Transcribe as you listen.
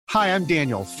Hi, I'm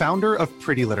Daniel, founder of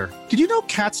Pretty Litter. Did you know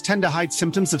cats tend to hide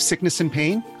symptoms of sickness and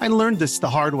pain? I learned this the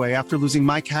hard way after losing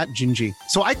my cat, Gingy.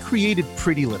 So I created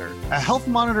Pretty Litter, a health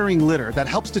monitoring litter that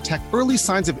helps detect early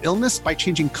signs of illness by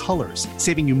changing colors,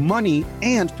 saving you money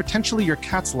and potentially your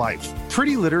cat's life.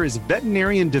 Pretty Litter is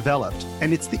veterinarian developed,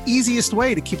 and it's the easiest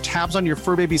way to keep tabs on your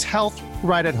fur baby's health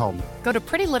right at home. Go to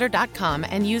prettylitter.com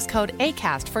and use code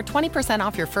ACAST for 20%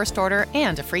 off your first order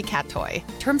and a free cat toy.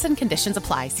 Terms and conditions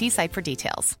apply. See site for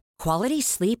details. Quality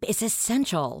sleep is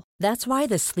essential. That's why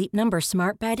the Sleep Number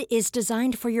Smart Bed is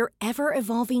designed for your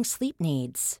ever-evolving sleep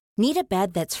needs. Need a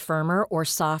bed that's firmer or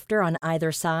softer on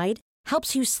either side?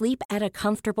 Helps you sleep at a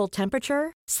comfortable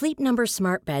temperature? Sleep Number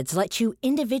Smart Beds let you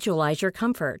individualize your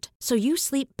comfort, so you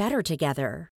sleep better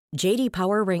together. J.D.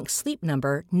 Power ranks Sleep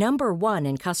Number number 1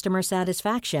 in customer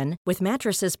satisfaction with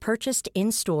mattresses purchased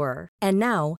in-store. And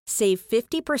now, save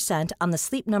 50% on the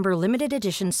Sleep Number Limited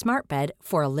Edition Smart Bed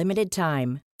for a limited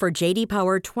time. For J.D.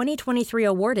 Power 2023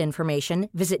 award information,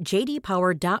 visit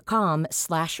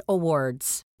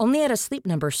jdpower.com/awards. Only at a Sleep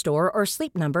Number store or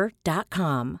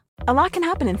sleepnumber.com. A lot can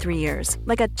happen in 3 years,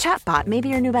 like a chatbot may be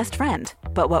your new best friend.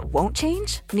 But what won't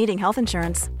change? Needing health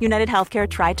insurance. United Healthcare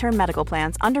Tri-Term Medical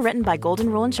Plans, underwritten by Golden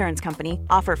Rule Insurance Company,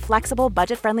 offer flexible,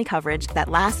 budget-friendly coverage that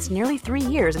lasts nearly 3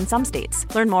 years in some states.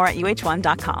 Learn more at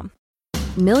uh1.com.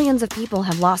 Millions of people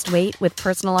have lost weight with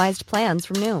personalized plans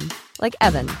from Noom. Like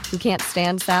Evan, who can't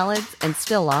stand salads and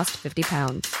still lost 50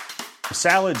 pounds.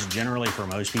 Salads generally for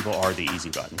most people are the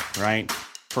easy button, right?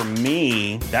 For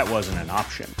me, that wasn't an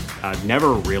option. I never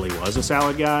really was a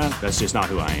salad guy. That's just not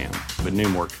who I am. But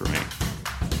Noom worked for me.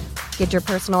 Get your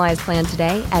personalized plan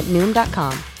today at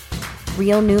Noom.com.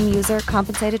 Real Noom user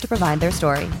compensated to provide their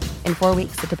story. In 4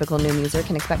 weeks, the typical Noom user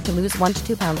can expect to lose 1 to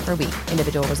 2 pounds per week.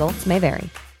 Individual results may vary.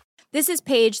 This is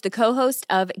Paige, the co-host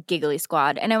of Giggly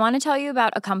Squad, and I want to tell you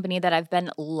about a company that I've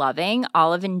been loving,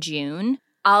 Olive & June.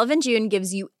 Olive & June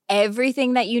gives you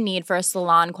everything that you need for a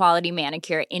salon-quality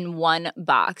manicure in one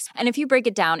box. And if you break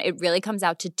it down, it really comes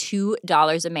out to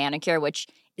 $2 a manicure, which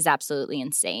is absolutely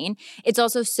insane. It's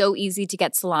also so easy to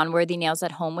get salon-worthy nails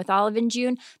at home with Olive &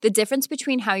 June. The difference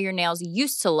between how your nails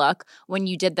used to look when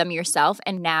you did them yourself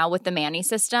and now with the Mani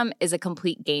system is a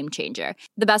complete game changer.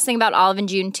 The best thing about Olive &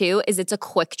 June, too, is it's a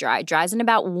quick dry. Dries in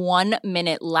about 1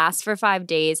 minute, lasts for 5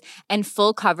 days, and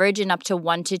full coverage in up to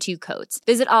 1 to 2 coats.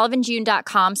 Visit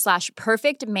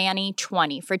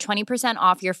oliveandjune.com/perfectmani20 for 20%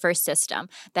 off your first system.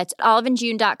 That's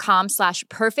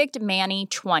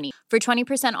oliveandjune.com/perfectmani20 for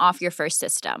 20% off your first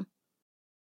system.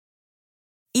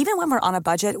 Even when we're on a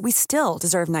budget, we still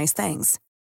deserve nice things.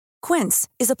 Quince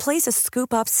is a place to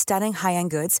scoop up stunning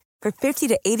high-end goods for 50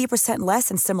 to 80% less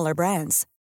than similar brands.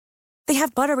 They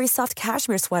have buttery soft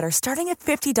cashmere sweaters starting at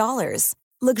 $50,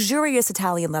 luxurious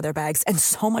Italian leather bags, and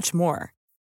so much more.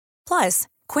 Plus,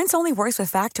 Quince only works with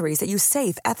factories that use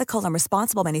safe, ethical, and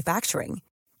responsible manufacturing.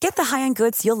 Get the high-end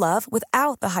goods you'll love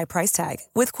without the high price tag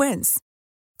with Quince.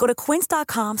 Go to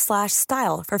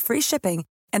quince.com/style for free shipping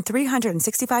and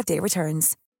 365-day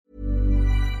returns.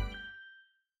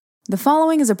 The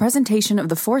following is a presentation of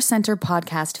the Force Center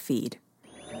podcast feed.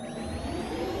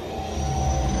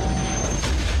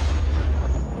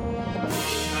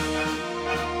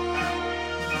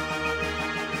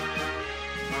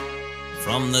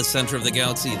 From the center of the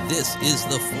galaxy, this is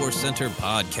the Force Center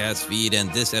podcast feed, and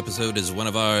this episode is one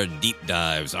of our deep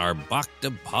dives, our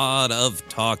Bacta Pod of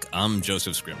Talk. I'm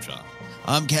Joseph Scrimshaw.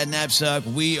 I'm Ken Knapsack.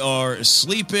 We are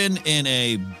sleeping in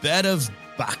a bed of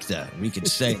Bacta. We can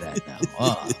say that now.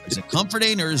 Is it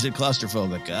comforting or is it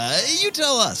claustrophobic? You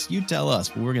tell us. You tell us.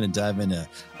 But we're going to dive into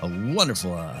a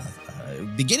wonderful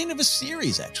beginning of a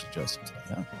series, actually, Joseph. Today,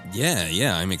 huh?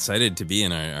 Yeah. I'm excited to be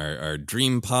in our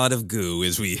dream pod of goo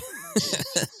as we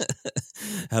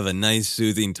have a nice,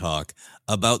 soothing talk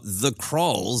about the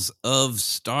crawls of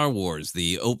Star Wars.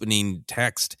 The opening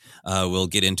text, we'll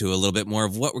get into a little bit more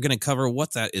of what we're going to cover,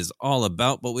 what that is all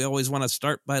about. But we always want to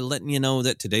start by letting you know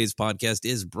that today's podcast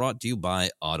is brought to you by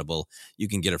Audible. You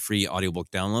can get a free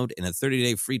audiobook download and a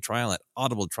 30-day free trial at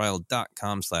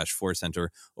audibletrial.com/forcecenter.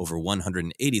 Over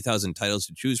 180,000 titles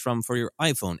to choose from for your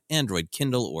iPhone, Android,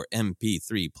 Kindle, or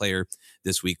MP3 player.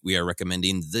 This week, we are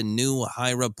recommending the new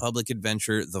High Republic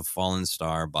adventure, The Fallen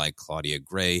Star by Claudia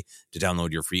Gray. To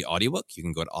download your free audiobook, you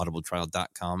can go to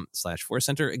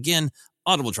audibletrial.com/forcecenter. Again,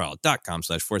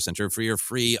 audibletrial.com/forcecenter for your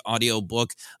free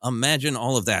audiobook. Imagine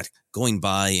all of that going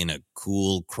by in a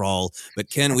cool crawl. But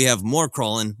Ken, we have more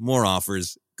crawling, more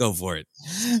offers. Go for it.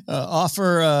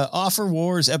 Offer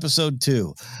Wars episode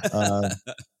 2.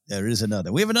 There is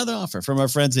another. We have another offer from our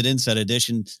friends at Inside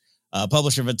Edition.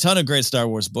 Publisher of a ton of great Star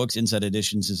Wars books, Inside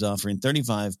Editions is offering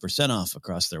 35% off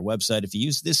across their website if you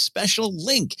use this special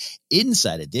link,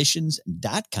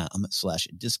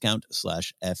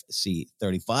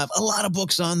 insideeditions.com/discount/FC35. A lot of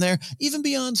books on there, even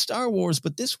beyond Star Wars.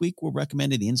 But this week, we're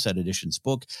recommending the Inside Editions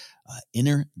book,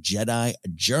 Inner Jedi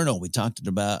Journal. We talked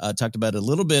about it a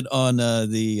little bit on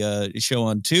the show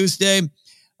on Tuesday.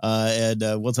 And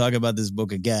we'll talk about this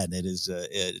book again.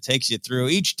 It takes you through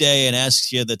each day and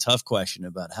asks you the tough question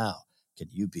about how can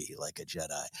you be like a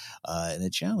Jedi? And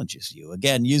it challenges you.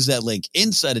 Again, use that link,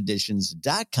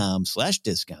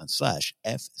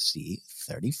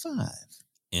 insideeditions.com/discount/FC35.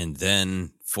 And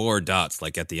then 4 dots,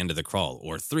 like at the end of the crawl,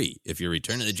 or 3 if you're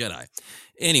Return of the Jedi.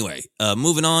 Anyway,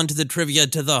 moving on to the trivia,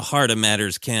 to the heart of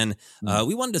matters, Ken.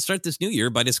 We wanted to start this new year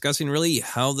by discussing really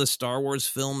how the Star Wars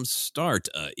films start.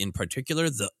 In particular,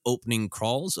 the opening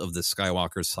crawls of the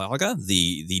Skywalker saga,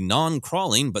 the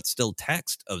non-crawling but still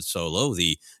text of Solo,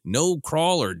 the no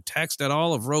crawl or text at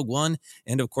all of Rogue One,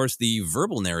 and of course the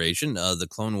verbal narration of the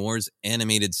Clone Wars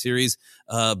animated series.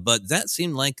 But that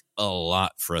seemed like a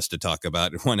lot for us to talk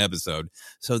about in one episode.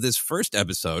 So this first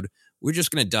episode, we're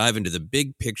just going to dive into the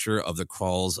big picture of the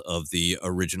crawls of the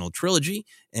original trilogy.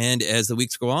 And as the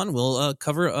weeks go on, we'll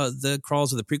cover the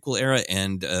crawls of the prequel era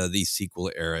and the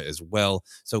sequel era as well.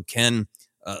 So, Ken,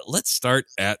 let's start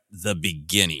at the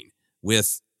beginning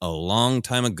with a long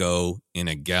time ago in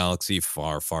a galaxy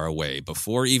far, far away.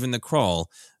 Before even the crawl,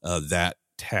 that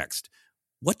text.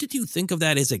 What did you think of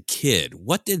that as a kid?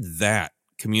 What did that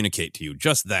communicate to you?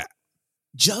 Just that.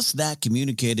 Just that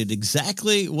communicated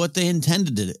exactly what they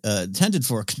intended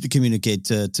for to communicate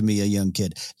to me, a young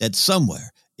kid, that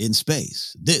somewhere in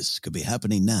space, this could be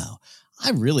happening now. I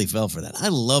really fell for that. I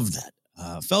love that.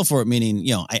 Fell for it, meaning,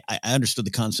 I understood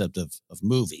the concept of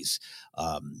movies.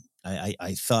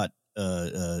 I thought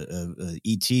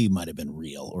E.T. might have been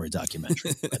real or a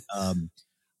documentary. But,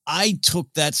 I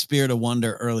took that spirit of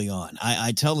wonder early on.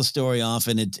 I tell the story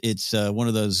often. It's one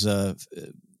of those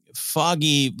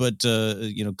foggy but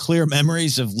clear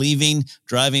memories of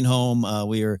driving home.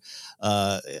 We were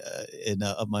in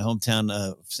my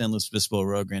hometown, San Luis Obispo,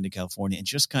 Rio Grande, California, and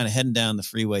just kind of heading down the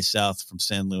freeway south from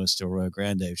San Luis to Rio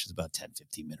Grande, which is about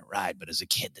 10-15 minute ride. But as a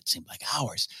kid, that seemed like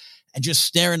hours. And just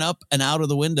staring up and out of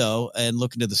the window and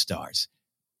looking to the stars.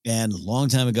 And a long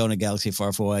time ago in a galaxy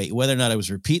far, far away, whether or not I was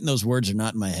repeating those words or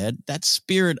not in my head, that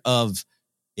spirit of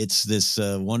it's this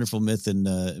wonderful myth and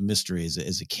mystery as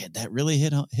a kid, that really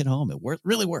hit home. It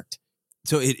really worked.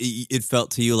 So it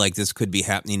felt to you like this could be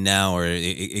happening now, or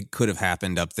it could have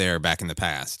happened up there back in the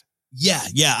past.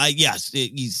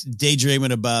 He's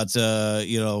daydreaming about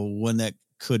when that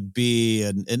could be,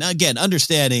 and again,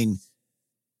 understanding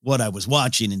what I was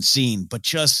watching and seeing, but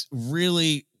just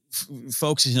really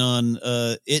focusing on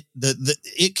it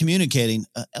communicating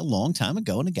a long time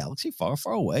ago in a galaxy far,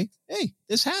 far away. Hey,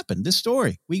 this happened. This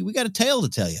story. We got a tale to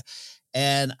tell you.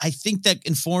 And I think that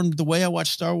informed the way I watch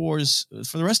Star Wars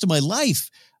for the rest of my life.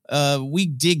 We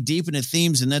dig deep into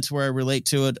themes, and that's where I relate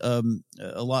to it a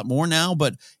lot more now.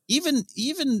 But even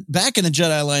back in the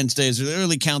Jedi Alliance days, or the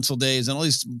early Council days, and all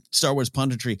these Star Wars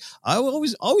punditry, I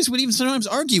always would even sometimes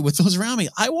argue with those around me.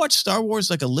 I watch Star Wars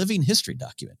like a living history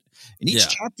document. And each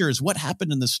chapter is what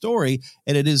happened in the story,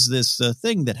 and it is this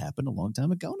thing that happened a long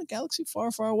time ago in a galaxy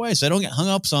far, far away. So I don't get hung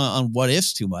up on what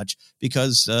ifs too much,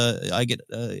 because I get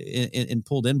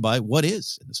pulled in by what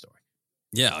is in the story.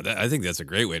 Yeah, I think that's a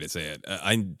great way to say it.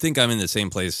 I think I'm in the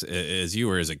same place as you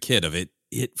were as a kid of it.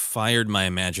 It fired my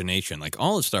imagination, like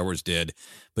all of Star Wars did,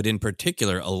 but in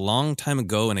particular, a long time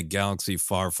ago in a galaxy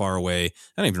far, far away.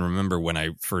 I don't even remember when I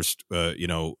first,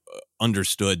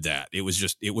 understood that. It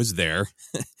was there.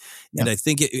 And I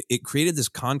think it created this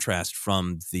contrast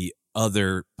from the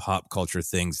other pop culture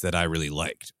things that I really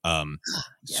liked.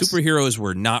 Superheroes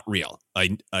were not real.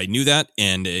 I knew that.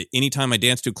 And anytime I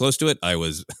danced too close to it, I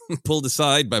was pulled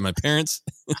aside by my parents.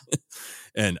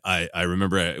 And I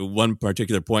remember at one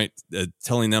particular point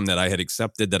telling them that I had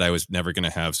accepted that I was never going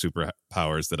to have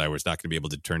superpowers, that I was not going to be able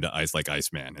to turn to ice like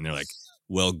Iceman. And they're like,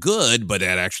 well, good, but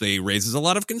that actually raises a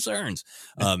lot of concerns.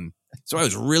 So I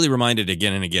was really reminded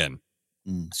again and again,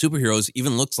 superheroes,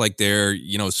 even looks like they're,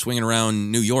 swinging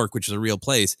around New York, which is a real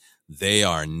place. They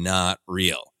are not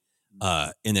real.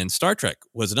 And then Star Trek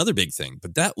was another big thing,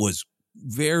 but that was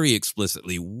very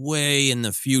explicitly way in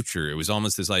the future. It was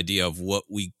almost this idea of what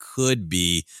we could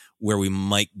be, where we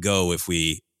might go if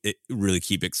we really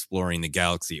keep exploring the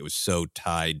galaxy. It was so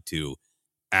tied to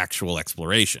actual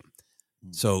exploration.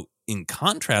 So in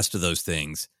contrast to those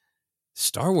things,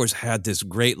 Star Wars had this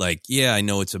great, I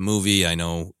know it's a movie. I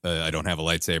know I don't have a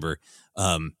lightsaber,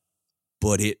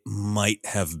 but it might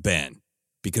have been,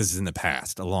 because it's in the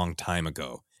past, a long time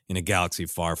ago. in a galaxy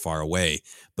far, far away,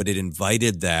 but it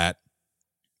invited that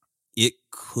it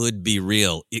could be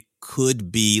real. It could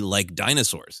be like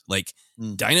dinosaurs. Like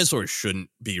dinosaurs shouldn't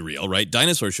be real, right?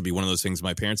 Dinosaurs should be one of those things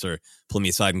my parents are pulling me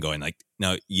aside and going like,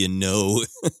 now,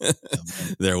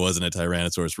 there wasn't a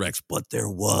Tyrannosaurus Rex, but there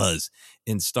was.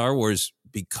 In Star Wars,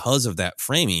 because of that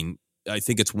framing, I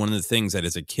think it's one of the things that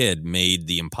as a kid made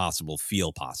the impossible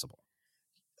feel possible.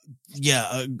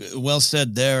 Yeah, well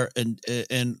said there.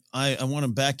 And I want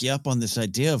to back you up on this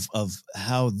idea of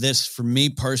how this, for me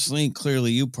personally, and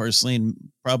clearly you personally, and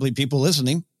probably people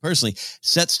listening personally,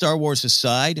 set Star Wars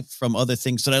aside from other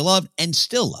things that I love and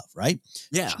still love, right?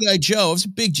 Yeah. G.I. Joe, I was a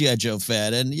big G.I. Joe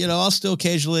fan. And, I'll still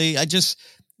occasionally, I just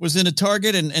was in a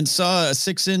Target and saw a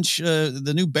 6-inch,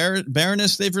 the new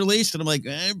Baroness they've released. And I'm like,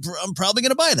 I'm probably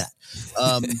going to buy that.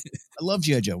 I love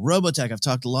G.I. Joe. Robotech, I've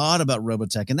talked a lot about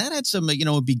Robotech, and that had some,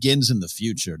 it begins in the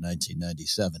future,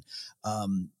 1997.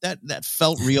 That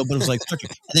felt real, but it was like Star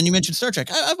Trek. And then you mentioned Star Trek.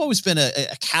 I've always been a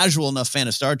casual enough fan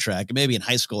of Star Trek. Maybe in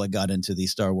high school I got into the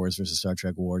Star Wars versus Star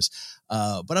Trek wars,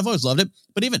 but I've always loved it.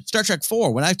 But even Star Trek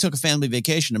 4, when I took a family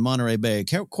vacation in Monterey Bay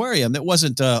Aquarium, that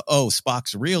wasn't,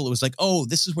 Spock's real. It was like,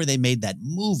 this is where they made that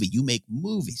movie. You make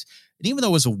movies. And even though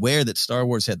I was aware that Star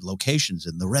Wars had locations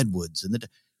in the Redwoods and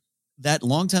that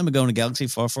long time ago in a galaxy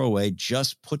far, far away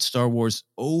just put Star Wars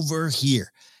over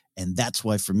here. And that's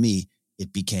why, for me,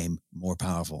 it became more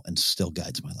powerful and still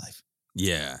guides my life.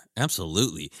 Yeah,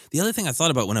 absolutely. The other thing I thought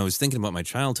about when I was thinking about my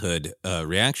childhood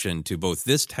reaction to both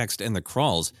this text and the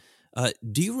crawls,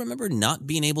 do you remember not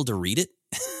being able to read it?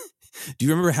 Do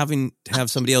you remember having to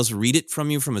have somebody else read it from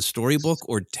you from a storybook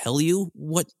or tell you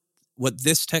what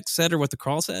this text said or what the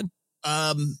crawl said?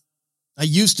 I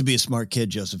used to be a smart kid,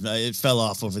 Joseph. It fell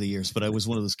off over the years, but I was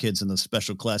one of those kids in those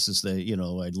special classes that,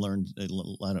 I'd learned.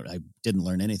 I didn't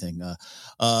learn anything.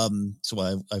 So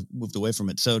I moved away from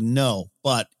it. So no,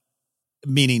 but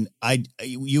meaning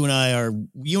you and I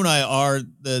are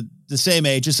the same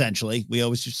age, essentially. We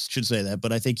always should say that,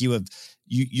 but I think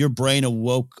your brain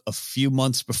awoke a few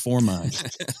months before mine.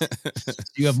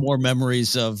 You have more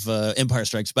memories of Empire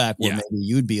Strikes Back, where maybe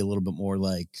you'd be a little bit more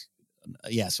like,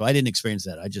 so I didn't experience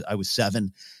that. I was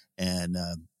 7 and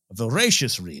a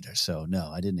voracious reader. So no,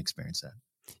 I didn't experience that.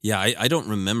 Yeah. I don't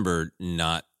remember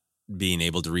not being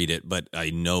able to read it, but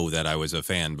I know that I was a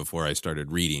fan before I started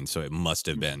reading. So it must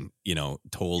have been,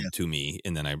 told to me,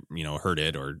 and then I, heard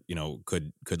it or,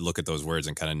 could look at those words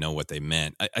and kind of know what they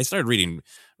meant. I started reading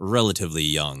relatively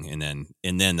young, and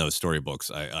then those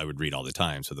storybooks I would read all the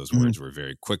time. So those words were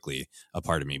very quickly a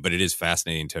part of me, but it is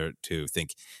fascinating to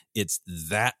think it's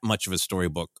that much of a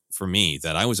storybook for me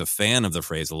that I was a fan of the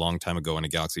phrase a long time ago in a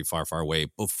galaxy far, far away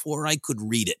before I could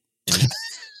read it.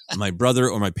 And my brother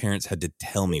or my parents had to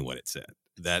tell me what it said.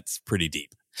 That's pretty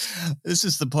deep. This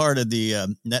is the part of the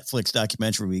Netflix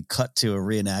documentary we cut to a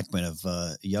reenactment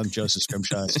of young Joseph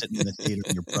Scrimshaw sitting in the theater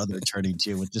and your brother turning to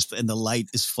you and the light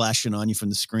is flashing on you from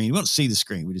the screen. We don't see the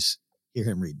screen. We just hear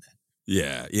him reading that.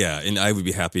 Yeah. And I would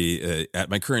be happy at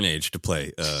my current age to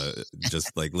play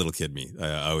just like little kid me.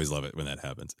 I always love it when that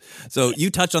happens. So you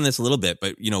touched on this a little bit,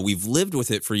 but, we've lived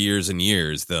with it for years and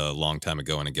years, the long time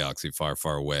ago in a galaxy far,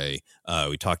 far away.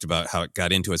 We talked about how it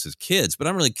got into us as kids, but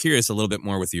I'm really curious a little bit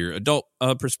more with your adult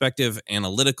perspective,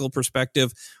 analytical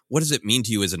perspective. What does it mean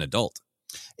to you as an adult?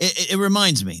 It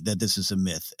reminds me that this is a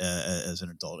myth as an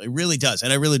adult. It really does.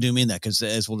 And I really do mean that because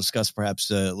as we'll discuss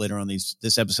perhaps later on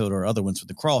this episode or other ones with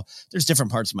the crawl, there's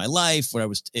different parts of my life where I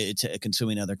was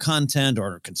consuming other content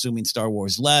or consuming Star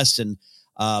Wars less. And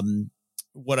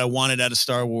what I wanted out of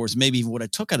Star Wars, maybe even what I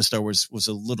took out of Star Wars was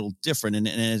a little different. And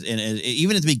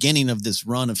even at the beginning of this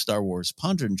run of Star Wars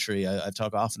Pondering Tree, I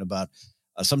talk often about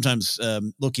sometimes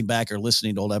looking back or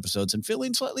listening to old episodes and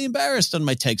feeling slightly embarrassed on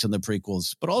my takes on the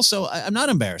prequels, but also I'm not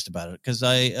embarrassed about it because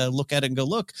I look at it and go,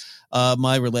 look,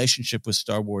 my relationship with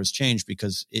Star Wars changed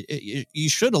because you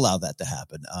should allow that to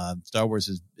happen. Star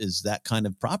Wars is that kind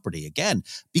of property again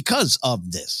because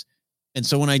of this. And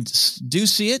so when I do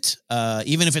see it,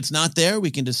 even if it's not there, we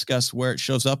can discuss where it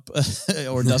shows up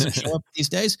or doesn't show up these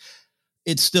days.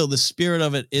 It's still, the spirit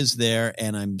of it is there,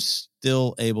 and I'm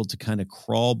still able to kind of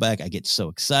crawl back. I get so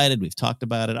excited. We've talked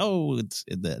about it. Oh, it's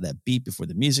that beat before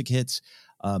the music hits.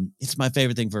 It's my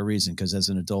favorite thing for a reason, because as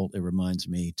an adult, it reminds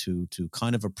me to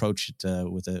kind of approach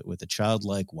it with a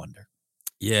childlike wonder.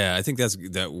 Yeah, I think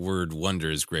that word wonder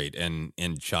is great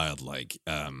and childlike.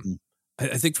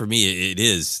 I think for me,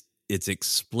 it's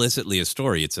explicitly a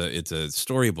story. It's a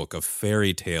storybook, a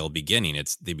fairy tale beginning.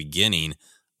 It's the beginning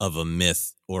of a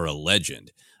myth or a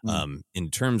legend.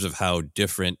 In terms of how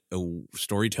different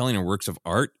storytelling and works of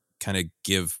art kind of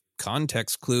give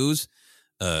context clues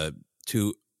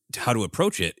to how to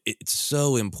approach it, it's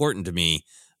so important to me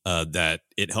that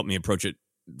it helped me approach it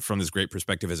from this great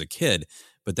perspective as a kid.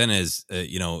 But then as,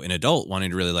 an adult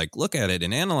wanting to really like look at it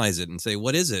and analyze it and say,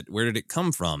 what is it? Where did it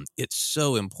come from? It's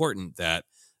so important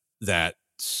that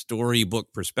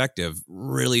storybook perspective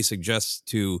really suggests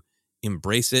to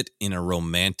embrace it in a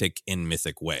romantic and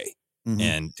mythic way. Mm-hmm.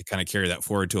 And to kind of carry that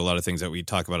forward to a lot of things that we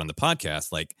talk about on the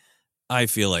podcast. Like, I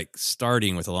feel like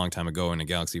starting with A Long Time Ago in a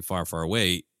Galaxy Far, Far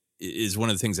Away is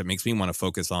one of the things that makes me want to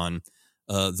focus on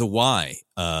the why,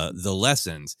 the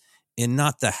lessons, and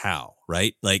not the how,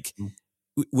 right? Like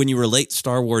when you relate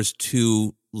Star Wars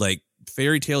to like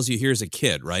fairy tales you hear as a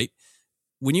kid, right?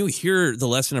 When you hear the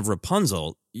lesson of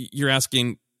Rapunzel, you're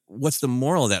asking, what's the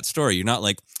moral of that story? You're not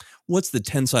like, what's the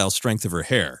tensile strength of her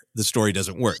hair? The story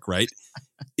doesn't work, right?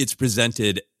 It's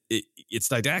presented, it's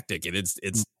didactic.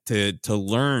 It's to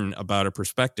learn about a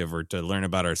perspective or to learn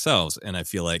about ourselves. And I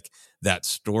feel like that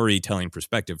storytelling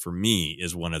perspective for me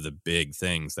is one of the big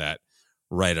things that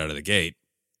right out of the gate,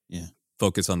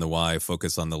 focus on the why,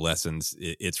 focus on the lessons.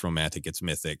 It's romantic, it's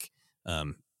mythic.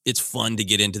 It's fun to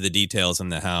get into the details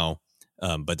and the how,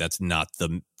 but that's not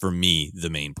for me, the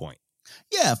main point.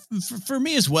 Yeah, for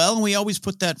me as well. And we always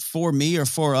put that for me or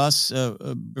for us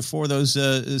before those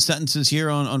sentences here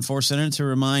on Force Center to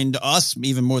remind us,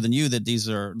 even more than you, that these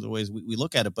are the ways we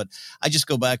look at it. But I just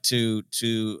go back to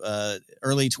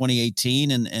early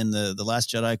 2018 and the Last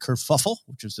Jedi kerfuffle,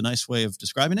 which is a nice way of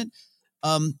describing it.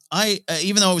 I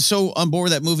even though I was so on board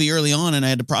with that movie early on and I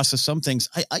had to process some things,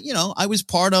 I was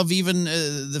part of even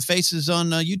the faces on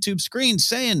YouTube screens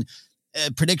saying,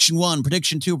 prediction 1,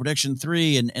 prediction 2, prediction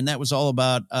 3, and that was all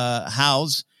about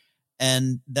hows,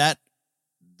 and that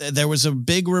there was a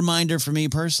big reminder for me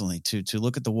personally to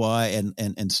look at the why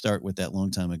and start with that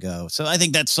long time ago. So I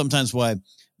think that's sometimes why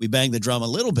we bang the drum a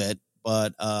little bit,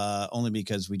 but only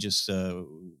because we just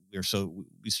we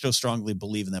so strongly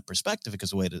believe in that perspective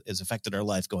because the way it has affected our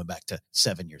life going back to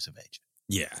 7 years of age.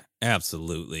 Yeah,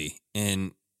 absolutely.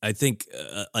 And I think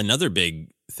another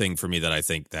big thing for me that I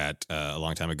think that A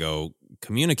Long Time Ago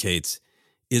communicates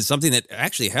is something that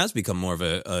actually has become more of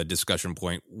a discussion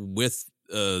point with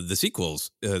the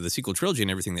sequels, the sequel trilogy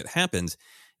and everything that happens,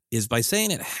 is by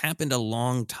saying it happened a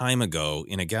long time ago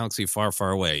in a galaxy far,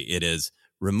 far away. It is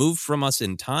removed from us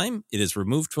in time. It is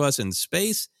removed to us in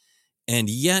space. And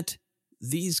yet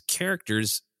these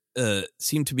characters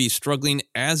seem to be struggling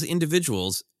as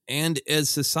individuals and as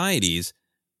societies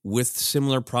with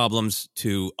similar problems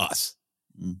to us.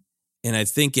 And I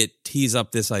think it tees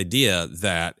up this idea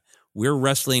that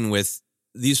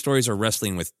these stories are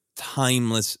wrestling with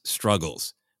timeless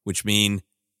struggles, which mean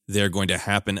they're going to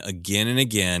happen again and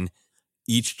again.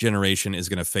 Each generation is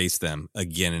going to face them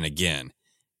again and again.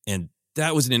 And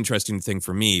that was an interesting thing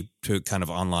for me to kind of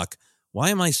unlock. Why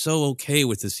am I so okay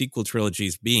with the sequel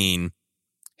trilogies being,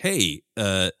 hey,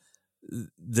 the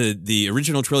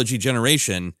original trilogy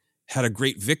generation had a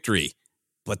great victory,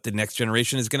 but the next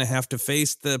generation is going to have to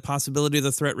face the possibility of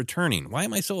the threat returning. Why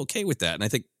am I so okay with that? And I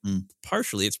think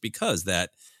partially it's because that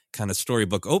kind of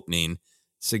storybook opening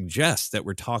suggests that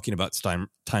we're talking about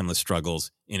timeless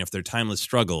struggles. And if they're timeless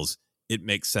struggles, it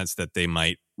makes sense that they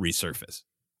might resurface.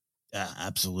 Yeah,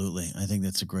 absolutely. I think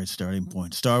that's a great starting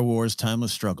point. Star Wars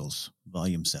Timeless Struggles,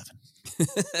 Volume 7.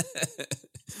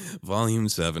 Volume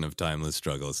 7 of Timeless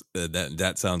Struggles.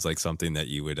 That sounds like something that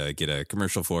you would get a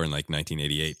commercial for in like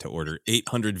 1988 to order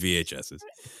 800 VHSs.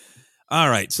 All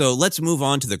right, so let's move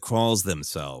on to the crawls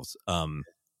themselves.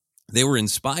 They were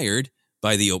inspired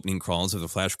by the opening crawls of the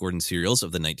Flash Gordon serials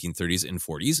of the 1930s and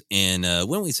 40s. And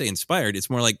when we say inspired,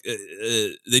 it's more like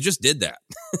they just did that.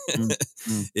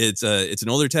 It's an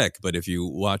older tech, but if you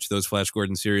watch those Flash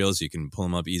Gordon serials, you can pull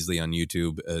them up easily on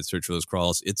YouTube, search for those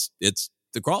crawls. It's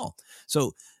the crawl.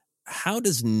 So how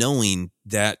does knowing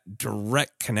that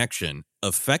direct connection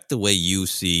affect the way you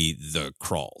see the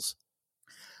crawls?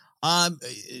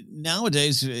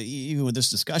 Nowadays, even with this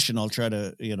discussion, I'll try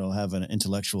to, have an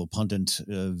intellectual pundit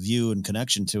view and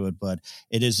connection to it, but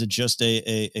it is just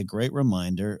a great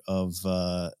reminder of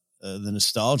the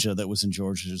nostalgia that was in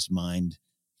George's mind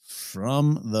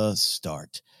from the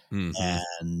start. Mm-hmm.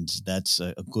 And that's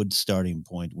a good starting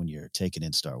point when you're taking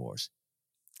in Star Wars.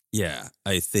 Yeah,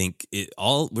 I think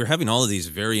we're having all of these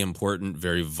very important,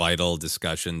 very vital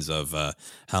discussions of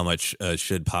how much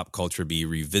should pop culture be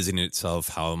revisiting itself,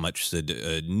 how much should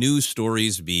news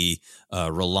stories be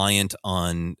reliant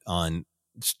on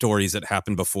stories that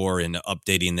happened before and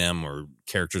updating them or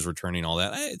characters returning, all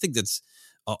that. I think that's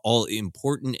all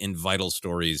important and vital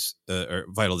stories or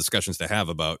vital discussions to have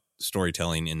about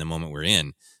storytelling in the moment we're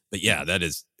in. But yeah, that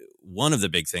is one of the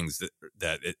big things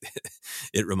that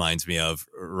it reminds me of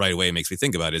right away, makes me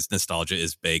think about is nostalgia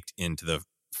is baked into the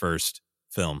first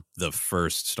film, the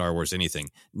first Star Wars anything,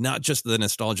 not just the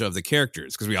nostalgia of the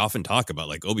characters, because we often talk about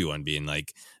like Obi-Wan being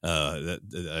like,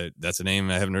 that's a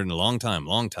name I haven't heard in a long time.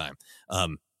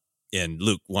 And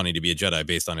Luke wanting to be a Jedi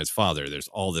based on his father. There's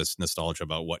all this nostalgia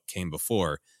about what came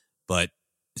before, but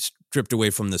stripped away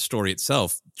from the story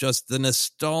itself, just the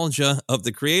nostalgia of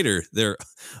the creator, their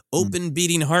open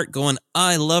beating heart going,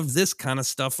 I loved this kind of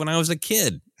stuff when I was a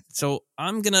kid, so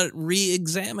I'm going to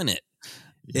re-examine it.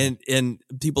 Yeah. And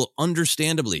people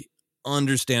understandably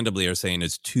are saying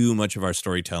it's too much of our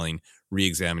storytelling,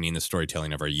 re-examining the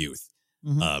storytelling of our youth.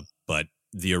 But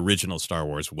the original Star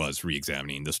Wars was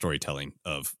re-examining the storytelling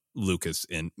of Lucas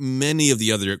and many of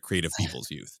the other creative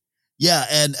people's youth. Yeah,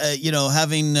 and,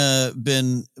 having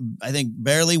been, I think,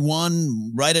 barely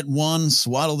right at one,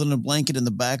 swaddled in a blanket in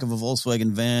the back of a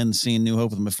Volkswagen van, seeing New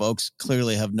Hope with my folks,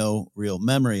 clearly have no real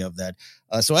memory of that.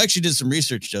 So I actually did some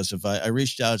research, Joseph. I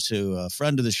reached out to a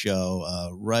friend of the show,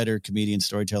 writer, comedian,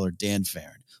 storyteller Dan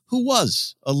Farron, who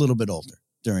was a little bit older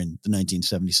during the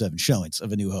 1977 showings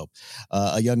of A New Hope,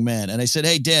 a young man. And I said,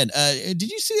 hey, Dan,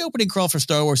 did you see the opening crawl for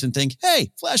Star Wars and think,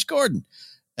 hey, Flash Gordon?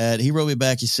 And he wrote me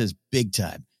back. He says, big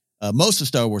time. Most of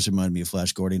Star Wars reminded me of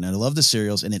Flash Gordon, and I love the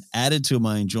serials, and it added to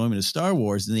my enjoyment of Star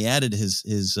Wars. And he added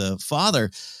his father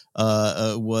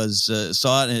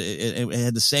saw it, and it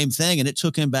had the same thing, and it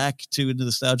took him back to the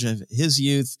nostalgia of his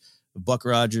youth, Buck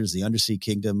Rogers, the Undersea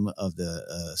Kingdom of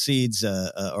the Seeds,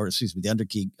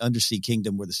 the Undersea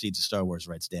Kingdom where the Seeds of Star Wars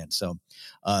rights stand. So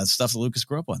stuff that Lucas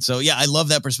grew up on. So yeah, I love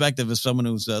that perspective as someone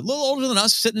who's a little older than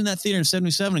us, sitting in that theater in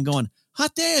 77 and going,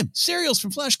 hot damn, serials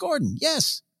from Flash Gordon.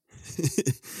 Yes.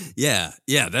 Yeah,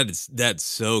 that's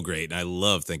so great. And I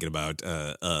love thinking about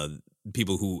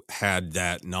people who had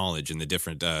that knowledge and the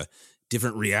different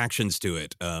reactions to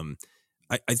it.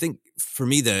 I think for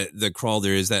me the crawl,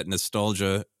 there is that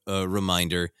nostalgia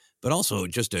reminder, but also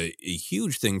just a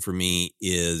huge thing for me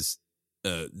is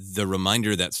the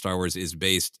reminder that Star Wars is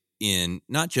based in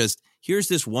not just here's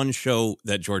this one show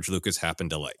that George Lucas happened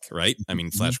to like, right? I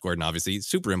mean, Flash Gordon obviously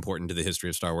super important to the history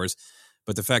of Star Wars.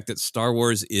 But the fact that Star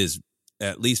Wars is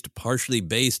at least partially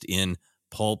based in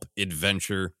pulp,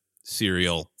 adventure,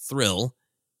 serial, thrill.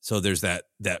 So there's that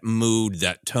mood,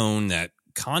 that tone, that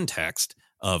context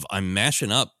of I'm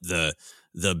mashing up the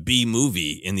B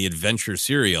movie in the adventure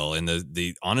serial and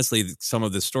the honestly some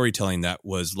of the storytelling that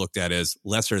was looked at as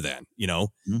lesser than,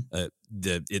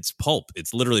 it's pulp.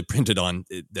 It's literally printed on,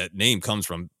 that name comes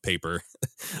from paper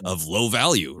of low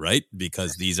value, right?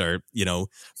 Because these are,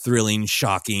 thrilling,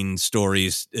 shocking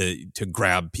stories to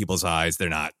grab people's eyes. They're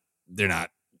not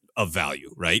of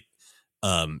value, right?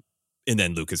 And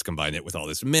then Lucas combined it with all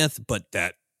this myth, but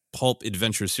that pulp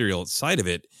adventure serial side of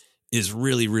it is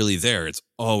really, really there. It's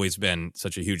always been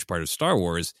such a huge part of Star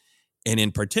Wars. And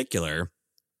in particular,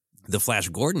 the Flash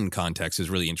Gordon context is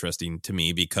really interesting to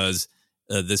me because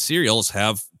the serials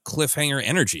have cliffhanger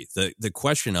energy, the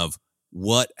question of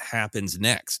what happens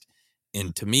next.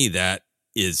 And to me, that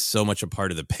is so much a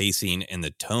part of the pacing and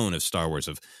the tone of Star Wars,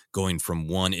 of going from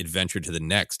one adventure to the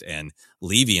next and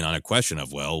leaving on a question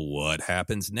of, well, what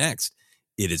happens next?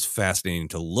 It is fascinating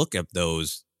to look at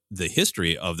the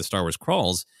history of the Star Wars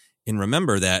crawls and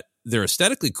remember that they're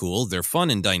aesthetically cool, they're fun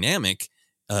and dynamic,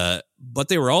 but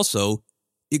they were also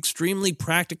extremely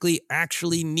practically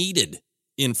actually needed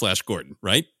in Flash Gordon,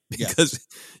 right? Because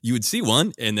you would see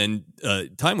one and then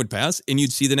time would pass and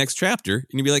you'd see the next chapter and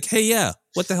you'd be like, hey, yeah,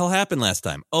 what the hell happened last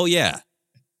time? Oh, yeah.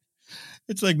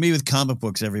 It's like me with comic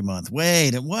books every month.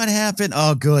 Wait, what happened?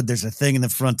 Oh, good. There's a thing in the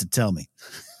front to tell me.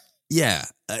 Yeah.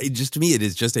 To me, it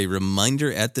is just a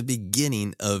reminder at the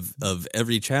beginning of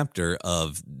every chapter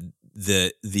of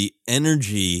the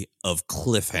energy of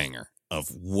cliffhanger, of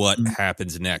what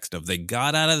happens next, of they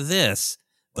got out of this,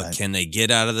 but can they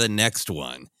get out of the next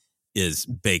one, is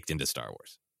baked into Star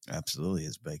Wars. Absolutely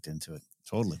is baked into it.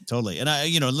 Totally. And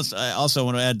I also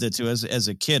want to add that too, as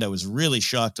a kid, I was really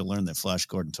shocked to learn that Flash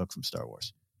Gordon took from Star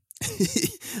Wars.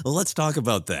 Well, let's talk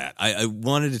about that. I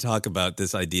wanted to talk about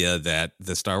this idea that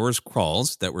the Star Wars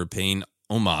crawls that were paying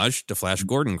homage to Flash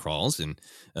Gordon crawls, and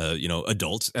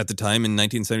adults at the time in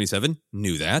 1977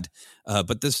 knew that,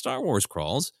 but the Star Wars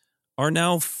crawls are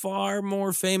now far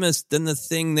more famous than the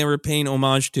thing they were paying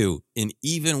homage to. And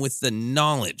even with the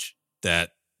knowledge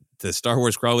that the Star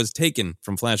Wars crawl was taken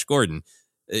from Flash Gordon,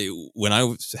 when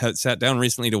I sat down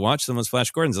recently to watch some of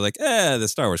Flash Gordon's, they're like, the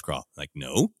Star Wars crawl. I'm like,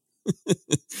 no,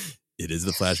 it is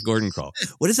the Flash Gordon crawl.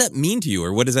 What does that mean to you?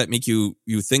 Or what does that make you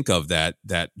think of, that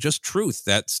just truth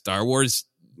that Star Wars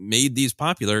made these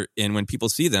popular? And when people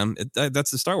see them,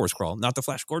 that's the Star Wars crawl, not the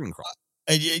Flash Gordon crawl.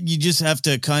 You just have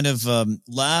to kind of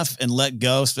laugh and let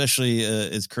go, especially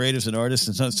as creatives and artists.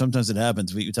 And sometimes it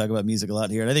happens. We talk about music a lot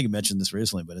here. And I think you mentioned this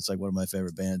recently, but it's like one of my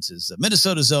favorite bands is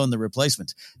Minnesota Zone, The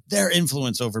Replacements. Their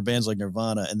influence over bands like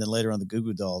Nirvana and then later on the Goo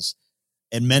Goo Dolls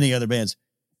and many other bands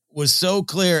was so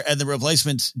clear. And The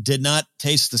Replacements did not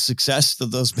taste the success that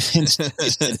those bands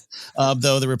tasted,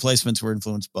 though The Replacements were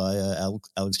influenced by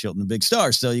Alex Chilton and Big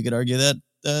Star. So you could argue that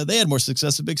they had more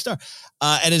success than Big Star.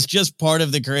 And it's just part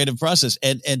of the creative process.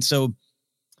 And so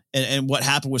what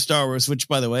happened with Star Wars, which,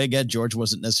 by the way, again, George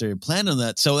wasn't necessarily planning on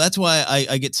that. So that's why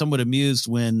I get somewhat amused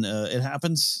when it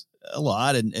happens a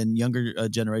lot and younger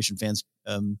generation fans,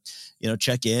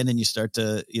 check in and you start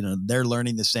to, they're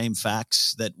learning the same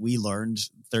facts that we learned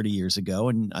 30 years ago.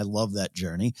 And I love that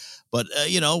journey. But,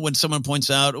 when someone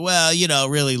points out, well,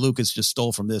 really Lucas just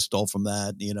stole from this, stole from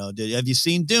that, have you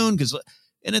seen Dune?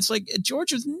 And it's like,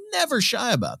 George was never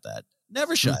shy about that.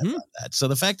 Never shy about that. So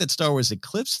the fact that Star Wars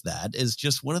eclipsed that is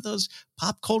just one of those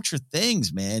pop culture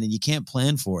things, man. And you can't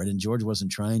plan for it. And George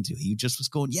wasn't trying to. He just was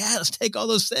going, yeah, let's take all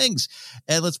those things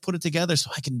and let's put it together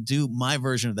so I can do my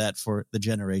version of that for the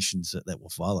generations that will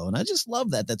follow. And I just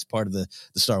love that. That's part of the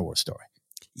Star Wars story.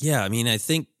 Yeah. I mean, I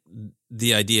think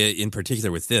the idea in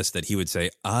particular with this, that he would say,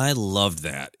 I loved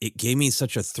that. It gave me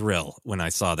such a thrill when I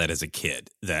saw that as a kid,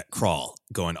 that crawl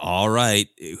going, all right,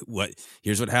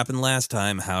 here's what happened last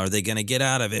time. How are they going to get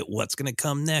out of it? What's going to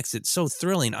come next? It's so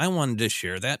thrilling. I wanted to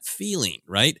share that feeling.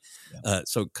 Right. Yeah.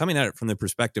 So coming at it from the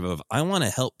perspective of, I want to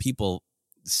help people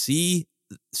see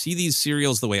these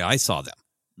serials the way I saw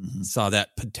them, saw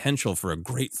that potential for a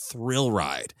great thrill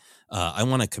ride. I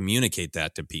want to communicate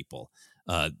that to people.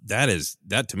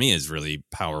 That to me is really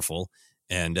powerful.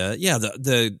 And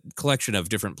the collection of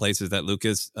different places that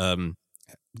Lucas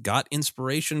got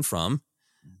inspiration from,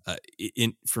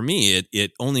 for me,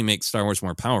 it only makes Star Wars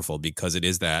more powerful because it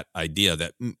is that idea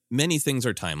that many things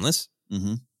are timeless.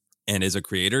 And as a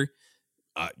creator,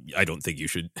 I don't think you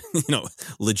should,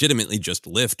 legitimately just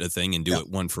lift a thing and do it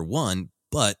one for one.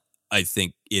 But I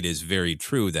think it is very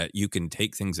true that you can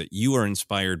take things that you are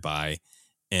inspired by,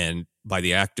 and by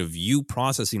the act of you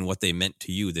processing what they meant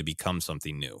to you, they become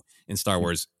something new. In Star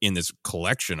Wars, in this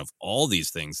collection of all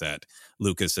these things that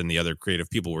Lucas and the other creative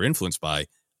people were influenced by,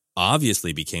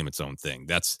 obviously became its own thing.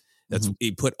 That's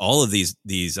he put all of these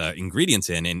ingredients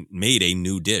in and made a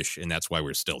new dish, and that's why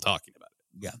we're still talking about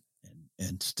it. Yeah,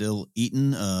 and still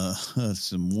eating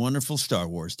some wonderful Star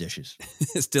Wars dishes.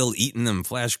 Still eating them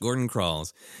Flash Gordon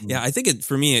crawls. Yeah, I think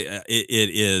for me it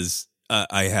is.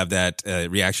 I have that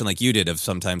reaction like you did of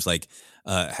sometimes like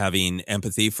having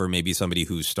empathy for maybe somebody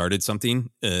who started something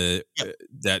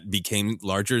that became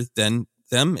larger than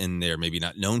them, and they're maybe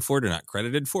not known for it or not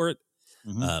credited for it.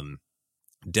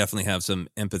 Definitely have some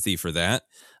empathy for that.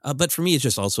 But for me, it's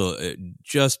just also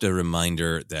just a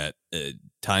reminder that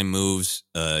time moves.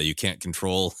 You can't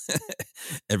control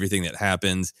everything that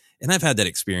happens. And I've had that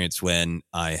experience when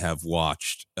I have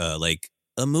watched like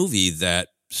a movie that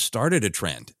started a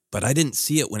trend, but I didn't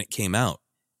see it when it came out.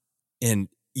 And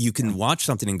you can watch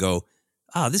something and go,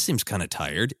 this seems kind of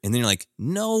tired. And then you're like,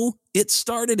 no, it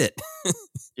started it.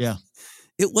 Yeah.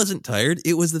 It wasn't tired.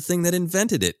 It was the thing that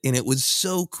invented it. And it was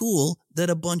so cool that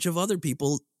a bunch of other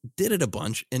people did it a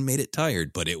bunch and made it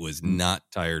tired, but it was not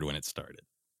tired when it started.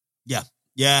 Yeah.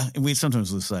 Yeah, and we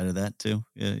sometimes lose sight of that too.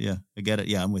 Yeah, I get it.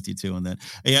 Yeah, I'm with you too on that.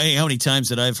 Yeah, how many times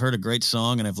that I've heard a great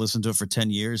song and I've listened to it for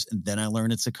 10 years and then I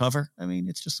learn it's a cover? I mean,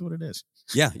 it's just what it is.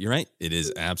 Yeah, you're right. It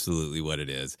is absolutely what it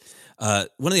is. One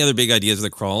of the other big ideas of the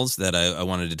crawls that I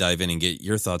wanted to dive in and get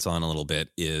your thoughts on a little bit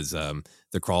is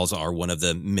the crawls are one of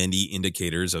the many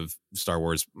indicators of Star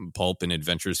Wars pulp and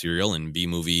adventure serial and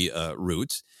B-movie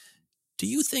roots. Do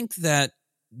you think that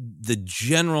the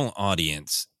general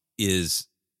audience is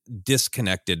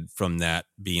disconnected from that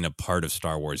being a part of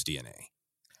Star Wars DNA?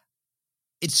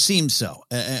 It seems so.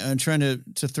 I'm trying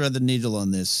to thread the needle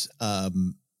on this.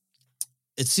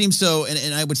 It seems so,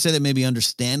 and I would say that maybe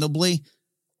understandably,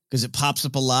 because it pops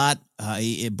up a lot.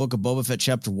 In Book of Boba Fett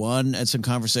Chapter 1, had some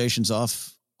conversations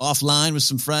offline with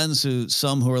some friends who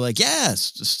are like,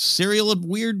 yes, serial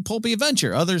weird pulpy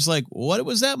adventure. Others like, what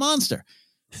was that monster?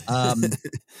 And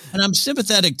I'm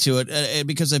sympathetic to it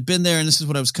because I've been there, and this is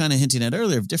what I was kind of hinting at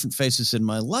earlier, of different phases in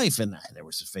my life. And there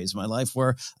was a phase in my life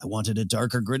where I wanted a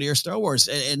darker, grittier Star Wars,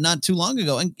 and not too long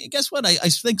ago. And guess what? I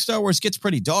think Star Wars gets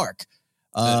pretty dark.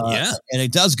 And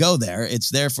it does go there.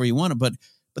 It's there for you want it, but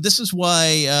this is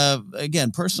why,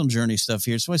 again, personal journey stuff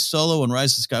here. It's why Solo and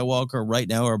Rise of Skywalker right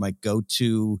now are my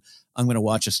go-to. I'm going to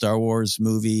watch a Star Wars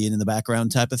movie and in the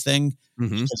background type of thing,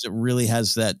 because it really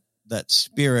has that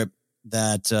spirit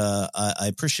that I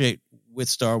appreciate with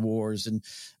Star Wars and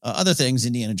other things.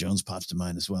 Indiana Jones pops to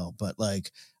mind as well. But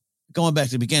like going back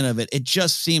to the beginning of it, it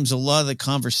just seems a lot of the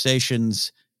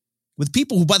conversations with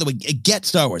people who, by the way, get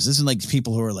Star Wars. This isn't like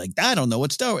people who are like, I don't know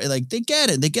what Star Wars, like they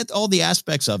get it. They get all the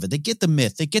aspects of it. They get the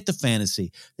myth. They get the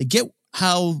fantasy. They get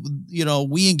how,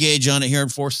 we engage on it here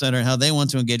at Force Center and how they want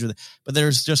to engage with it. But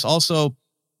there's just also,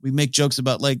 we make jokes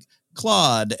about like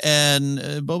Claude and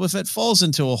Boba Fett falls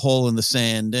into a hole in the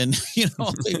sand and,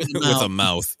 with a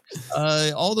mouth.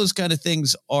 All those kind of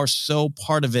things are so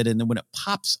part of it. And then when it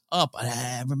pops up,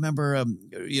 I remember,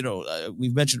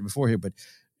 we've mentioned it before here, but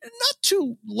not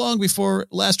too long before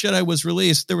Last Jedi was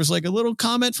released, there was like a little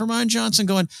comment from Rian Johnson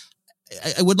going,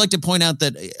 I would like to point out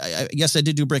that, yes, I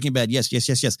did do Breaking Bad. Yes.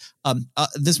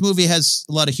 This movie has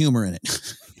a lot of humor in it.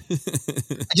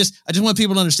 I just want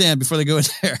people to understand before they go in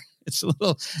there.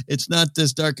 It's not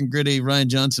this dark and gritty Rian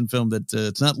Johnson film that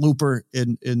it's not Looper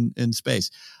in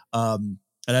space. And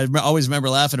I always remember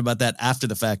laughing about that after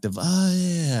the fact of,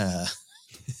 yeah.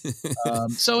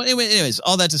 So anyways,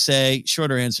 all that to say,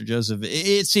 shorter answer, Joseph,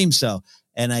 it seems so.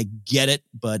 And I get it,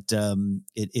 but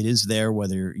it is there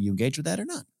whether you engage with that or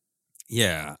not.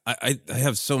 Yeah, I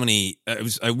have so many.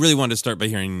 I really wanted to start by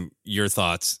hearing your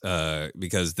thoughts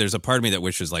because there's a part of me that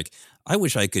wishes, like, I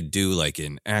wish I could do like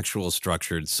an actual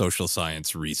structured social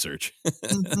science research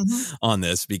on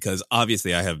this, because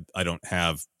obviously I don't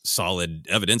have solid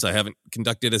evidence. I haven't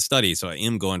conducted a study, so I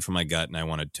am going from my gut, and I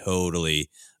want to totally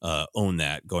own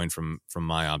that, going from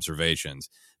my observations.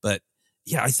 But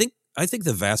yeah, I think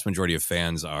the vast majority of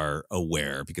fans are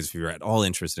aware, because if you're at all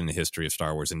interested in the history of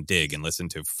Star Wars and dig and listen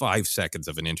to 5 seconds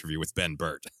of an interview with Ben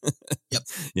Burt,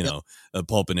 a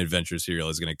pulp and adventure serial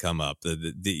is going to come up.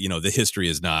 The history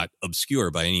is not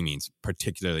obscure by any means,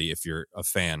 particularly if you're a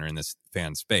fan or in this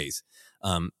fan space.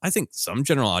 I think some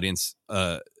general audience,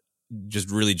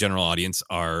 just really general audience,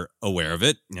 are aware of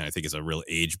it. I think it's a real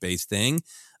age-based thing.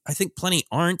 I think plenty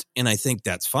aren't, and I think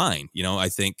that's fine. I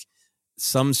think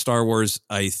some Star Wars,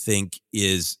 I think,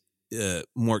 is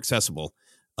more accessible.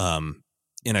 And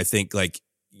I think, like,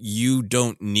 you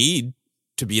don't need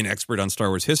to be an expert on Star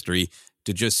Wars history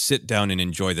to just sit down and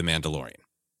enjoy The Mandalorian.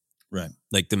 Right.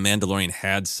 Like, The Mandalorian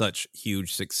had such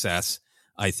huge success,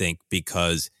 I think,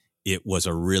 because it was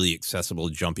a really accessible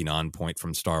jumping on point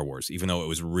from Star Wars, even though it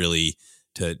was really,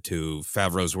 to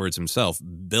Favreau's words himself,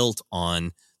 built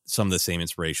on some of the same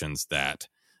inspirations that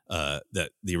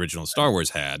the original Star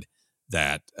Wars had.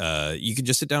 That you can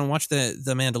just sit down and watch the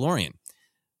Mandalorian.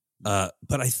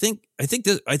 But I think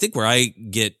where I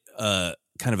get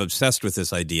kind of obsessed with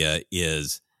this idea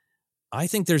is, I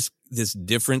think there's this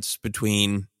difference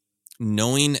between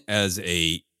knowing as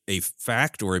a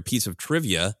fact or a piece of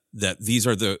trivia that these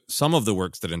are some of the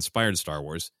works that inspired Star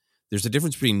Wars. There's a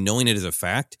difference between knowing it as a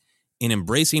fact and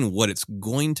embracing what it's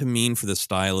going to mean for the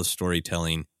style of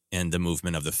storytelling and the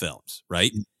movement of the films,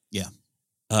 right? Yeah.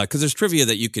 Because there's trivia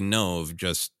that you can know of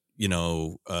just, like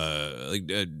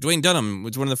Dwayne Dunham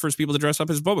was one of the first people to dress up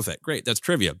as Boba Fett. Great, that's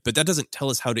trivia. But that doesn't tell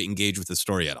us how to engage with the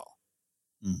story at all.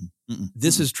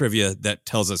 This is trivia that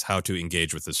tells us how to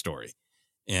engage with the story.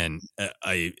 And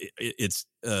it's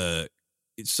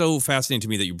so fascinating to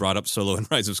me that you brought up Solo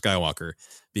and Rise of Skywalker,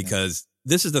 because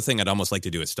this is the thing I'd almost like to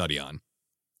do a study on.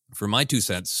 For my 2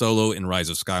 cents, Solo and Rise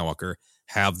of Skywalker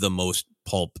have the most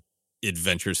pulp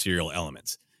adventure serial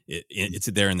elements. It's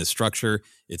there in the structure.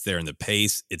 It's there in the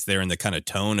pace. It's there in the kind of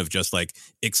tone of just like,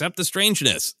 accept the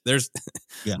strangeness. There's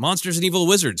monsters and evil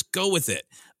wizards. Go with it.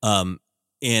 And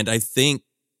I think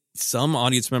some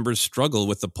audience members struggle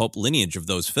with the pulp lineage of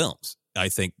those films. I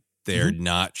think they're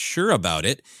not sure about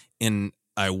it. And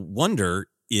I wonder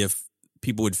if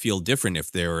people would feel different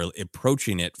if they were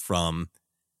approaching it from,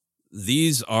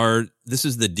 this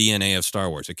is the DNA of Star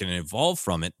Wars. It can evolve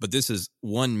from it, but this is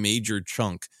one major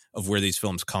chunk of where these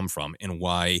films come from and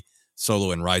why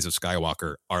Solo and Rise of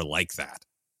Skywalker are like that.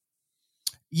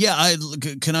 Yeah,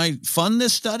 can I fund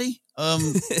this study? I'd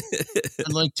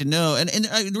like to know. And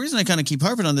the reason I kind of keep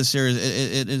harping on this here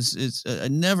is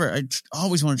I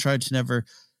always want to try to never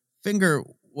finger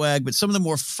wag, but some of the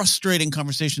more frustrating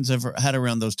conversations I've had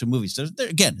around those 2 movies.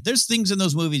 There's things in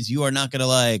those movies you are not going to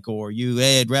like, or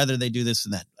I'd rather they do this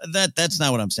and that. That's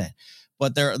not what I'm saying.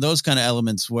 But there are those kind of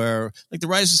elements where, like the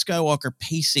Rise of Skywalker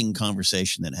pacing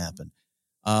conversation that happened.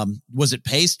 Was it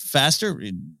paced faster?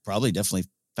 Probably, definitely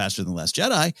faster than Last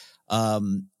Jedi.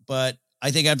 But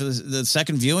I think after the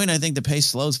second viewing, I think the pace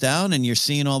slows down and you're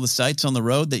seeing all the sights on the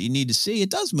road that you need to see. It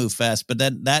does move fast, but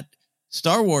that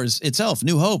Star Wars itself,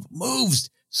 New Hope, moves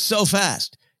so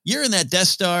fast. You're in that Death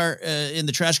Star in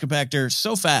the trash compactor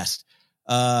so fast.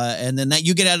 And then that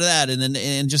you get out of that.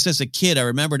 And just as a kid, I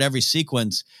remembered every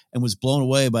sequence and was blown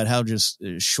away by how just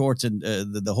short and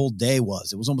the whole day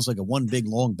was. It was almost like a one big,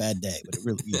 long, bad day, but it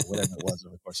really, whatever it was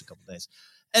over the course of a couple of days.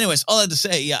 Anyways, all I had to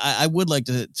say, yeah, I would like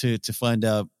to find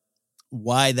out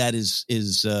why that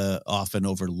is often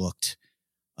overlooked.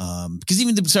 Because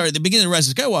even the beginning of Rise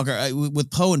of Skywalker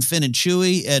with Poe and Finn and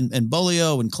Chewie and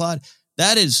Bolio and Claude,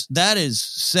 that is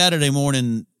Saturday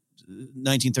morning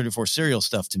 1934 serial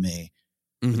stuff to me.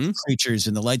 The creatures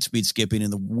and the light speed skipping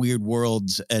and the weird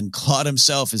worlds and Claude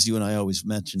himself, as you and I always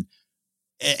mention,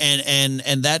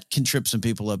 and that can trip some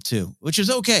people up too, which is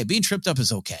okay. Being tripped up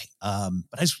is okay. But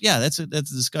that's a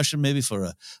discussion maybe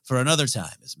for another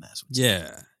time, as Mass would say.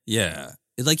 Yeah.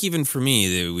 Like even for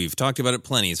me, we've talked about it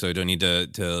plenty, so I don't need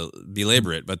to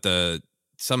belabor it. But the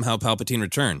somehow Palpatine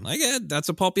return, that's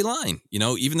a pulpy line.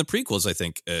 Even the prequels, I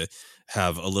think,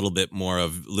 have a little bit more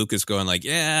of Lucas going like,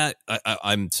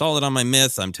 I'm solid on my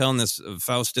myth. I'm telling this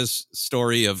Faustus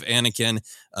story of Anakin.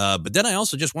 But then I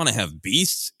also just want to have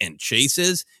beasts and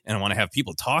chases, and I want to have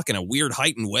people talk in a weird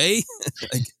heightened way.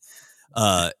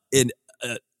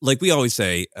 Like we always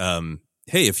say,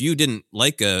 hey, if you didn't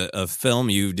like a film,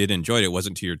 you did enjoy it, it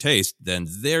wasn't to your taste, then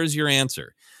there's your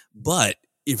answer. But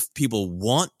if people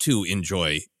want to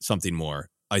enjoy something more,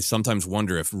 I sometimes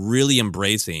wonder if really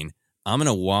embracing, I'm going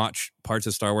to watch parts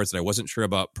of Star Wars that I wasn't sure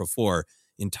about before,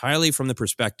 entirely from the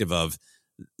perspective of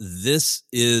this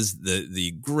is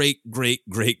the great, great,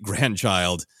 great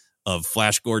grandchild of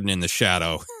Flash Gordon in the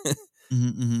Shadow.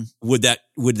 Would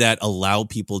that allow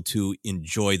people to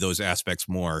enjoy those aspects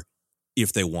more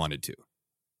if they wanted to?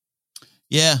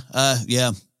 Yeah.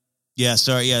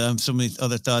 Sorry. Yeah. So many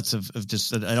other thoughts of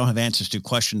just that I don't have answers to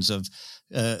questions of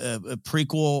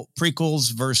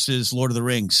prequels versus Lord of the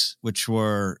Rings, which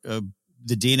were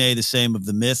the DNA the same of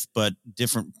the myth, but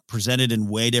different, presented in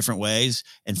way different ways.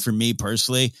 And for me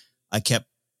personally, I kept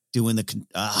doing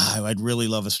I'd really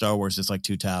love a Star Wars that's like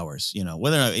Two Towers,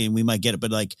 whether or not we might get it,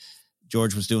 but like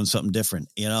George was doing something different,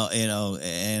 and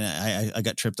I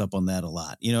got tripped up on that a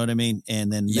lot. You know what I mean?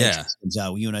 And then Matrix comes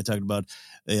out. You and I talked about,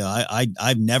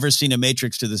 I've never seen a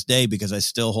Matrix to this day because I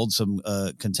still hold some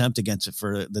contempt against it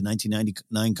for the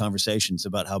 1999 conversations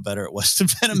about how better it was than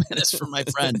Phantom Menace for my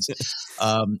friends.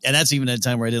 And that's even at a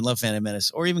time where I didn't love Phantom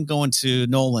Menace, or even going to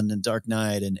Nolan and Dark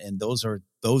Knight. And those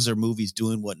are movies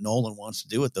doing what Nolan wants to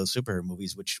do with those superhero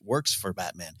movies, which works for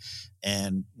Batman.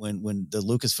 And when the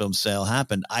Lucasfilm sale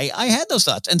happened, I had those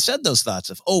thoughts and said those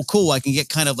thoughts of, oh, cool, I can get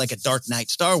kind of like a Dark Knight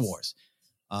Star Wars.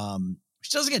 Which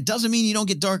doesn't mean you don't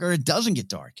get dark or it doesn't get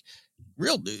dark.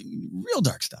 Real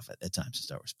dark stuff at times in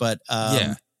Star Wars. But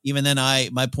even then,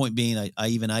 my point being,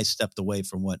 I stepped away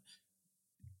from what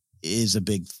is a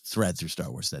big thread through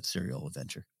Star Wars, that serial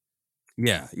adventure.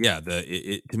 Yeah.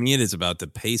 To me, it is about the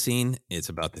pacing. It's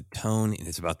about the tone. And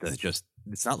it's about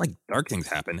it's not like dark things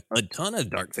happen. A ton of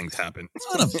dark things happen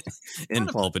in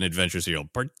pulp and adventure serial,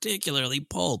 particularly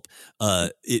pulp.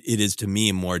 It is to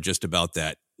me more just about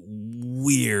that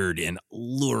weird and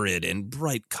lurid and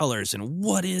bright colors. And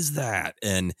what is that?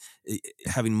 And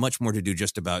having much more to do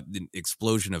just about the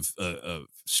explosion of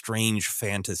strange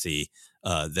fantasy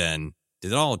than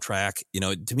did it all track?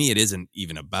 To me, it isn't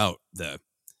even about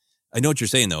I know what you're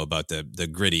saying though about the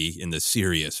gritty and the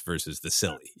serious versus the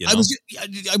silly. I was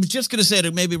just going to say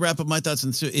to maybe wrap up my thoughts on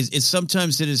is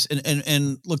sometimes it is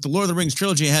and look, the Lord of the Rings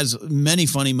trilogy has many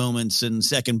funny moments and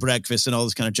Second Breakfast and all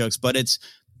those kind of jokes, but it's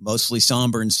mostly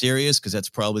somber and serious because that's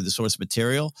probably the source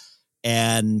material.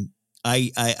 And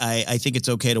I think it's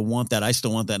okay to want that. I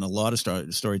still want that in a lot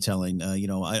of storytelling.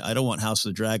 I don't want House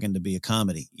of the Dragon to be a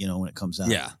comedy. When it comes out.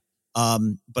 Yeah.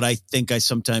 But I think I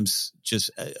sometimes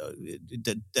just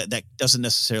that doesn't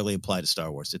necessarily apply to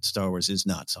Star Wars. Star Wars is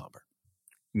not somber.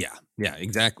 Yeah,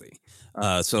 exactly.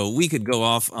 So we could go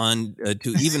off on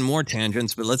to even more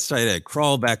tangents, but let's try to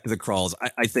crawl back to the crawls.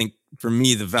 I think for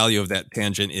me, the value of that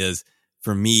tangent is,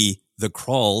 for me, the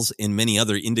crawls and many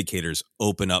other indicators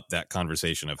open up that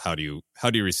conversation of how do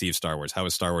you receive Star Wars? How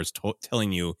is Star Wars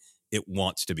telling you it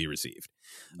wants to be received?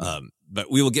 But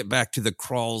we will get back to the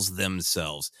crawls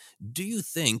themselves. Do you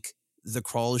think the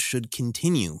crawls should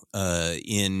continue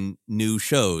in new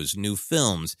shows, new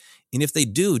films? And if they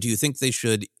do you think they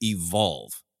should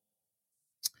evolve?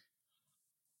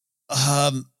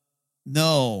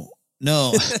 No.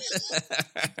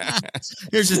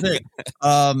 Here's the thing.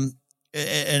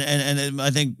 And I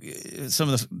think some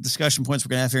of the discussion points we're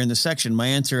going to have here in this section, my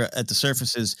answer at the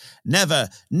surface is never,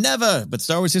 but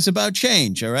Star Wars is about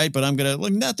change. All right. But I'm going to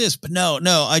look, not this, but no,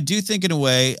 I do think in a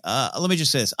way, let me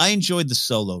just say this. I enjoyed the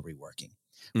Solo reworking,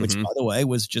 which by the way,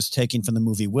 was just taken from the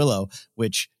movie Willow,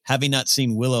 which having not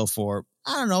seen Willow for,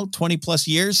 20 plus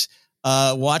years,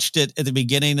 Watched it at the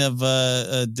beginning of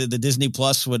the Disney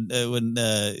Plus when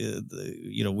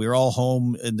we were all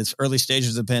home in this early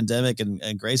stages of the pandemic,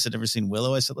 and Grace had never seen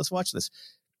Willow. I said, let's watch this.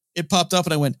 It popped up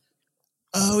and I went,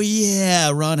 oh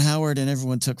yeah, Ron Howard and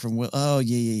everyone took from Willow. Oh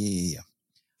yeah.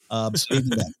 So even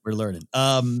that, we're learning.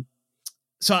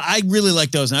 So I really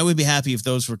like those, and I would be happy if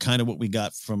those were kind of what we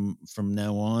got from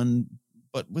now on.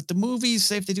 But with the movies,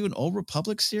 say if they do an Old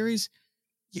Republic series,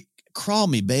 crawl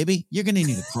me, baby. You're going to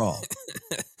need to crawl.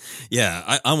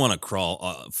 Yeah, I want to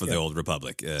crawl for the Old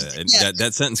Republic. And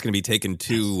that sentence can be taken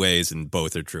two ways, and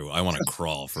both are true. I want to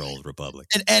crawl for Old Republic.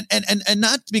 And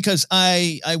not because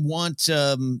I want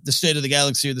the state of the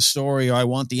galaxy or the story, or I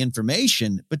want the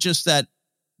information, but just that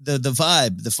the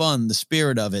vibe, the fun, the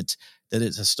spirit of it, that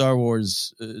it's a Star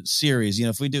Wars series.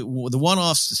 If we do the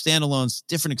one-offs, the standalones,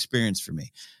 different experience for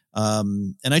me.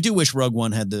 And I do wish Rogue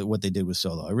One had what they did with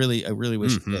Solo. I really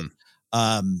wish it did.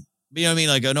 You know what I mean?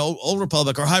 Like an old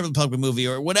Republic or High Republic movie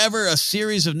or whatever, a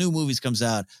series of new movies comes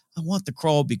out. I want the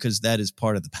crawl because that is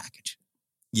part of the package.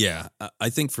 Yeah. I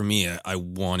think for me, I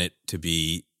want it to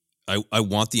be, I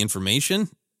want the information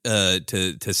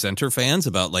to center fans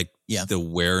about the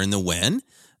where and the when.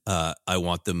 I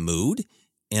want the mood.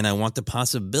 And I want the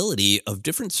possibility of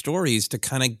different stories to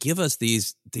kind of give us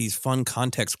these fun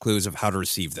context clues of how to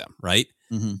receive them, right?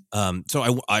 Mm-hmm.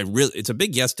 So I really, it's a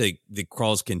big yes to the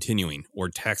crawls continuing or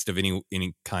text of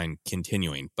any kind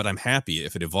continuing. But I'm happy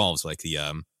if it evolves like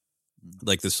the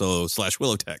Solo /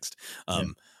 Willow text,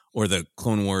 or the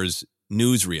Clone Wars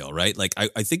newsreel, right? Like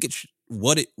I think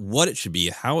what it should be,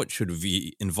 how it should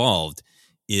be involved,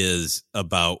 is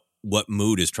about what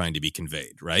mood is trying to be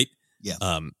conveyed, right?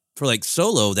 Yeah. For like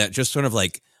Solo, that just sort of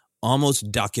like almost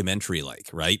documentary like,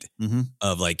 right? Mm-hmm.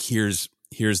 Of like, here's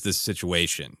this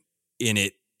situation. And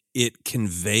it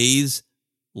conveys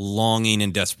longing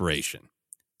and desperation.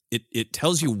 It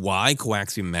tells you why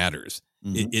coaxium matters.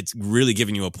 Mm-hmm. It's really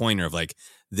giving you a pointer of like,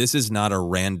 this is not a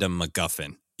random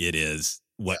MacGuffin. It is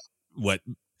what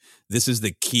this is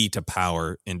the key to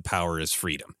power, and power is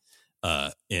freedom.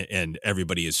 And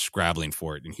everybody is scrabbling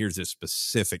for it. And here's this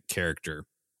specific character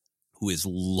who is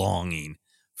longing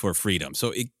for freedom.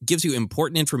 So it gives you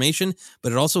important information,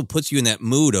 but it also puts you in that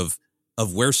mood of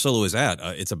where Solo is at.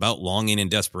 It's about longing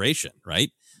and desperation, right?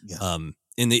 Yeah.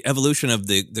 In the evolution of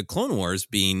the Clone Wars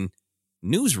being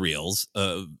newsreels,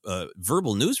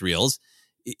 verbal newsreels,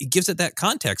 it gives it that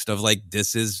context of like,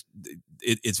 this is,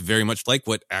 it's very much like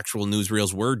what actual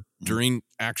newsreels were during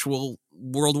actual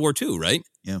World War II, right?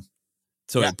 Yeah.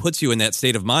 So it puts you in that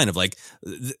state of mind of like,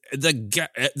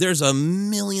 there's a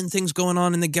million things going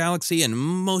on in the galaxy, and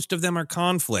most of them are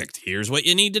conflict. Here's what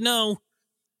you need to know.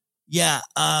 Yeah,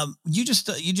 you just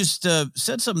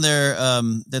said something there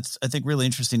that's I think really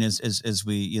interesting as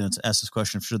we to ask this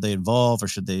question of should they evolve or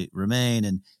should they remain,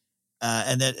 and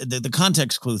that the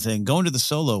context clue thing, going to the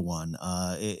Solo one,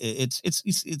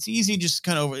 it's easy, just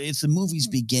kind of, it's the movie's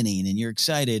beginning and you're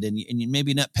excited and you're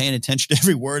maybe not paying attention to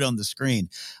every word on the screen.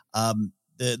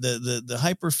 The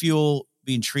hyperfuel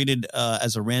being treated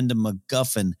as a random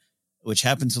MacGuffin, which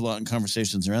happens a lot in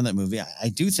conversations around that movie, I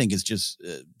do think is just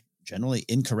generally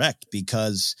incorrect,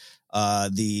 because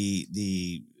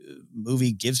the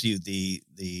movie gives you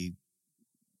the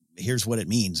here's what it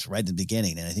means right at the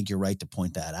beginning, and I think you're right to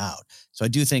point that out. So I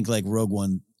do think like Rogue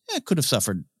One could have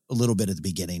suffered a little bit at the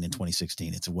beginning in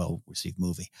 2016. It's a well-received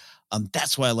movie.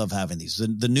 That's why I love having these.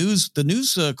 The news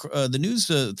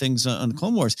things on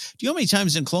Clone Wars. Do you know how many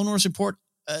times in Clone Wars Report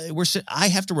I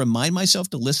have to remind myself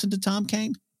to listen to Tom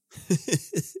Kane?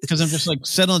 Because I'm just like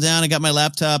settling down. I got my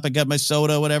laptop. I got my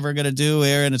soda, whatever I got to do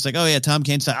here. And it's like, oh yeah, Tom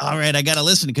Kane's like, all right, I got to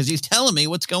listen because he's telling me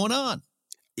what's going on.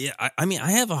 Yeah, I mean,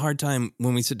 I have a hard time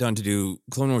when we sit down to do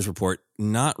Clone Wars Report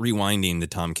not rewinding the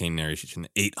Tom Kane narration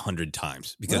 800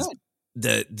 times, because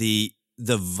the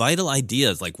vital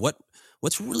ideas, like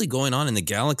what's really going on in the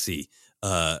galaxy,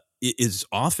 is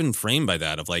often framed by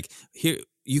that of like, here,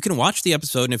 you can watch the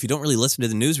episode, and if you don't really listen to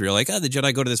the newsreel, like, the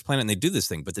Jedi go to this planet and they do this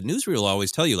thing, but the newsreel will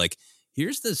always tell you like,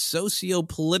 here's the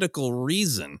socio-political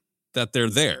reason that they're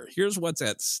there. Here's what's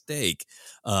at stake,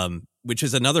 which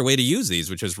is another way to use these,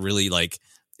 which is really like,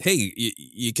 hey,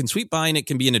 you can sweep by and it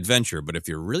can be an adventure, but if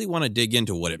you really want to dig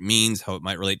into what it means, how it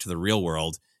might relate to the real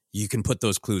world, you can put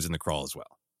those clues in the crawl as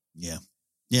well. Yeah.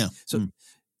 Yeah. So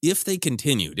if they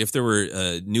continued, if there were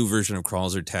a new version of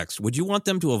crawls or text, would you want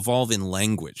them to evolve in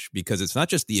language? Because it's not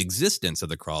just the existence of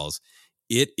the crawls,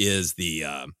 it is the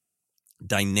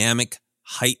dynamic,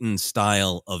 heightened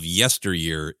style of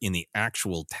yesteryear in the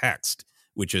actual text,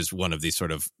 which is one of these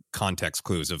sort of context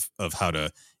clues of how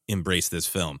to embrace this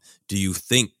film. Do you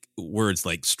think words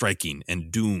like striking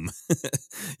and doom,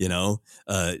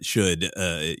 should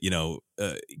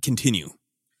continue.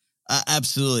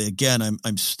 Absolutely. Again,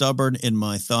 I'm stubborn in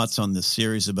my thoughts on this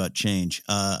series about change.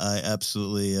 I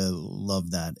absolutely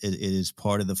love that. It is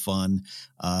part of the fun.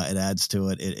 It adds to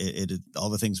it. It all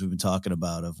the things we've been talking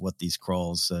about of what these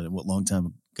crawls, what long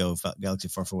time ago Galaxy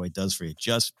Far, Far Away does for you,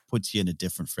 just puts you in a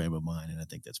different frame of mind, and I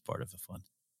think that's part of the fun.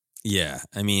 Yeah,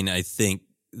 I mean, I think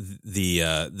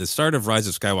the start of Rise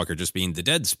of Skywalker just being the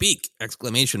dead speak !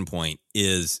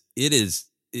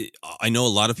 I know a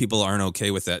lot of people aren't okay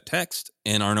with that text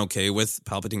and aren't okay with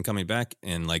Palpatine coming back.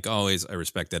 And like always, I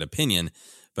respect that opinion.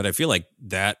 But I feel like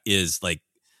that is like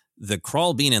the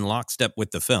crawl being in lockstep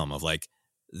with the film of like,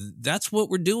 that's what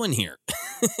we're doing here.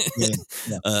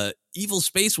 Yeah. Evil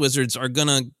space wizards are going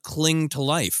to cling to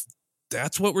life.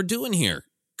 That's what we're doing here.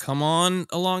 Come on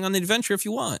along on the adventure if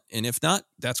you want. And if not,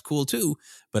 that's cool too.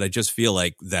 But I just feel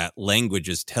like that language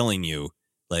is telling you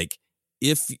like,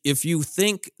 If you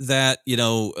think that,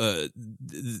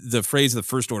 the phrase "the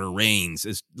First Order reigns"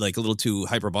 is like a little too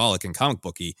hyperbolic and comic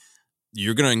booky,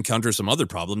 you're going to encounter some other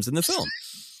problems in the film.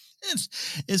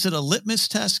 Is it a litmus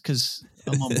test? Because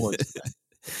I'm on board.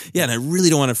 Yeah, and I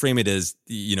really don't want to frame it as,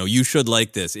 you should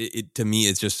like this. It to me,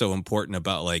 it's just so important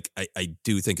about like, I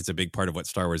do think it's a big part of what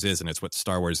Star Wars is, and it's what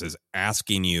Star Wars is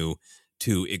asking you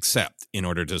to accept in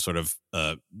order to sort of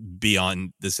be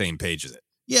on the same page as it.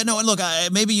 Yeah, no, and look,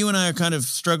 maybe you and I are kind of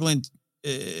struggling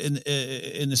in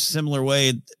a similar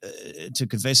way to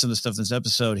convey some of the stuff in this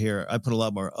episode here. I put a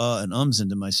lot more and ums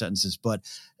into my sentences, but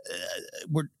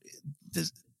the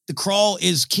crawl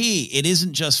is key. It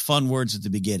isn't just fun words at the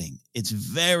beginning. It's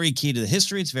very key to the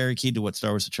history. It's very key to what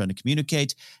Star Wars is trying to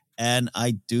communicate, and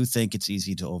I do think it's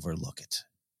easy to overlook it.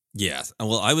 Yeah.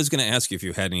 Well, I was going to ask you if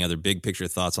you had any other big picture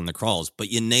thoughts on the crawls, but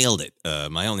you nailed it.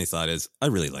 My only thought is I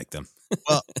really like them.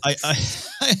 Well, I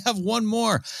have one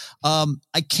more.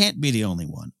 I can't be the only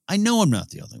one. I know I'm not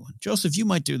the only one. Joseph, you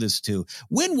might do this too.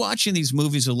 When watching these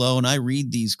movies alone, I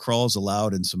read these crawls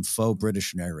aloud in some faux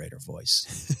British narrator voice.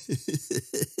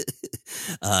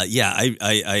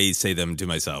 I say them to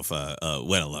myself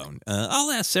when alone.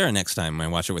 I'll ask Sarah next time I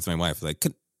watch it with my wife. Like,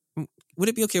 would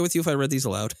it be okay with you if I read these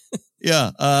aloud?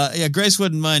 Yeah. Grace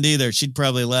wouldn't mind either. She'd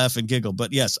probably laugh and giggle.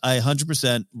 But yes, I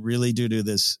 100% really do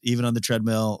this. Even on the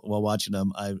treadmill while watching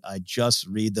them, I just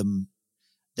read them.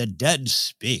 The dead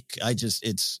speak.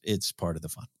 It's part of the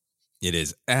fun. It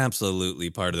is absolutely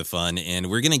part of the fun. And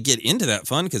we're going to get into that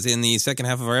fun because in the second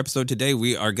half of our episode today,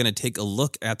 we are going to take a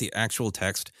look at the actual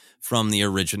text from the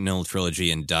original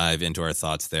trilogy and dive into our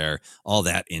thoughts there. All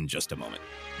that in just a moment.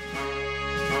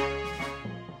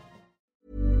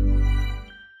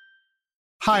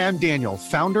 Hi, I'm Daniel,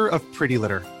 founder of Pretty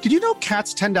Litter. Did you know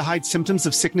cats tend to hide symptoms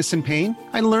of sickness and pain?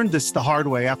 I learned this the hard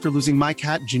way after losing my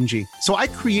cat, Gingy. So I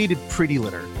created Pretty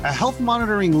Litter, a health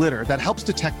monitoring litter that helps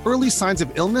detect early signs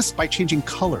of illness by changing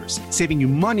colors, saving you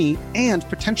money and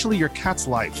potentially your cat's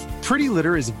life. Pretty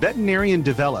Litter is veterinarian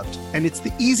developed, and it's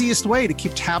the easiest way to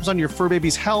keep tabs on your fur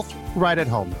baby's health right at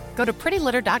home. Go to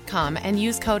prettylitter.com and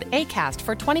use code ACAST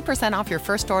for 20% off your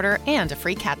first order and a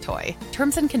free cat toy.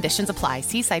 Terms and conditions apply.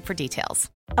 See site for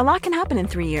details. A lot can happen in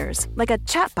 3 years, like a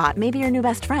chatbot may be your new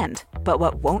best friend. But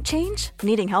what won't change?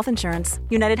 Needing health insurance.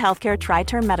 United Healthcare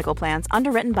Tri-Term Medical Plans,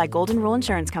 underwritten by Golden Rule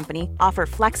Insurance Company, offer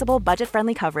flexible,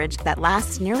 budget-friendly coverage that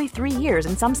lasts nearly 3 years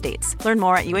in some states. Learn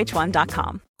more at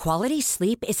uh1.com. Quality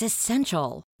sleep is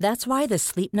essential. That's why the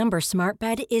Sleep Number Smart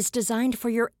Bed is designed for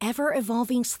your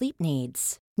ever-evolving sleep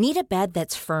needs. Need a bed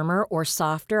that's firmer or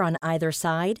softer on either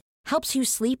side? Helps you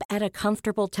sleep at a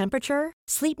comfortable temperature?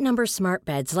 Sleep Number Smart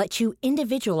Beds let you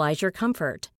individualize your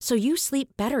comfort, so you sleep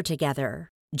better together.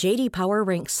 J.D. Power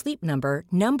ranks Sleep Number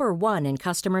number 1 in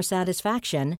customer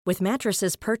satisfaction with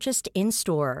mattresses purchased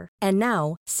in-store. And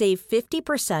now, save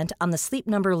 50% on the Sleep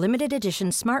Number Limited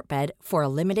Edition Smart Bed for a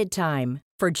limited time.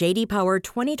 For J.D. Power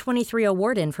 2023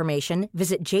 award information,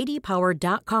 visit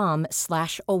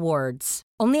jdpower.com/awards.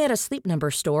 Only at a Sleep Number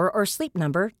store or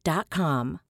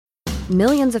sleepnumber.com.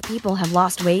 Millions of people have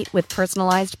lost weight with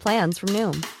personalized plans from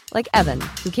Noom. Like Evan,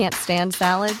 who can't stand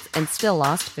salads and still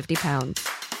lost 50 pounds.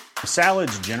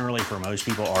 Salads generally for most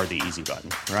people are the easy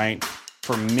button, right?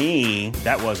 For me,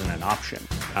 that wasn't an option.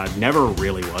 I never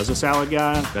really was a salad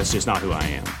guy. That's just not who I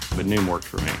am. But Noom worked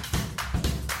for me.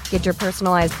 Get your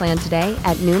personalized plan today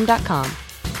at Noom.com.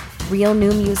 Real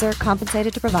Noom user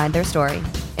compensated to provide their story.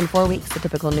 In 4 weeks, the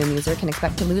typical Noom user can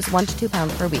expect to lose 1 to 2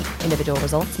 pounds per week. Individual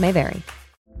results may vary.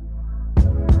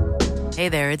 Hey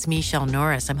there, it's Michelle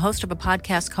Norris. I'm host of a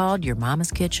podcast called Your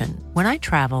Mama's Kitchen. When I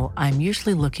travel, I'm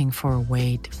usually looking for a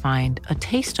way to find a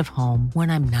taste of home when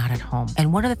I'm not at home.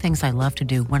 And one of the things I love to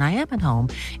do when I am at home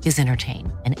is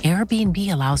entertain. And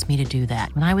Airbnb allows me to do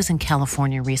that. When I was in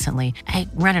California recently, I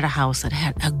rented a house that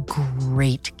had a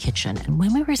great kitchen. And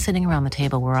when we were sitting around the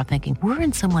table, we were all thinking, we're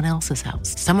in someone else's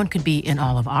house. Someone could be in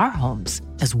all of our homes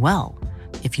as well.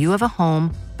 If you have a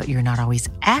home, but you're not always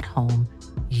at home,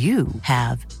 you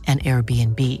have an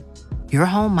Airbnb. Your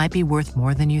home might be worth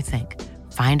more than you think.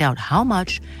 Find out how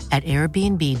much at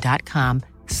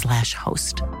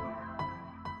airbnb.com/host.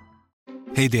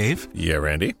 Hey, Dave. Yeah,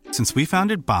 Randy. Since we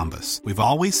founded Bombas, we've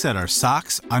always said our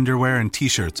socks, underwear, and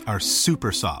T-shirts are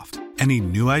super soft. Any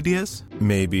new ideas?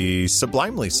 Maybe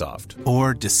sublimely soft.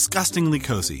 Or disgustingly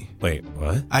cozy. Wait,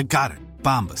 what? I got it.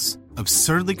 Bombas.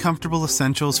 Absurdly comfortable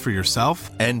essentials for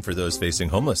yourself and for those facing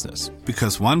homelessness.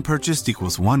 Because one purchased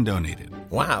equals one donated.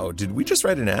 Wow, did we just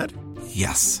write an ad?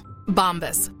 Yes.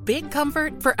 Bombas. Big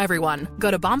comfort for everyone. Go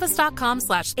to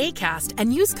bombas.com/ACAST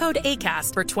and use code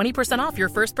ACAST for 20% off your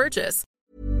first purchase.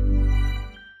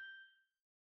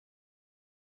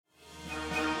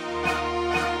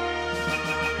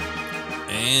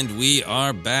 And we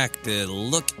are back to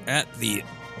look at the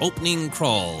opening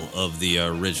crawl of the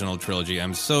original trilogy.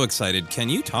 I'm so excited. Ken,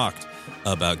 you talked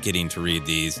about getting to read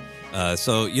these.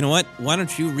 So you know what? Why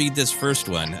don't you read this first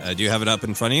one? Do you have it up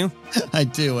in front of you? I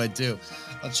do.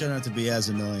 I'll try not to be as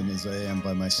annoying as I am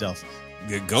by myself.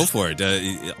 Go for it.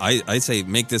 I say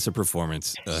make this a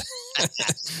performance.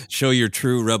 Show your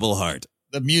true rebel heart.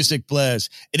 The music blares.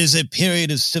 It is a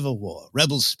period of civil war.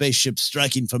 Rebel spaceships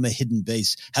striking from a hidden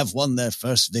base have won their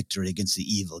first victory against the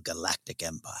evil Galactic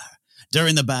Empire.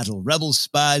 During the battle, rebel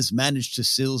spies managed to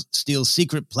steal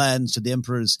secret plans to the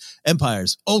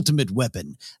Empire's ultimate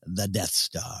weapon, the Death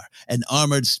Star, an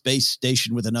armored space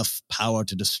station with enough power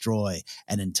to destroy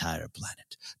an entire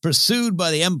planet. Pursued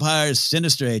by the Empire's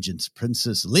sinister agents,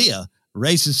 Princess Leia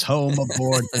races home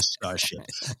aboard the starship,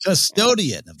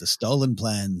 custodian of the stolen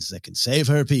plans that can save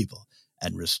her people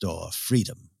and restore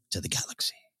freedom to the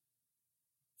galaxy.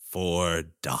 4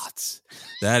 dots.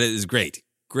 That is great.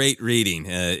 Great reading,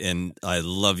 and I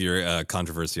love your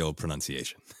controversial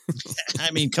pronunciation.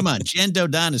 I mean, come on. Jan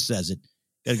Dodonna says it.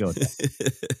 Gotta go with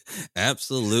that.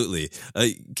 Absolutely.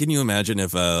 Can you imagine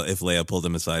if Leia pulled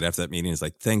him aside after that meeting? It's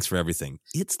like, thanks for everything.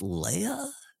 It's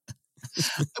Leia?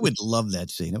 I would love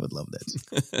that scene.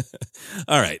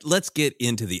 All right, let's get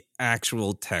into the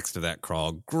actual text of that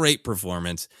crawl. Great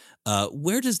performance.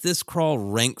 Where does this crawl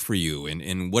rank for you,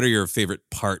 and what are your favorite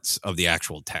parts of the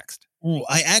actual text? Ooh,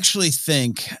 I actually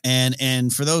think,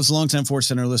 and for those longtime Force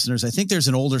Center listeners, I think there's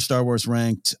an older Star Wars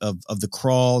ranked of the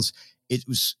crawls. I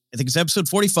think it's episode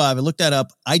 45. I looked that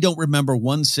up. I don't remember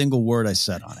one single word I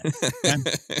said on it. Okay?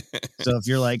 So if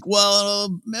you're like,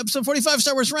 well, episode 45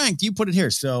 Star Wars ranked, you put it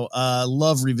here. So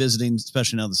love revisiting,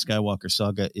 especially now the Skywalker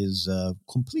saga is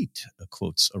complete,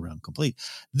 quotes around complete.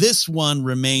 This one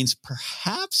remains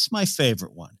perhaps my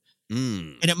favorite one.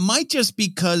 And it might just be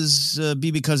because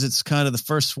it's kind of the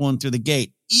first one through the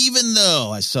gate, even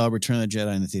though I saw Return of the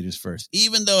Jedi in the theaters first,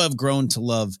 even though I've grown to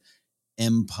love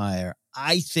Empire.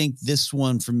 I think this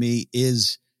one for me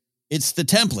it's the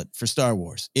template for Star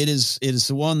Wars. It is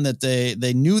the one that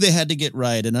they knew they had to get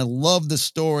right. And I love the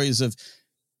stories of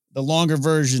the longer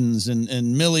versions and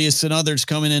Milius and others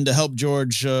coming in to help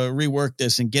George rework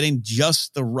this and getting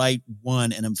just the right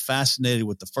one. And I'm fascinated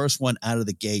with the first one out of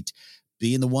the gate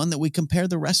being the one that we compare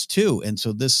the rest to. And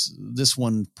so this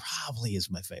one probably is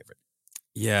my favorite.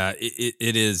 Yeah,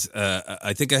 it is.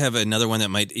 I think I have another one that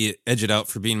might edge it out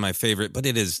for being my favorite, but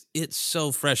it's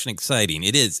so fresh and exciting.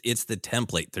 It's the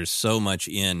template. There's so much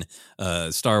in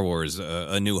Star Wars,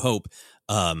 A New Hope,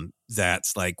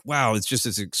 that's like, wow, it's just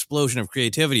this explosion of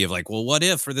creativity of like, well, what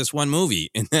if for this one movie?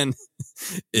 And then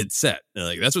it's set. They're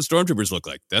like, that's what stormtroopers look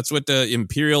like. That's what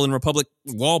Imperial and Republic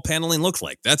wall paneling looks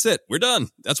like. That's it. We're done.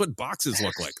 That's what boxes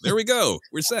look like. There we go.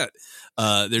 We're set.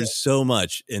 There's so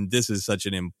much. And this is such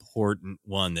an important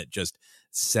one that just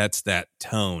sets that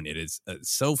tone. It is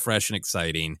so fresh and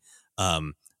exciting.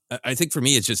 I think for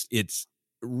me, it's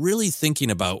really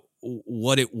thinking about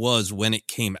what it was when it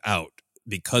came out,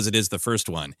 because it is the first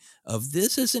one of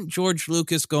this isn't George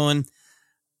Lucas going,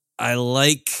 I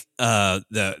like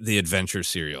the adventure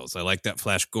serials. I like that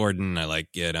Flash Gordon. I like,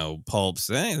 pulps.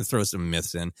 Throw some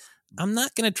myths in. I'm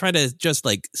not going to try to just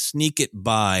like sneak it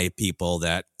by people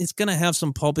that it's going to have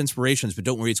some pulp inspirations, but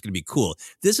don't worry, it's going to be cool.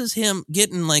 This is him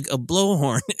getting like a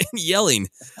blowhorn and yelling,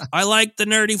 I like the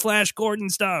nerdy Flash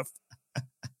Gordon stuff.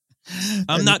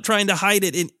 I'm not trying to hide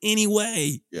it in any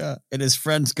way. Yeah. And his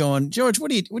friend's going, George,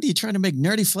 what are you trying to make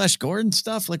Nerdy Flash Gordon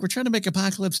stuff? Like, we're trying to make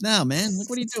Apocalypse Now, man. Like,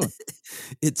 what are you doing?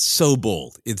 It's so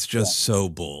bold. It's just so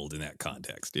bold in that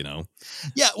context,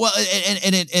 Yeah. Well,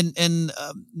 and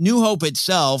New Hope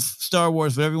itself, Star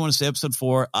Wars, whatever you want to say, episode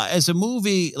 4, as a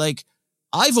movie, like,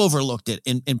 I've overlooked it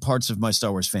in parts of my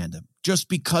Star Wars fandom just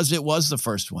because it was the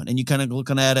first one. And you kind of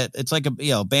looking at it, it's like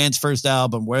a band's first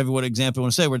album, whatever what example you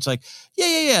want to say, where it's like,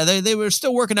 yeah. They were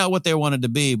still working out what they wanted to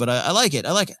be, but I like it.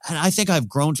 And I think I've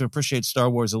grown to appreciate Star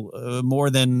Wars more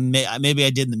than maybe I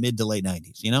did in the mid to late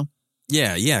 90s,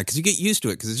 Yeah, because you get used to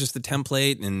it because it's just the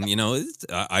template. And,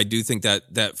 I do think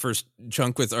that first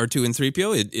chunk with R2 and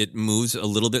 3PO, it moves a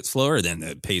little bit slower, then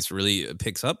the pace really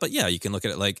picks up. But yeah, you can look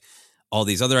at it like, all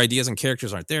these other ideas and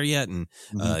characters aren't there yet. And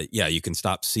you can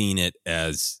stop seeing it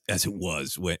as it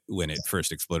was when it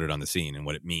first exploded on the scene and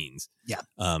what it means. Yeah.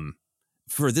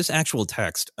 For this actual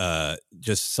text,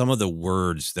 just some of the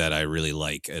words that I really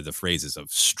like, the phrases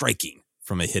of striking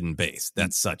from a hidden base.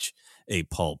 That's such a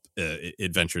pulp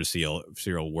adventure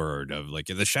serial word of like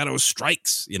the shadow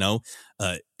strikes,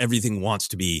 everything wants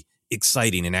to be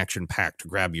exciting and action packed to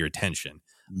grab your attention.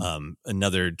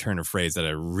 Another turn of phrase that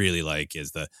I really like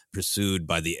is the pursued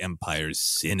by the Empire's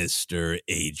sinister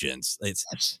agents.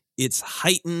 It's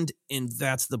heightened, and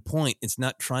that's the point. It's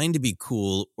not trying to be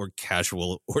cool or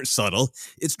casual or subtle.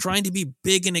 It's trying to be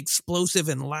big and explosive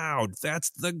and loud.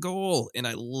 That's the goal, and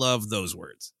I love those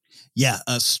words. Yeah,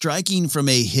 striking from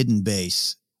a hidden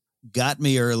base got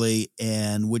me early,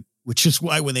 and which is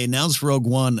why when they announced Rogue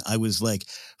One, I was like,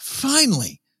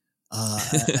 finally.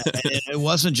 It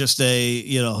wasn't just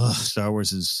Star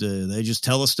Wars is they just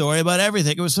tell a story about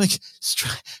everything. It was like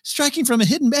striking from a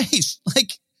hidden base,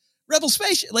 like Rebel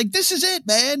space. Like, this is it,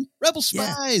 man. Rebel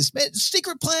spies, man,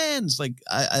 secret plans. Like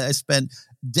I spent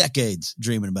decades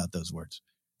dreaming about those words.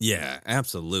 Yeah,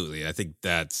 absolutely. I think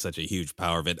that's such a huge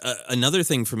power of it. Another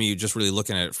thing for me, just really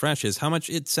looking at it fresh, is how much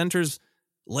it centers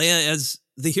Leia as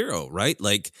the hero, right?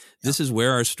 Like, this is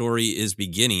where our story is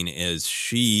beginning, as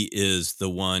she is the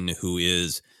one who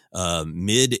is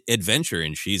mid-adventure,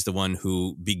 and she's the one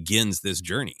who begins this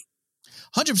journey.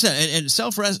 100%. And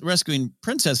self-rescuing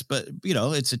princess, but,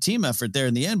 it's a team effort there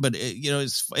in the end. But,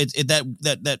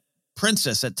 that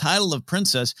princess, that title of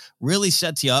princess really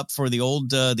sets you up for the old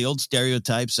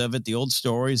stereotypes of it, the old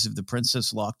stories of the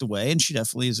princess locked away. And she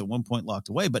definitely is at one point locked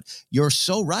away. But you're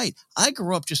so right. I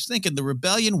grew up just thinking the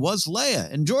rebellion was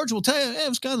Leia. And George will tell you, it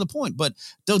was kind of the point. But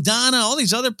Dodonna, all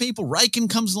these other people, Riken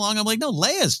comes along. I'm like, no,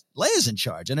 Leia's in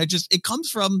charge. And it comes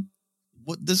from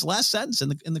this last sentence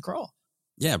in the crawl.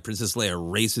 Yeah, Princess Leia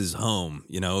races home,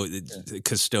 the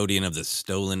custodian of the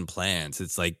stolen plans.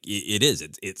 It's like,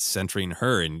 it's centering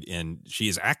her, and she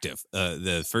is active.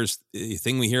 The first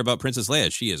thing we hear about Princess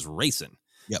Leia, she is racing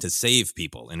to save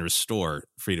people and restore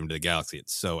freedom to the galaxy.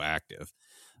 It's so active.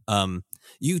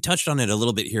 You touched on it a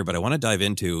little bit here, but I want to dive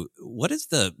into what is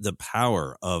the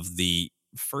power of the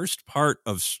first part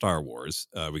of Star Wars.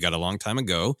 We got a long time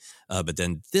ago, but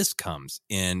then this comes,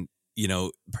 and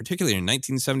particularly in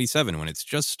 1977, when it's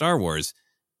just Star Wars,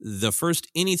 the first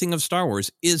anything of Star Wars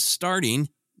is starting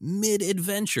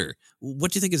mid-adventure.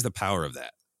 What do you think is the power of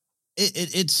that?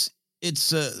 It's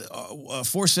a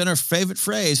Force Center favorite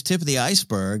phrase, tip of the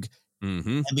iceberg.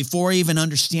 Mm-hmm. And before I even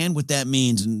understand what that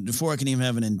means, and before I can even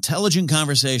have an intelligent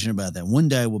conversation about that, one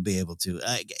day we'll be able to.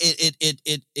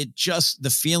 It just, the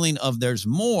feeling of there's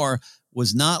more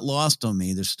was not lost on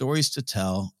me. There's stories to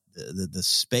tell. The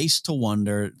space to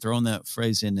wonder, throwing that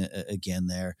phrase in again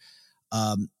there,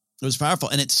 it was powerful,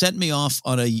 and it sent me off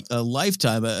on a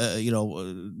lifetime.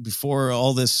 Before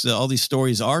all these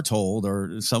stories are told,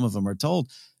 or some of them are told,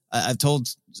 I've told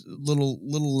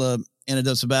little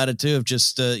anecdotes about it too, of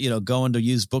just going to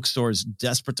used bookstores,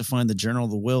 desperate to find the Journal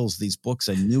of the Whills, these books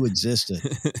I knew existed,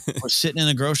 or sitting in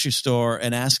a grocery store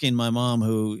and asking my mom,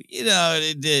 who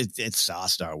it saw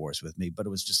Star Wars with me, but it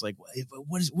was just like,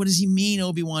 what does he mean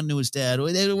Obi-Wan knew his dad?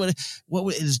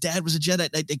 What his dad was a Jedi?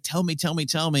 Like, tell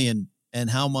me, and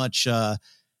how much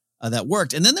that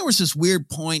worked. And then there was this weird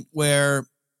point where,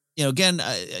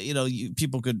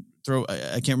 people could throw,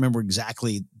 I can't remember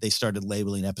exactly, they started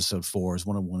labeling episode 4 as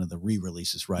one of the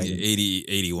re-releases, right?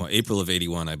 81, April of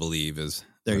 81, I believe, is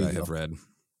what I have read.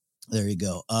 There you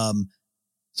go.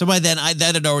 So by then,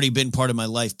 that had already been part of my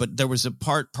life, but there was a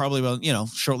part probably about,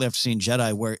 shortly after seeing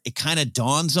Jedi, where it kind of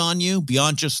dawns on you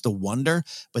beyond just the wonder,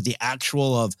 but the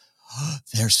actual of,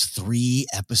 there's 3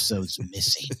 episodes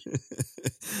missing.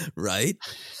 Right?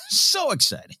 So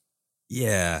exciting.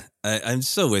 Yeah, I'm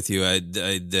so with you.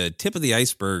 The tip of the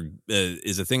iceberg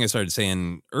is a thing I started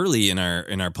saying early in our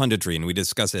punditry, and we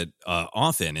discuss it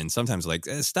often. And sometimes, like,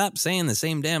 stop saying the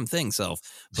same damn thing, self.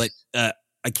 But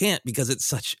I can't, because it's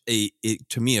such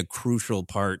to me, a crucial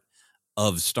part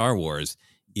of Star Wars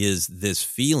is this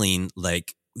feeling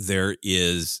like there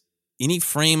is any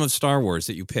frame of Star Wars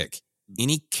that you pick,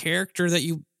 any character that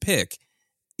you pick,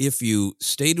 if you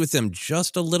stayed with them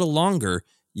just a little longer,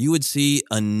 you would see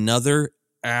another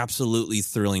absolutely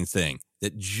thrilling thing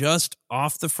that just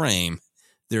off the frame,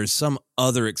 there's some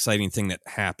other exciting thing that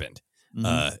happened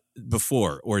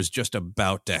before, or is just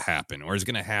about to happen, or is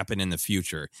going to happen in the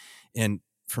future. And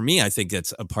for me, I think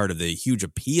that's a part of the huge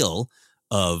appeal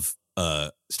of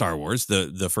Star Wars,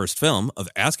 the first film, of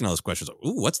asking all those questions.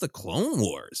 Ooh, what's the Clone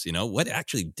Wars? You know, what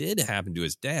actually did happen to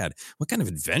his dad? What kind of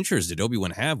adventures did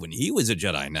Obi-Wan have when he was a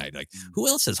Jedi Knight? Like, who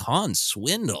else has Han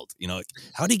swindled? You know, like,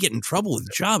 how did he get in trouble with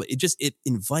Jabba? It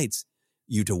invites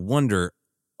you to wonder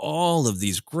all of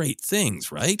these great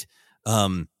things, right?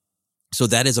 So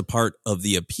that is a part of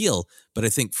the appeal. But I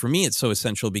think for me, it's so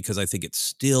essential because I think it's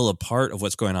still a part of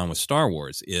what's going on with Star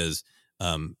Wars is,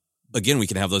 again, we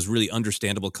can have those really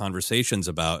understandable conversations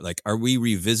about, like, are we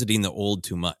revisiting the old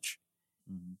too much?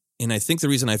 And I think the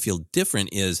reason I feel different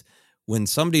is when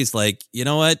somebody's like, you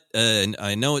know what,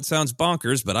 I know it sounds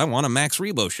bonkers, but I want a Max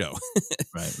Rebo show.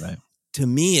 Right. To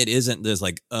me, it isn't this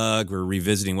like, we're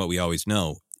revisiting what we always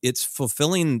know. It's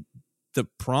fulfilling the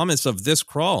promise of this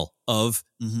crawl of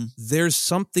there's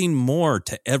something more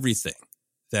to everything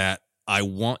that I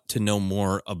want to know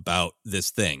more about this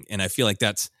thing. And I feel like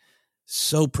that's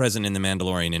so present in The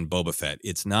Mandalorian and Boba Fett.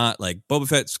 It's not like Boba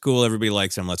Fett's cool, everybody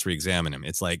likes him, let's re-examine him.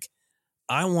 It's like,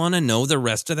 I want to know the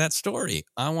rest of that story.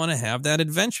 I want to have that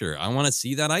adventure. I want to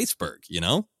see that iceberg, you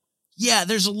know? Yeah,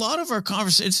 there's a lot of our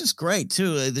conversation. It's just great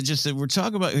too. We're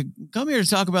talking about, come here to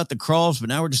talk about the crawls, but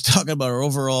now we're just talking about our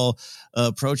overall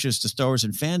approaches to Star Wars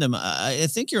and fandom. I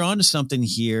think you're onto something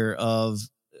here.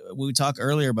 We talked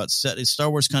earlier about Star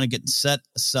Wars kind of getting set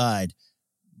aside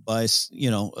by,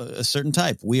 you know, a certain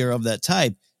type. We are of that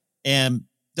type, and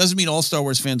doesn't mean all Star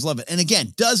Wars fans love it. And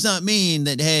again, does not mean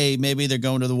that, hey, maybe they're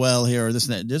going to the well here or this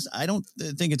and that. I don't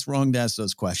think it's wrong to ask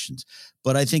those questions,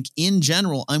 but I think in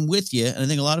general, I'm with you. And I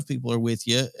think a lot of people are with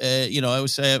you. You know, I would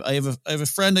say I have a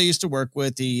friend I used to work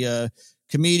with, the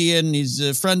comedian. He's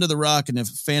a friend of The Rock and a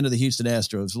fan of the Houston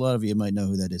Astros. A lot of you might know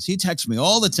who that is. He texts me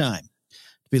all the time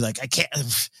to be like,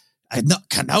 I'm not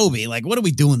Kenobi. Like, what are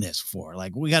we doing this for?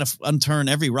 Like, we got to unturn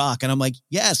every rock. And I'm like,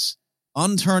 yes,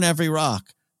 unturn every rock,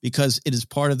 because it is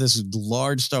part of this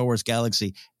large Star Wars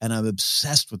galaxy. And I'm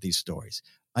obsessed with these stories.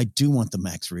 I do want the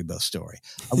Max Rebo story.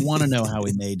 I want to know how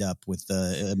he made up with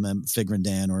Figrin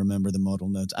Dan or remember the modal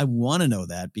notes. I want to know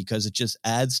that because it just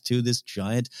adds to this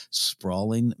giant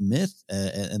sprawling myth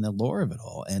and the lore of it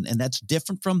all. And that's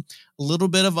different from a little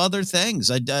bit of other things.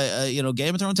 You know,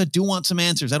 Game of Thrones, I do want some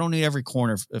answers. I don't need every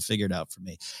corner figured out for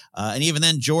me. And even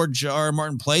then, George R.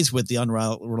 Martin plays with the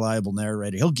unreliable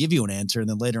narrator. He'll give you an answer and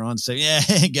then later on say, yeah,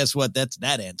 guess what? That's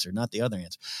that answer, not the other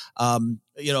answer.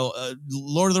 You know,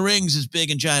 Lord of the Rings is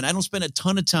big and giant. I don't spend a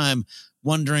ton of time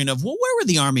wondering where were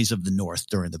the armies of the North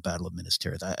during the Battle of Minas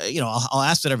Tirith? I'll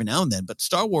ask that every now and then, but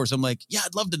Star Wars, I'm like, yeah,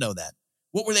 I'd love to know that.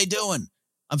 What were they doing?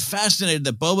 I'm fascinated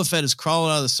that Boba Fett is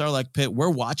crawling out of the Sarlacc pit. We're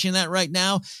watching that right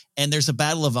now, and there's a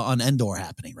battle on Endor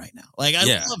happening right now. Like, I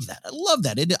love that. I love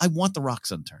that. I want the rocks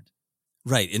unturned.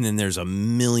 Right. And then there's a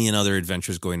million other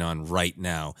adventures going on right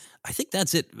now. I think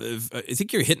that's it. I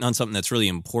think you're hitting on something that's really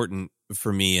important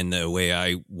for me in the way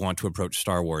I want to approach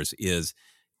Star Wars is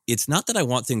it's not that I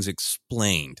want things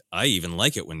explained. I even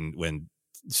like it when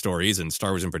stories, and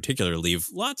Star Wars in particular, leave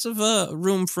lots of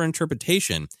room for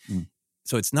interpretation.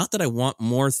 So it's not that I want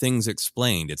more things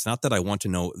explained. It's not that I want to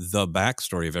know the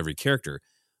backstory of every character.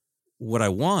 What I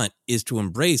want is to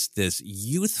embrace this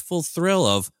youthful thrill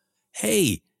of,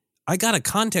 hey, I got a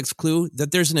context clue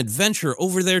that there's an adventure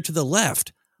over there to the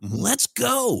left. Let's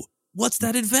go. What's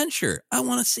that adventure? I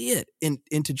want to see it. And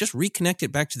to just reconnect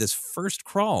it back to this first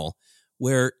crawl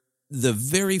where the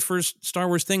very first Star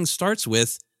Wars thing starts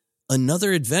with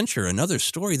another adventure, another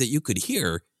story that you could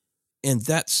hear. And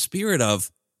that spirit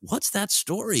of, what's that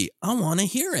story? I want to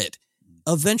hear it.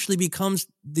 Eventually becomes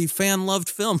the fan-loved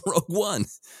film Rogue One.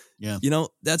 Yeah. You know,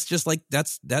 that's just like,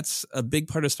 that's a big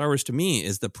part of Star Wars to me,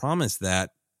 is the promise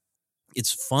that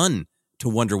it's fun to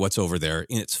wonder what's over there,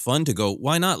 and it's fun to go,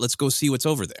 why not? Let's go see what's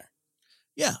over there.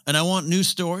 Yeah, and I want new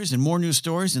stories and more new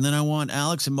stories, and then I want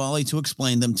Alex and Molly to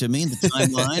explain them to me, and the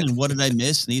timeline, and what did I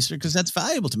miss in Easter, because that's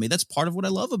valuable to me. That's part of what I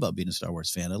love about being a Star Wars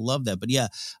fan. I love that. But yeah,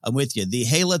 I'm with you. The,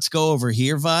 hey, let's go over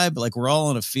here vibe, like we're all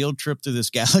on a field trip through this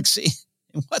galaxy.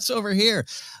 And what's over here?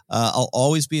 I'll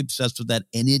always be obsessed with that.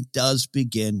 And it does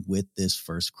begin with this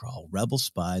first crawl. Rebel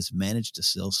spies managed to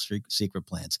steal secret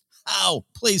plans. How?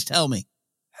 Please tell me.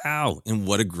 How? And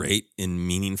what a great and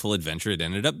meaningful adventure it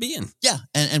ended up being. Yeah.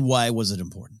 And why was it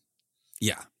important?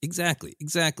 Yeah, exactly.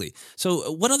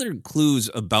 So what other clues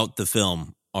about the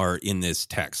film are in this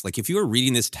text? Like if you were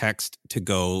reading this text to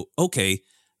go, okay,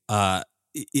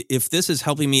 if this is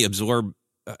helping me absorb,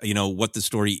 what the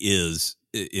story is,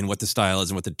 in what the style is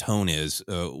and what the tone is,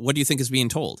 what do you think is being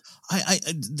told?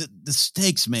 The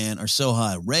stakes, man, are so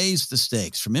high. Raise the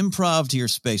stakes. From improv to your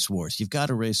space wars, you've got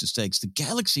to raise the stakes. The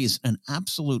galaxy is an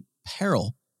absolute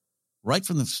peril right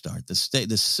from the start.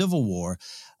 The Civil War.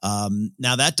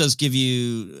 Now that does give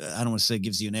you, I don't want to say it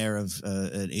gives you an air of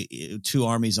two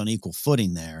armies on equal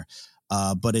footing there,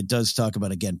 but it does talk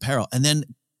about, again, peril. And then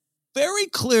very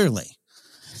clearly,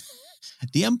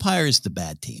 the Empire is the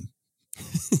bad team.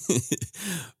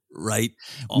 Right.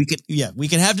 We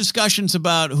could have discussions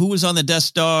about who was on the Death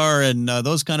Star and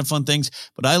those kind of fun things.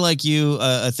 But I, like you,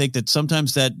 I think that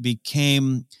sometimes that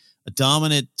became a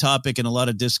dominant topic in a lot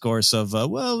of discourse of,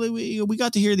 we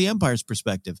got to hear the Empire's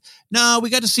perspective. No, we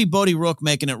got to see Bodhi Rook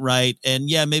making it right. And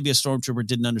yeah, maybe a stormtrooper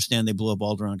didn't understand they blew up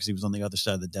Alderaan because he was on the other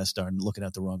side of the Death Star and looking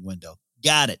out the wrong window.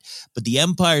 Got it. But the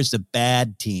Empire's the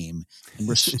bad team, and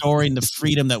restoring the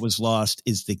freedom that was lost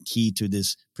is the key to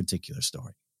this particular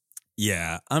story.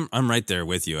 Yeah, I'm right there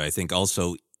with you. I think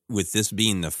also with this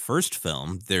being the first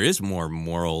film, there is more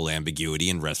moral ambiguity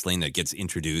in wrestling that gets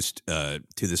introduced to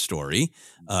the story.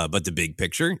 But the big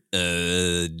picture,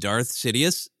 Darth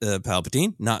Sidious,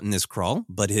 Palpatine, not in this crawl,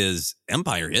 but his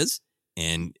empire is,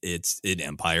 and it's an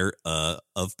empire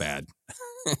of bad.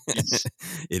 Yes.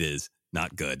 It is.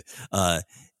 Not good.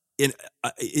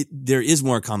 There is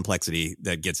more complexity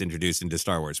that gets introduced into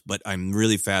Star Wars, but I'm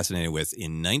really fascinated with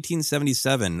in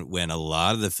 1977 when a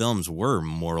lot of the films were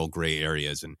moral gray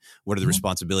areas and what are the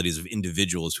responsibilities of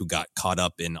individuals who got caught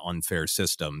up in unfair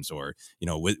systems, or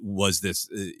was this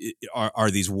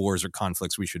are these wars or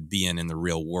conflicts we should be in the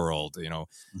real world?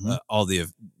 All the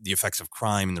effects of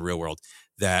crime in the real world.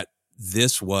 That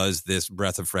this was this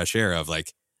breath of fresh air of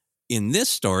like, in this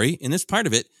story, in this part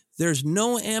of it, there's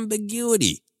no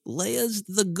ambiguity. Leia's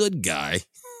the good guy.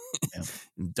 Yeah.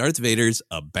 Darth Vader's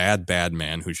a bad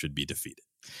man who should be defeated.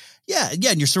 Yeah,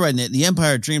 and you're so right. The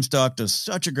Empire Dreamstalk does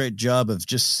such a great job of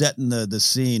just setting the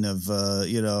scene of,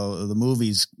 the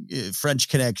movies, French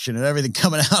Connection and everything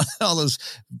coming out, all those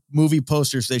movie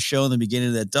posters they show in the beginning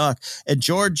of that doc. And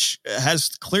George has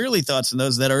clearly thoughts on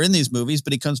those that are in these movies,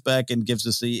 but he comes back and gives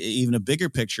us even a bigger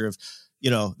picture of,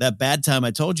 that bad time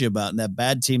I told you about and that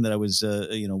bad team that I was,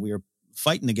 we were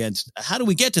fighting against. How do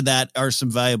we get to that are some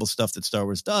valuable stuff that Star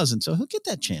Wars does. And so he'll get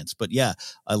that chance. But yeah,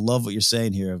 I love what you're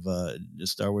saying here of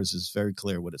Star Wars is very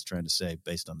clear what it's trying to say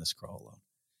based on this crawl alone.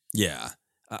 Yeah.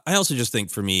 I also just think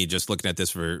for me, just looking at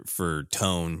this for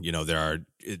tone,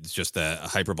 it's just a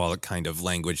hyperbolic kind of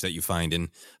language that you find in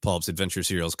pulps, adventure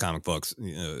serials, comic books,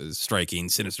 striking,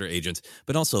 sinister agents,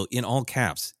 but also in all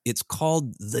caps, it's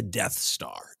called the Death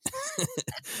Star,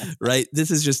 right?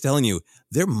 This is just telling you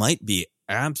there might be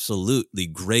absolutely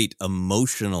great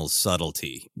emotional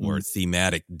subtlety or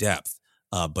thematic depth.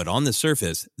 But on the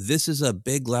surface, this is a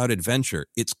big, loud adventure.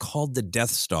 It's called the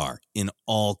Death Star in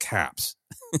all caps.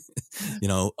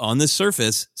 On the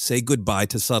surface, say goodbye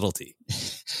to subtlety.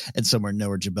 And somewhere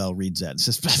Noah Jabel reads that. It's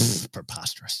just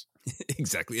preposterous.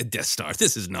 Exactly. A Death Star.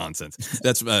 This is nonsense.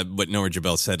 That's what Noah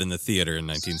Jabel said in the theater in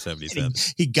 1977.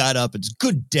 He got up and said,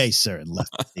 "Good day, sir," and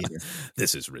left the theater.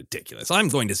 This is ridiculous. I'm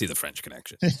going to see the French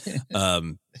Connection.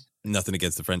 Nothing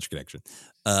against the French Connection.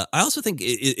 I also think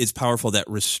it's powerful that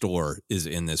restore is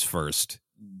in this first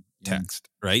text,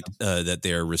 right? That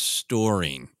they're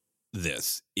restoring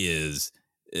this is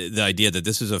the idea that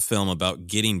this is a film about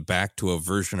getting back to a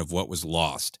version of what was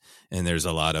lost. And there's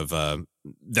a lot of,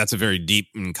 that's a very deep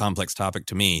and complex topic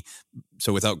to me.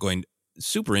 So without going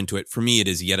super into it, for me, it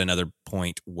is yet another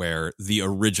point where the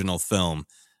original film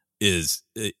is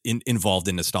involved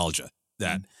in nostalgia,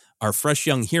 that our fresh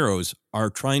young heroes are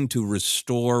trying to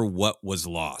restore what was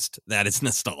lost. That is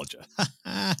nostalgia.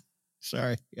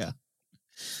 Sorry. Yeah.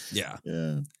 Yeah.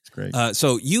 It's great.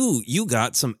 So you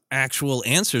got some actual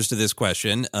answers to this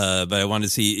question, but I wanted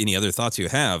to see any other thoughts you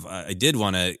have. I did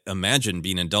want to imagine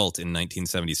being an adult in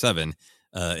 1977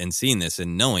 and seeing this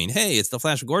and knowing, hey, it's the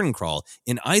Flash Gordon crawl,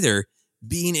 and either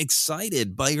being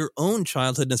excited by your own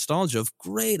childhood nostalgia of,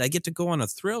 great, I get to go on a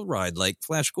thrill ride like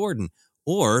Flash Gordon,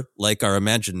 or like our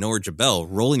imagined Noah Jabel,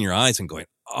 rolling your eyes and going,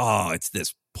 oh, it's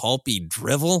this pulpy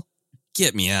drivel.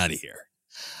 Get me out of here.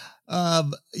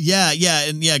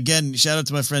 Again, shout out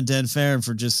to my friend Dan Farron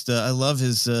for just I love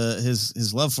his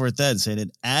love for it. Then saying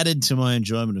it added to my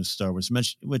enjoyment of Star Wars,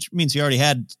 which means he already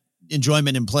had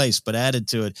enjoyment in place, but added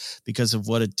to it because of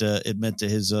what it meant to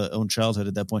his own childhood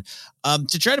at that point.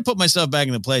 To try to put myself back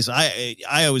in the place,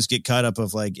 I always get caught up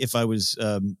of like if I was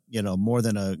more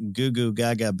than a goo goo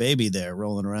gaga baby there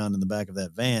rolling around in the back of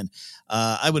that van,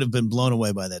 I would have been blown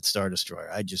away by that Star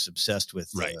Destroyer. I just obsessed with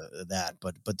that.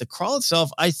 But the crawl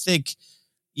itself, I think.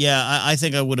 Yeah, I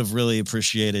think I would have really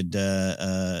appreciated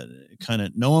kind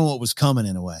of knowing what was coming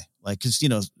in a way. Like,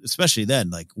 because, especially then,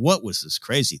 like, what was this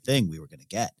crazy thing we were going to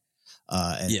get?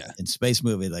 In Space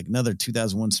Movie, like another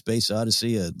 2001 Space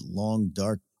Odyssey, a long,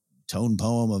 dark tone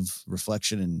poem of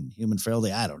reflection and human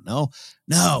frailty. I don't know.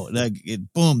 No, like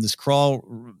boom, this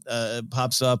crawl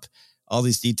pops up, all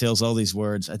these details, all these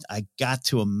words. I got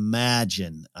to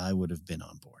imagine I would have been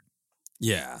on board.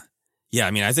 Yeah. Yeah,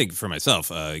 I mean, I think for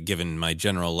myself, given my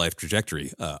general life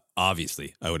trajectory,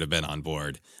 obviously I would have been on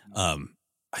board.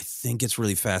 I think it's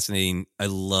really fascinating. I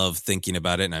love thinking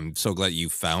about it, and I'm so glad you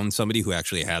found somebody who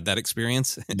actually had that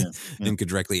experience and could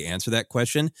directly answer that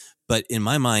question. But in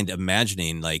my mind,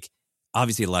 imagining, like,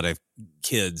 obviously a lot of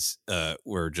kids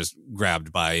were just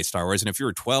grabbed by Star Wars, and if you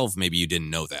were 12, maybe you didn't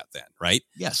know that then, right?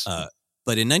 Yes.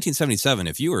 But in 1977,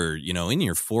 if you were, in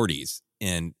your 40s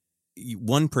and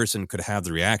one person could have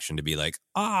the reaction to be like,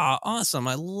 awesome,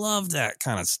 I love that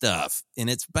kind of stuff, and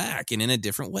it's back and in a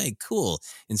different way, cool.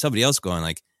 And somebody else going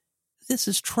like, this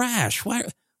is trash. Why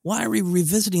are we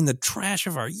revisiting the trash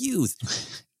of our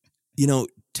youth?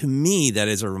 To me, that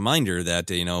is a reminder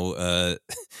that, in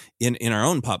our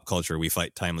own pop culture, we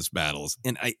fight timeless battles.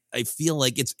 And I feel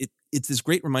like it's this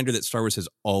great reminder that Star Wars has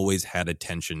always had a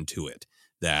tension to it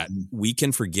that we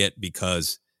can forget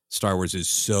because Star Wars is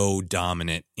so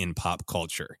dominant in pop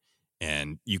culture.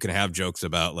 And you can have jokes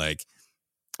about like,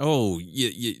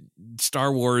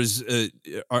 Star Wars, is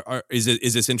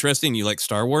this interesting? You like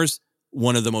Star Wars?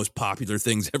 One of the most popular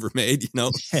things ever made,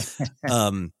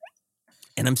 And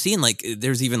I'm seeing like,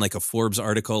 there's even like a Forbes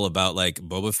article about like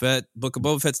Boba Fett, Book of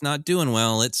Boba Fett's not doing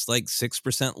well. It's like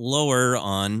 6% lower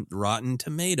on Rotten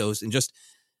Tomatoes. And just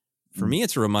for me,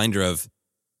 it's a reminder of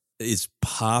as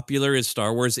popular as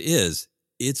Star Wars is,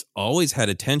 it's always had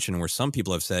a tension where some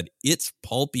people have said it's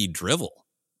pulpy drivel.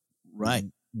 Right.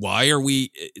 Why are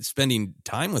we spending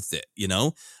time with it?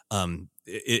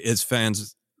 As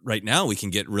fans right now, we can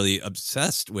get really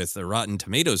obsessed with the Rotten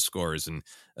Tomatoes scores and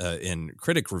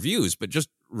critic reviews, but just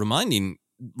remembering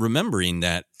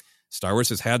that Star Wars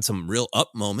has had some real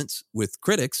up moments with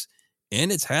critics,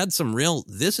 and it's had some real,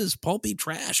 this is pulpy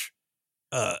trash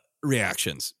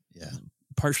reactions. Yeah.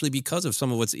 Partially because of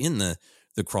some of what's in the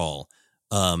crawl.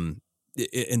 And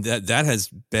that has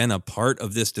been a part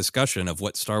of this discussion of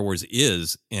what Star Wars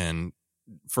is, and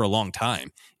for a long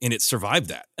time, and it survived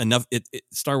that enough.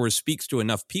 Star Wars speaks to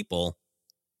enough people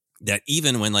that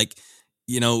even when the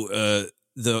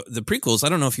prequels, I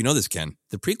don't know if you know this, Ken,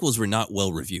 the prequels were not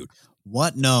well reviewed.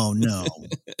 What? No. No.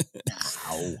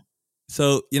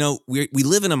 So, we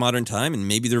live in a modern time, and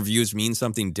maybe the reviews mean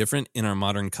something different in our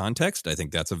modern context. I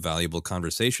think that's a valuable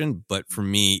conversation. But for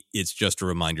me, it's just a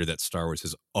reminder that Star Wars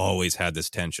has always had this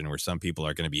tension where some people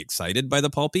are going to be excited by the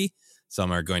pulpy,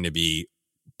 some are going to be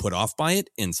put off by it,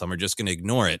 and some are just going to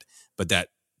ignore it. But that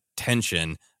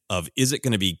tension of, is it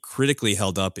going to be critically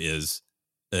held up as,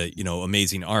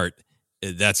 amazing art,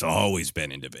 that's always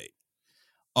been in debate.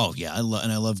 Oh yeah, I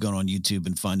love going on YouTube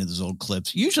and finding those old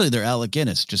clips. Usually they're Alec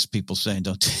Guinness, just people saying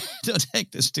don't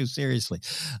take this too seriously.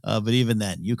 But even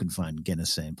then, you can find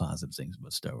Guinness saying positive things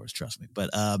about Star Wars. Trust me. But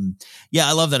I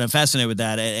love that. I'm fascinated with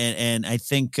that, and I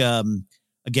think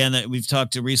again, we've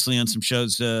talked recently on some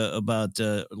shows about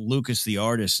Lucas the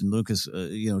artist, and Lucas,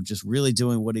 just really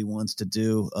doing what he wants to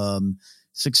do.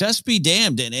 Success be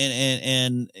damned,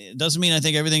 and it doesn't mean I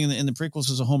think everything in the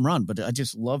prequels is a home run, but I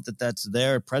just love that that's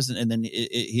there present. And then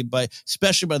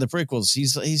especially by the prequels,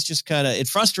 he's just kind of, it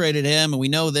frustrated him, and we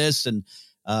know this, and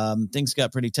things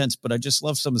got pretty tense. But I just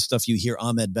love some of the stuff you hear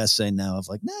Ahmed Best saying now of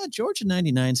like, George in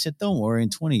 '99 said, don't worry, in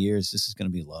 20 years this is going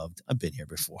to be loved. I've been here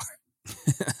before.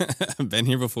 I've been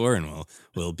here before, and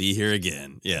we'll be here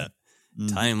again. Yeah.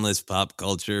 Timeless pop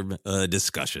culture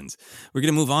discussions. We're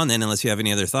going to move on then, unless you have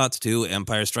any other thoughts, to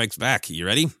Empire Strikes Back. You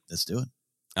ready? Let's do it.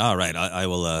 All right. I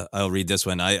will. I'll read this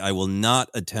one. I will not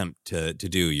attempt to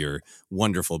do your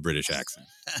wonderful British accent.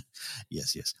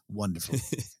 Yes. Wonderful.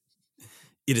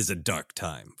 It is a dark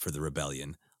time for the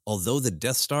rebellion. although the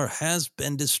Death Star has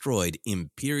been destroyed,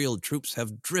 Imperial troops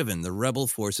have driven the rebel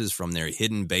forces from their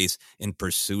hidden base and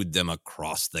pursued them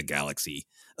across the galaxy.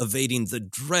 Evading the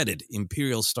dreaded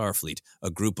Imperial Starfleet,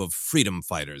 a group of freedom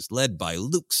fighters led by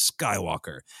Luke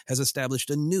Skywalker has established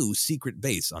a new secret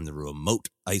base on the remote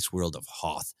ice world of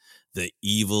Hoth. The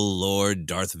evil Lord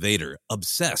Darth Vader,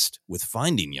 obsessed with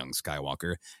finding young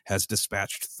Skywalker, has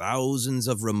dispatched thousands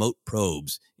of remote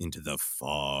probes into the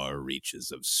far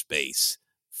reaches of space.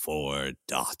 4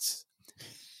 dots.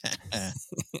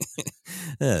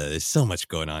 There's so much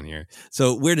going on here.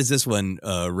 So where does this one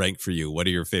rank for you? What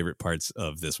are your favorite parts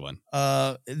of this one?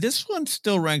 This one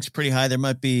still ranks pretty high. There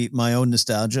might be my own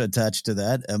nostalgia attached to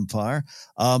that, Empire.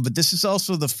 But this is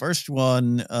also the first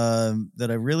one that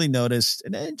I really noticed,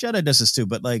 and Jedi does this too,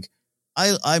 but like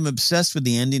I'm obsessed with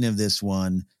the ending of this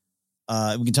one.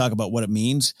 We can talk about what it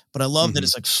means, but I love that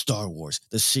it's like Star Wars,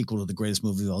 the sequel to the greatest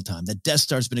movie of all time. The Death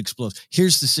Star's been exploded.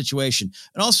 Here's the situation.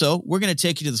 And also, we're going to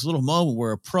take you to this little moment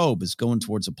where a probe is going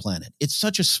towards a planet. It's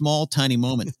such a small, tiny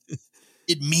moment.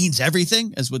 It means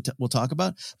everything, as we'll talk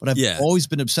about. But I've always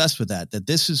been obsessed with that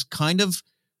this is kind of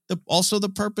also the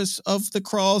purpose of the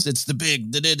crawls. It's the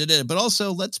big, but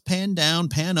also let's pan down,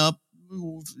 pan up,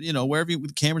 wherever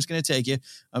the camera's going to take you.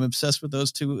 I'm obsessed with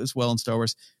those two as well in Star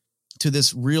Wars. To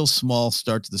this real small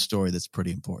start to the story that's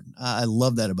pretty important. I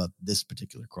love that about this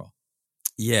particular crawl.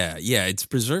 Yeah, it's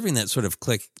preserving that sort of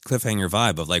cliffhanger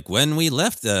vibe of like when we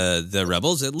left the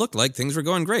Rebels, it looked like things were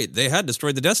going great. They had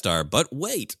destroyed the Death Star, but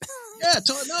wait.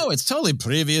 It's totally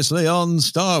previously on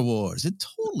Star Wars. It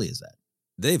totally is that.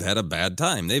 They've had a bad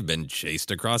time. They've been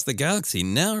chased across the galaxy.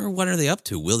 Now, what are they up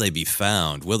to? Will they be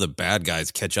found? Will the bad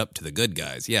guys catch up to the good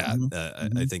guys? Yeah,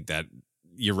 I think that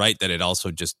you're right that it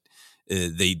also just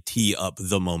they tee up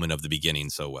the moment of the beginning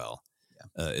so well,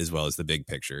 as well as the big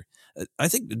picture. I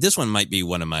think this one might be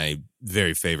one of my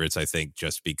very favorites. I think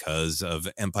just because of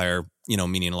Empire,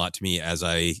 meaning a lot to me as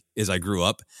I grew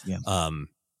up. Yeah.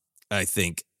 I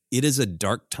think it is a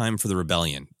dark time for the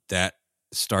rebellion. That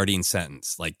starting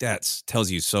sentence, like that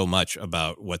tells you so much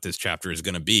about what this chapter is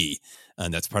going to be,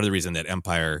 and that's part of the reason that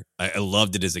Empire. I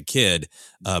loved it as a kid,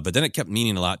 but then it kept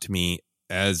meaning a lot to me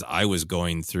as I was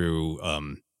going through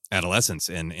adolescence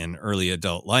and early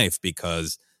adult life,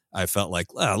 because I felt like,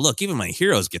 look, even my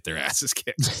heroes get their asses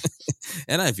kicked.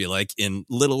 And I feel like in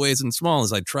little ways and small,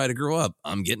 as I try to grow up,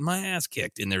 I'm getting my ass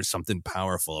kicked. And there's something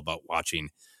powerful about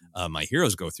watching my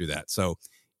heroes go through that. So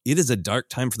it is a dark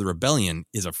time for the rebellion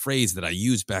is a phrase that I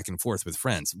use back and forth with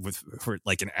friends for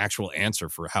like an actual answer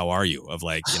for how are you, of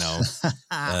like,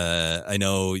 I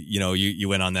know, you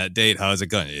went on that date. How is it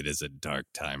going? It is a dark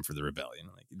time for the rebellion.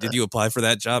 Like, did you apply for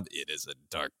that job? It is a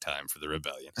dark time for the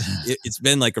rebellion. It's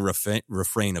been like a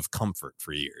refrain of comfort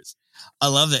for years. I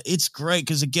love that. It's great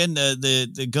because again,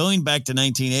 the going back to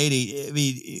 1980. I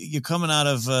mean, you're coming out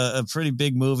of a pretty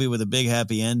big movie with a big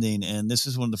happy ending, and this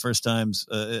is one of the first times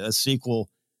a sequel.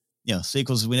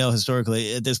 Sequels we know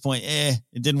historically at this point, it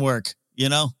didn't work.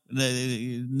 The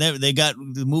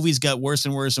movies got worse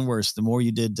and worse and worse. The more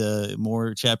you did,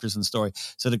 more chapters in the story.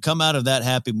 So to come out of that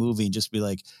happy movie and just be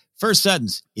like, first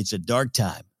sentence, it's a dark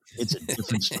time. It's a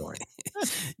different story.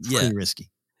 Pretty risky.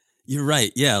 You're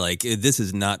right. Yeah, like this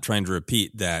is not trying to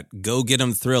repeat that go get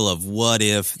 'em thrill of what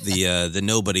if the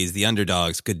nobodies, the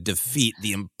underdogs, could defeat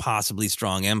the impossibly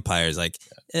strong empires. Like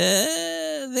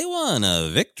they won a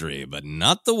victory, but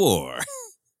not the war.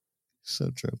 So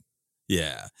true.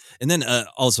 Yeah. And then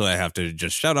also I have to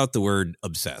just shout out the word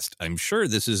obsessed. I'm sure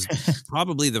this is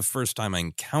probably the first time I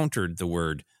encountered the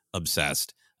word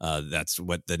obsessed. That's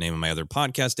what the name of my other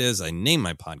podcast is. I named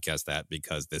my podcast that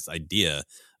because this idea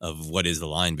of what is the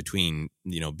line between,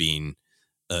 being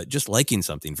just liking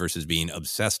something versus being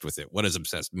obsessed with it. What does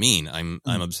obsessed mean? I'm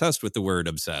obsessed with the word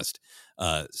obsessed.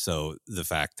 So the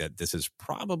fact that this is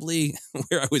probably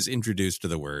where I was introduced to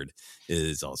the word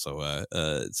is also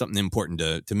something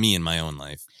important to me in my own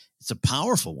life. It's a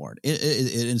powerful word.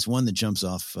 It's one that jumps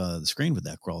off the screen with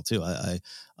that crawl too. I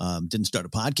didn't start a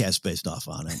podcast based off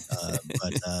on it,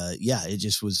 but it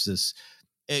just was this.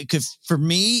 Because for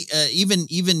me, even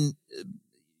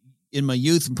in my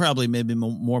youth and probably maybe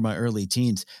more my early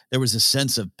teens, there was a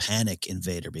sense of panic in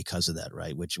Vader because of that,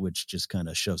 right? Which just kind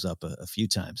of shows up a few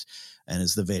times. And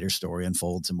as the Vader story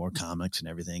unfolds in more comics and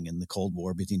everything, and the Cold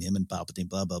War between him and Palpatine,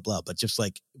 blah, blah, blah. But just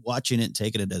like watching it and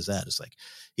taking it as that, it's like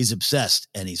he's obsessed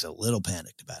and he's a little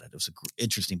panicked about it. It was an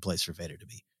interesting place for Vader to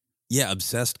be. Yeah,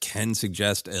 obsessed can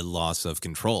suggest a loss of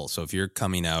control. So if you're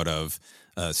coming out of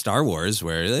Star Wars,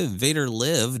 where Vader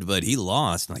lived, but he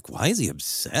lost, like, why is he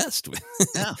obsessed with?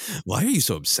 Yeah. Why are you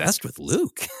so obsessed with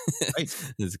Luke?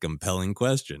 Right. It's a compelling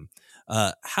question.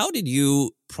 How did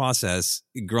you process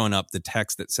growing up the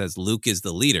text that says Luke is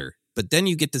the leader, but then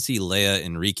you get to see Leia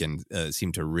and Riken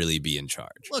seem to really be in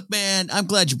charge? Look, man, I'm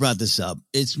glad you brought this up.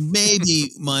 It's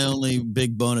maybe my only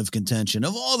big bone of contention.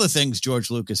 Of all the things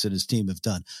George Lucas and his team have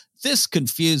done, this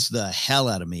confused the hell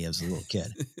out of me as a little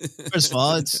kid. First of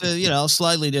all, it's,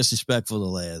 slightly disrespectful to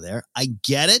Leia there. I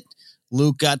get it.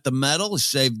 Luke got the medal,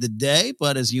 saved the day,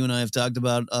 but as you and I have talked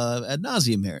about ad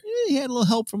nauseum here, he had a little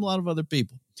help from a lot of other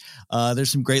people. There's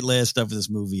some great Leia stuff in this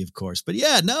movie, of course. But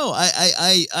yeah, no,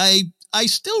 I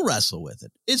still wrestle with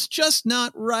it. It's just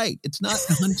not right. It's not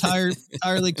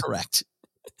entirely correct.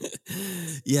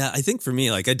 Yeah, I think for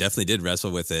me, like, I definitely did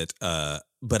wrestle with it.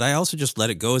 But I also just let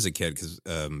it go as a kid because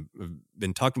I've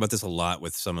been talking about this a lot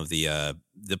with some of the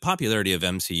popularity of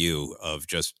MCU, of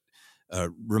just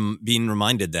being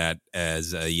reminded that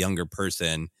as a younger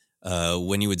person,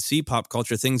 when you would see pop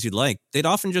culture things you'd like, they'd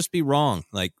often just be wrong.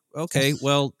 Like, okay,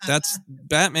 well, that's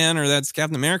Batman or that's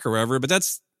Captain America or whatever, but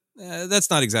that's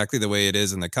not exactly the way it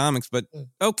is in the comics, but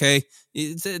okay,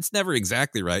 it's never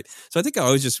exactly right. So I think I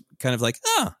was just kind of like,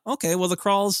 okay, well, the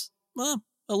Krall's, well,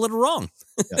 a little wrong.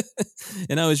 Yeah.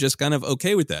 And I was just kind of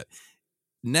okay with that.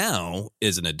 Now,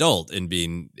 as an adult and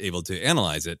being able to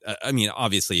analyze it, I mean,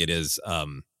 obviously it is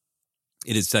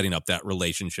setting up that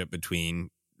relationship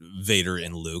between Vader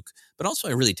and Luke, but also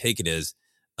I really take it as,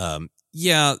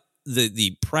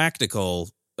 the practical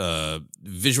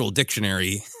visual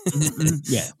dictionary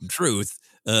truth.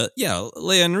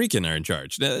 Leia and Riken are in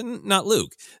charge, not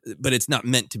Luke, but it's not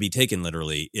meant to be taken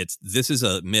literally. This is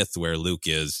a myth where Luke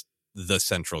is the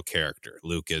central character.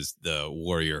 Luke is the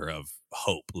warrior of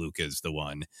hope. Luke is the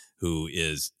one who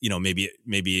is,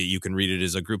 maybe you can read it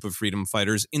as a group of freedom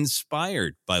fighters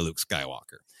inspired by Luke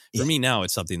Skywalker. For me now,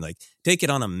 it's something like, take it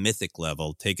on a mythic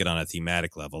level, take it on a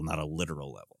thematic level, not a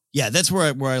literal level. Yeah, that's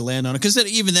where I land on it. Because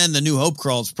even then, the New Hope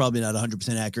Krall is probably not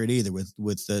 100% accurate either. With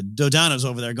Dodonna's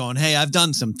over there going, "Hey, I've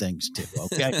done some things too."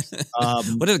 Okay,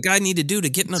 what does a guy need to do to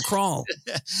get in a Krall?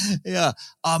 Yeah,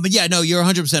 but yeah, no, you're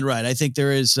 100% right. I think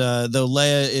there is, though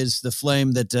Leia is the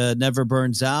flame that never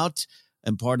burns out,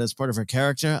 and that's part of her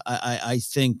character. I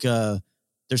think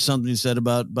there's something said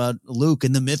about Luke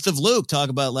and the myth of Luke. Talk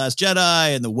about Last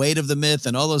Jedi and the weight of the myth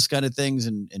and all those kind of things.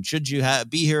 And should you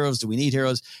be heroes? Do we need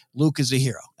heroes? Luke is a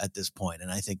hero at this point, and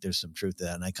I think there's some truth to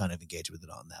that. And I kind of engage with it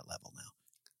on that level now.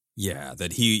 Yeah,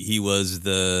 that he was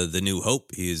the New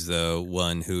Hope. He's the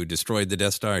one who destroyed the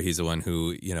Death Star. He's the one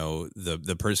who,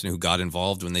 the person who got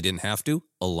involved when they didn't have to,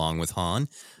 along with Han.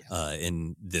 Yeah.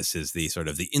 And this is the sort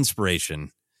of the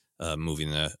inspiration moving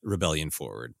the rebellion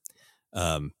forward.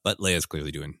 But Leia's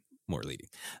clearly doing more leading.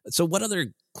 So what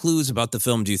other clues about the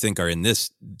film do you think are in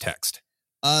this text?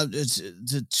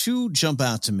 The two jump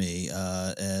out to me,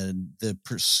 and the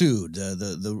pursued,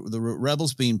 the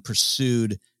rebels being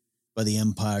pursued by the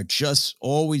Empire just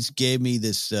always gave me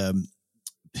this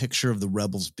picture of the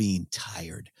rebels being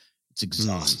tired. It's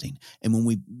exhausting. And when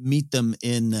we meet them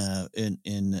in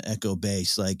Echo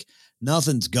Base, like,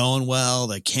 nothing's going well.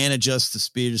 They can't adjust the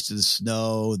speeders to the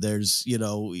snow. There's, you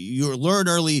learn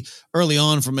early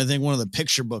on from, I think, one of the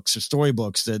picture books or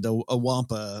storybooks that a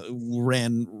Wampa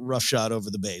ran roughshod over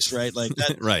the base, right? Like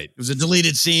that, right. It was a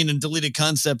deleted scene and deleted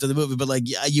concept of the movie, but like,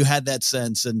 you had that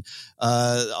sense. And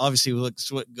obviously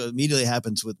what immediately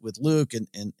happens with Luke and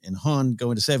Han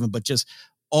going to save him, but just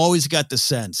always got the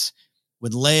sense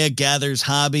when Leia gathers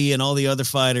Hobby and all the other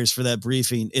fighters for that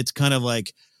briefing, it's kind of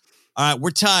like, all right,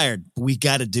 we're tired, but we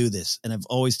got to do this. And I've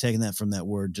always taken that from that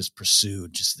word, just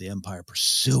pursued, just the Empire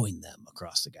pursuing them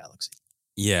across the galaxy.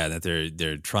 Yeah, that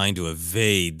they're trying to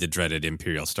evade the dreaded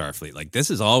Imperial Starfleet. Like, this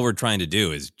is all we're trying to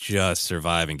do is just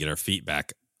survive and get our feet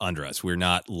back under us. We're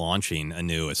not launching a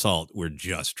new assault. We're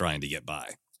just trying to get by.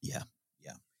 Yeah.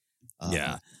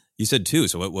 Yeah. You said two.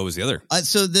 So what was the other?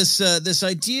 So this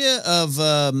idea of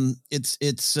the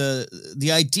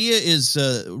idea is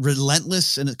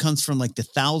relentless, and it comes from like the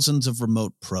thousands of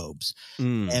remote probes.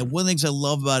 And one of the things I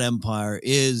love about Empire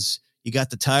is you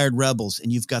got the tired rebels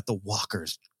and you've got the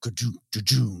walkers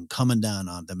coming down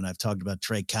on them. And I've talked about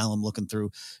Trey Callum looking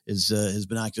through his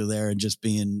binocular there and just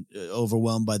being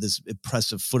overwhelmed by this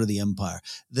impressive foot of the Empire.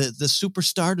 The Super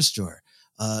Star Destroyer.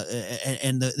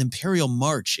 And the Imperial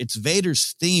March, it's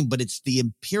Vader's theme, but it's the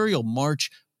Imperial March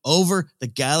over the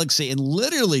galaxy. And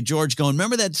literally, George going,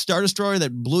 remember that Star Destroyer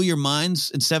that blew your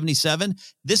minds in 77?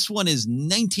 This one is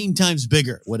 19 times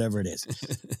bigger, whatever it is.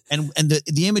 and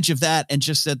the image of that, and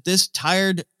just that this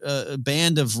tired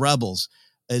band of rebels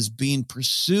is being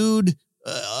pursued,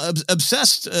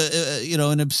 obsessed,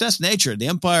 an obsessed nature. The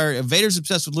Empire, Vader's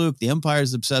obsessed with Luke. The Empire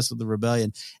is obsessed with the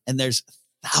rebellion. And there's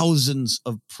thousands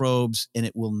of probes, and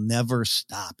it will never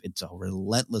stop. It's a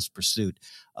relentless pursuit.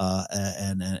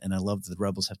 And I love that the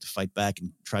rebels have to fight back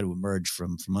and try to emerge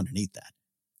from underneath that.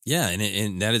 Yeah,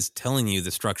 and that is telling you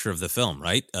the structure of the film,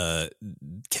 right?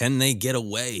 Can they get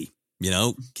away?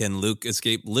 Can Luke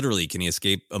escape literally? Can he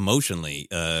escape emotionally?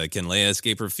 Can Leia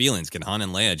escape her feelings? Can Han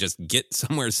and Leia just get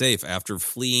somewhere safe after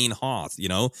fleeing Hoth?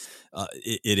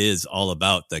 It is all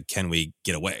about the can we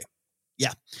get away?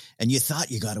 Yeah. And you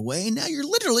thought you got away, and now you're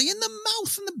literally in the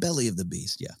mouth and the belly of the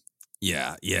beast.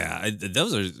 Yeah. Yeah.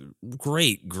 Those are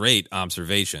great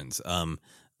observations.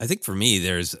 I think for me,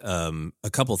 there's a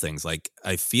couple things. Like,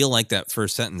 I feel like that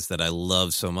first sentence that I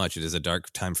love so much, it is a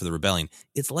dark time for the rebellion.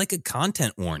 It's like a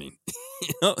content warning.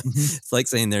 It's like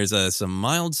saying there's some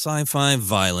mild sci-fi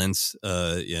violence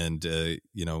and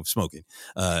smoking.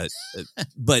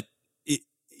 But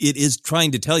it is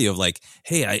trying to tell you of like,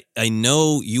 hey, I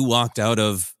know you walked out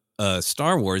of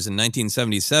Star Wars in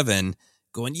 1977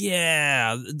 going,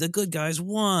 yeah, the good guys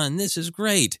won. This is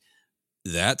great.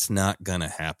 That's not going to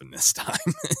happen this time.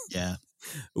 Yeah.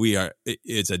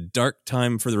 It's a dark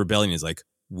time for the rebellion. It's like,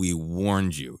 we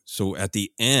warned you. So at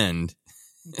the end,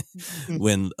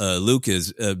 when Luke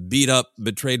is beat up,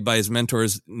 betrayed by his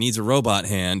mentors, needs a robot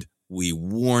hand, we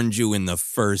warned you in the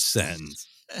first sentence.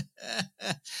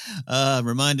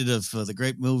 Reminded of the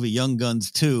great movie Young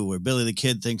Guns 2, where Billy the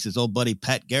Kid thinks his old buddy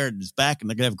Pat Garrett is back and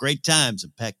they're going to have great times.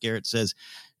 And Pat Garrett says,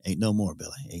 ain't no more,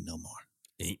 Billy. Ain't no more.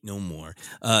 Ain't no more.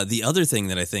 The other thing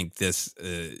that I think this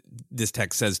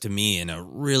text says to me in a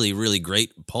really, really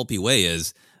great pulpy way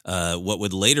is what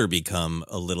would later become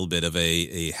a little bit of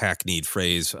a hackneyed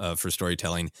phrase for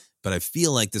storytelling. But I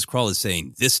feel like this crawl is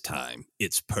saying, this time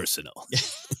it's personal.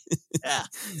 Yeah.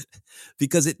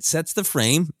 Because it sets the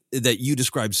frame that you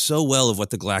described so well of what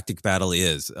the galactic battle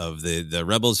is, of the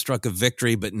rebels struck a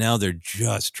victory, but now they're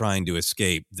just trying to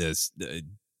escape this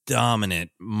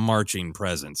dominant marching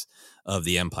presence of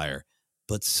the Empire.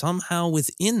 But somehow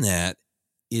within that,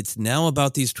 it's now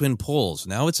about these twin poles.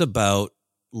 Now it's about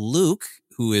Luke,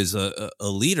 who is a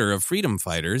leader of freedom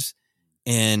fighters,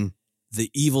 and the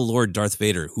evil Lord Darth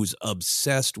Vader, who's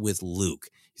obsessed with Luke.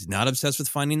 He's not obsessed with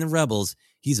finding the rebels.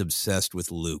 He's obsessed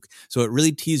with Luke. So it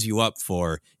really tees you up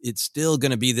for it's still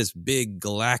going to be this big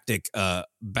galactic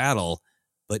battle,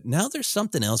 but now there's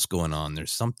something else going on.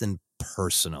 There's something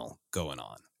personal going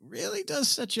on. Really does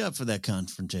set you up for that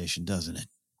confrontation, doesn't it?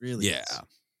 Really. Yeah. Does.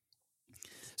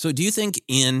 So do you think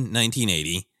in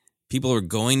 1980, people were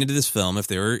going into this film, if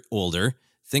they were older,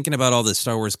 thinking about all the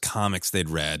Star Wars comics they'd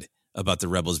read about the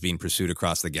rebels being pursued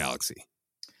across the galaxy?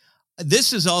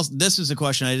 This is a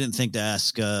question I didn't think to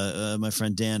ask my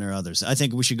friend Dan or others. I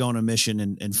think we should go on a mission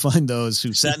and find those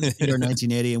who sat in the theater in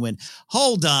 1980 and went,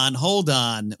 hold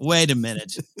on, wait a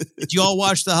minute. Did you all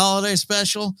watch the holiday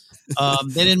special?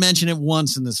 They didn't mention it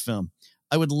once in this film.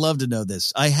 I would love to know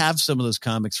this. I have some of those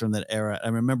comics from that era. I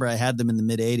remember I had them in the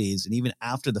mid 80s, and even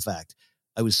after the fact,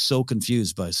 I was so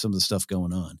confused by some of the stuff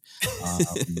going on.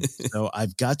 So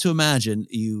I've got to imagine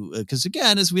you, because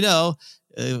again, as we know,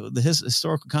 the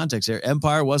historical context there,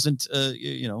 Empire wasn't,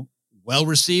 well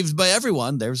received by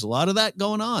everyone. There's a lot of that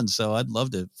going on. So I'd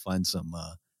love to find some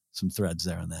threads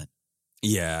there on that.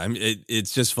 Yeah,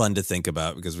 it's just fun to think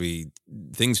about because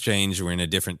things change. We're in a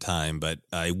different time, but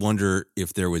I wonder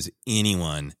if there was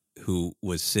anyone who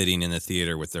was sitting in the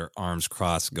theater with their arms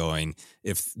crossed going,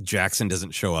 if Jackson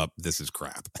doesn't show up, this is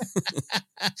crap.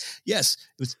 Yes,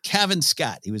 it was Cavan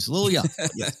Scott. He was a little young.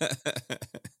 Yeah.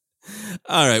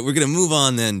 All right, we're going to move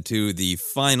on then to the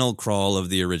final crawl of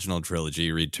the original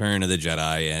trilogy, Return of the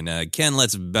Jedi. And Ken,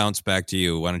 let's bounce back to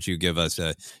you. Why don't you give us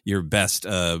your best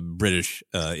British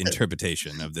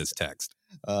interpretation of this text?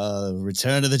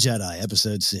 Return of the Jedi,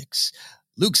 Episode 6.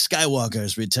 Luke Skywalker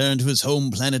has returned to his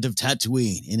home planet of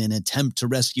Tatooine in an attempt to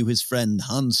rescue his friend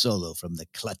Han Solo from the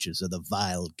clutches of the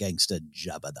vile gangster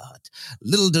Jabba the Hutt.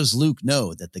 Little does Luke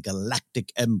know that the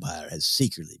Galactic Empire has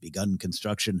secretly begun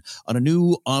construction on a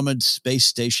new armored space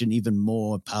station even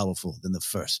more powerful than the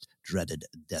first dreaded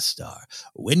Death Star.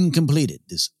 When completed,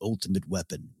 this ultimate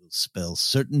weapon will spell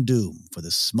certain doom for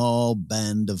the small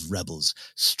band of rebels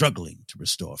struggling to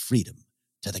restore freedom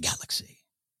to the galaxy.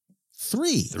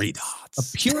 Three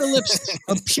dots. A pure ellipsis.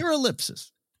 A pure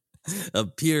ellipsis. A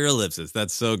pure ellipsis.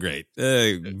 That's so great.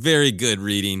 Very good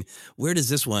reading. Where does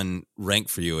this one rank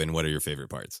for you, and what are your favorite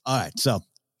parts? All right, so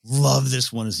love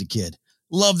this one as a kid.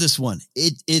 Love this one.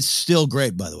 It's still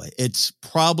great, by the way. It's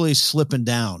probably slipping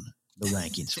down the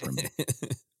rankings for me,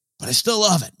 but I still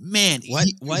love it, man.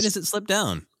 Why does it slip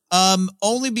down?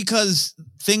 Only because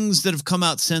things that have come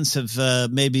out since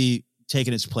have maybe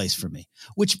taken its place for me.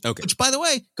 Which, by the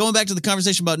way, going back to the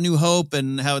conversation about New Hope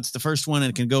and how it's the first one and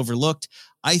it can go overlooked,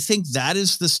 I think that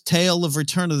is this tale of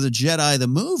Return of the Jedi, the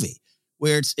movie,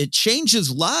 where it changes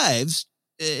lives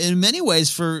in many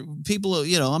ways for people.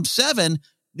 I'm 7.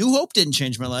 New Hope didn't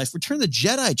change my life. Return of the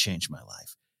Jedi changed my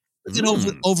life. But then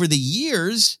over the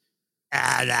years,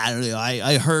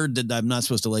 I heard that I'm not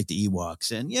supposed to like the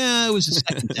Ewoks. And yeah, it was a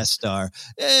second Death Star.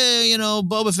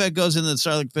 Boba Fett goes into the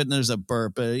Sarlacc pit and there's a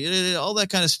burp. All that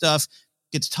kind of stuff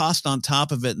gets tossed on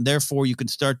top of it. And therefore you can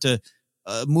start to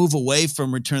move away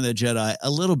from Return of the Jedi a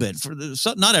little bit.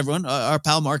 Not everyone. Our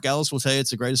pal Mark Ellis will say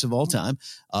it's the greatest of all time.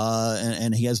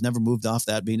 And he has never moved off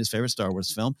that being his favorite Star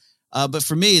Wars film. But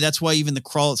for me, that's why even the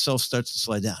crawl itself starts to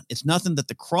slide down. It's nothing that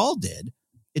the crawl did.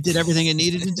 It did everything it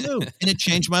needed to do, and it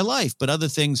changed my life. But other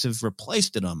things have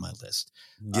replaced it on my list.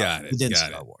 Within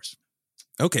Star Wars.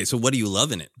 Okay, so what do you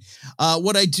love in it?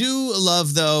 What I do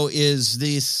love, though, is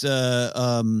this.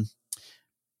 I'm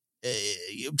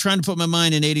trying to put my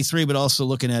mind in 83, but also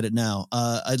looking at it now.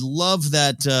 I love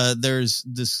that there's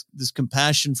this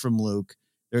compassion from Luke.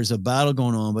 There's a battle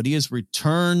going on, but he has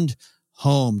returned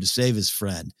home to save his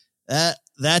friend. That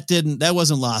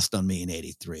wasn't lost on me in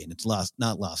 83, and it's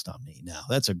not lost on me now.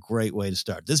 That's a great way to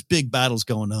start. This big battle's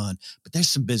going on, but there's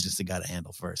some business they got to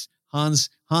handle first. Han's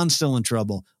still in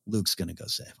trouble. Luke's going to go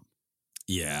save him.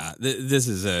 Yeah, this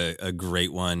is a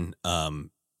great one.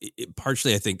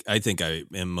 Partially, I think I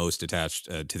am most attached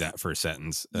to that first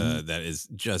sentence. That is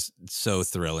just so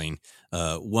thrilling.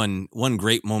 One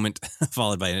great moment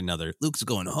followed by another. Luke's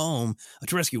going home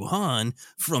to rescue Han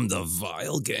from the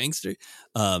vile gangster.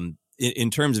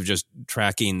 In terms of just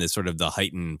tracking the sort of the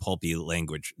heightened pulpy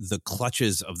language, the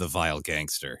clutches of the vile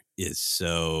gangster is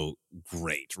so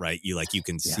great, right? You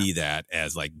can see that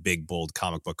as like big, bold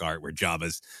comic book art where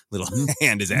Jabba's little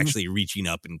hand is actually reaching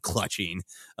up and clutching,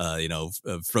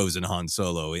 frozen Han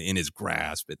Solo in his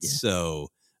grasp. It's so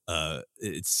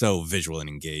visual and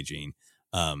engaging.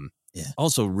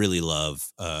 Also really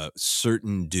love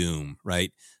certain doom,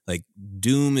 right? Like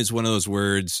doom is one of those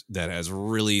words that has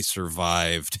really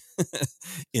survived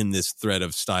in this thread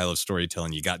of style of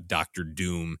storytelling. You got Dr.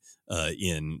 Doom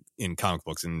in comic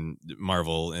books and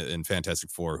Marvel and Fantastic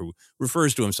Four, who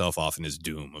refers to himself often as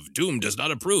Doom. Of Doom does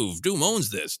not approve. Doom owns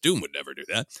this. Doom would never do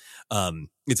that.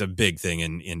 It's a big thing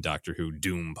in Doctor Who.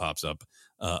 Doom pops up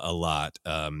a lot,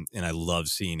 and I love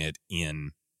seeing it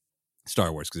in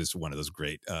Star Wars because it's one of those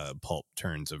great pulp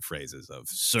turns of phrases of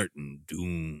certain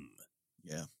doom.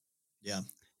 Yeah.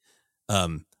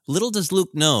 Little does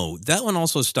Luke know. That one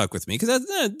also stuck with me because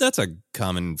that's a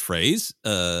common phrase,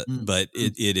 but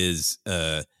it is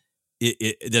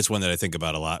that's one that I think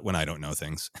about a lot when I don't know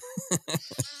things.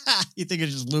 You think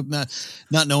it's just Luke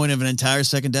not knowing of an entire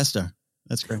second Death Star?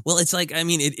 That's great. Well, it's like, I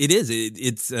mean, it is.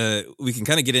 It's we can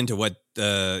kind of get into what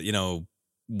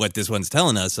what this one's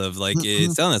telling us of, like,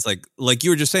 it's telling us like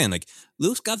you were just saying, like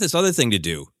Luke's got this other thing to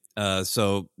do.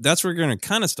 So that's where we're going to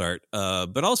kind of start.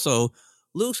 But also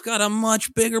Luke's got a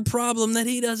much bigger problem that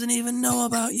he doesn't even know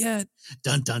about yet.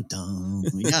 Dun, dun, dun.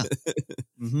 Yeah.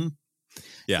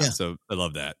 Yeah. So I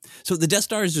love that. So the Death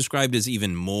Star is described as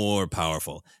even more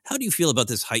powerful. How do you feel about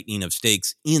this heightening of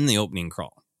stakes in the opening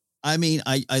crawl? I mean,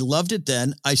 I loved it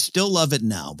then. I still love it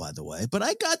now, by the way. But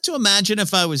I got to imagine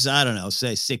if I was, I don't know,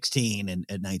 say 16 at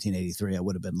 1983, I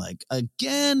would have been like,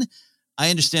 again, I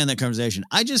understand that conversation.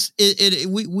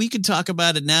 We could talk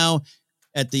about it now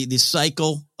at the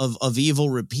cycle of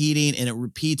evil repeating, and it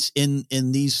repeats in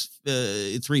these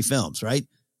 3 films, right?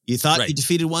 You thought you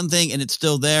defeated one thing and it's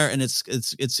still there, and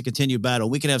it's a continued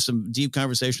battle. We can have some deep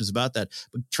conversations about that.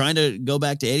 But trying to go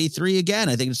back to 83 again,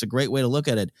 I think it's a great way to look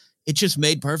at it. It just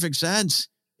made perfect sense.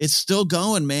 It's still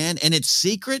going, man. And it's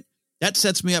secret. That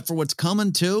sets me up for what's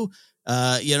coming too.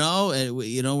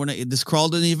 This crawl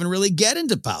didn't even really get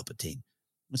into Palpatine.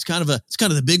 It's kind of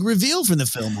the big reveal from the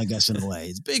film, I guess, in a way.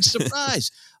 It's a big surprise.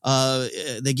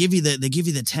 They give you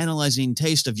the tantalizing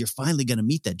taste of you're finally going to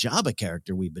meet that Jabba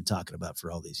character we've been talking about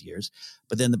for all these years.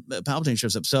 But then the Palpatine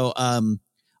shows up. So I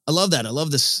love that. I love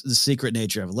the secret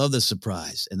nature of it. I love the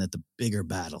surprise, and that the bigger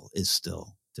battle is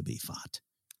still to be fought.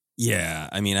 Yeah,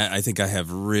 I mean, I think I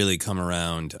have really come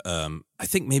around. I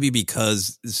think maybe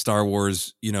because Star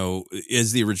Wars,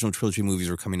 as the original trilogy movies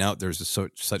were coming out, there's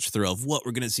such thrill of what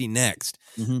we're going to see next.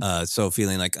 Mm-hmm. So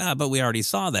feeling like, but we already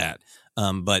saw that.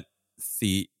 But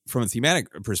from a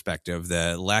thematic perspective,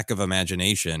 the lack of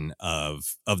imagination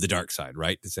of the dark side,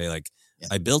 right? To say like,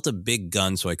 I built a big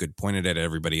gun so I could point it at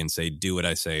everybody and say, do what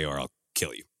I say or I'll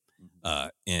kill you.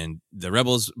 And the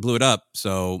rebels blew it up,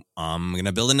 so I'm going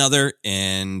to build another,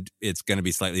 and it's going to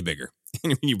be slightly bigger.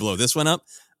 And when you blow this one up,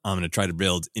 I'm going to try to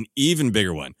build an even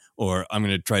bigger one, or I'm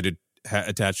going to try to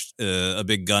attach a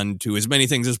big gun to as many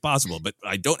things as possible. But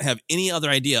I don't have any other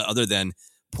idea other than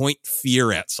point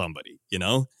fear at somebody,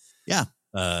 Yeah.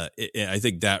 I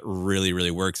think that really,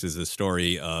 really works as a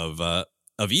story of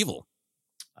evil.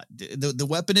 The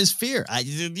weapon is fear.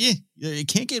 You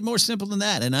can't get more simple than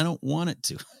that, and I don't want it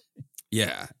to.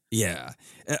 Yeah.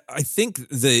 I think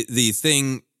the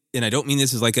thing, and I don't mean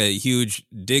this as like a huge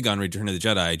dig on Return of the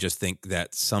Jedi. I just think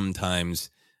that sometimes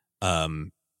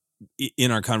in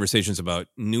our conversations about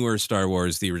newer Star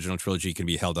Wars, the original trilogy can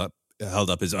be held up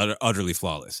as utterly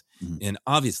flawless. Mm-hmm. And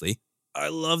obviously, I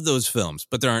love those films,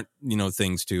 but there aren't,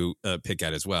 things to pick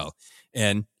at as well.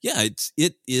 And yeah,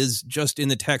 it is just in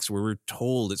the text where we're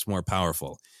told it's more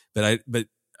powerful. But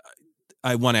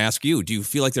I want to ask you, do you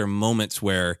feel like there are moments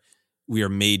where we are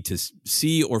made to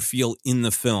see or feel in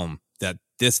the film that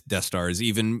this Death Star is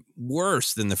even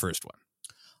worse than the first one?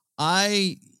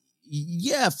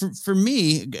 For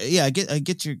me, I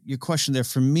get your question there.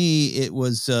 For me, it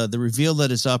was the reveal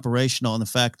that it's operational and the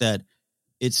fact that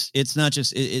it's not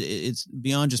just it's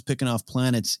beyond just picking off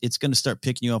planets. It's going to start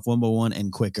picking you off one by one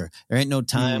and quicker. There ain't no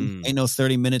time, ain't no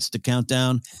 30 minutes to count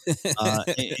down.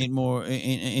 Ain't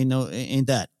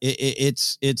that. It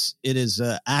is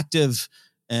active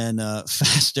and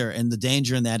faster, and the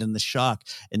danger in that and the shock.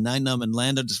 And Nien Nunb and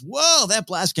Lando just, whoa, that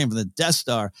blast came from the Death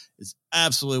Star is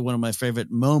absolutely one of my favorite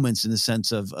moments in the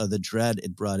sense of the dread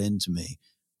it brought into me.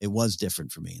 It was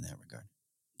different for me in that regard.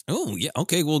 Oh, yeah.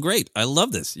 Okay. Well, great. I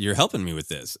love this. You're helping me with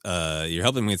this. You're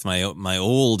helping me with my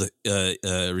old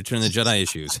Return of the Jedi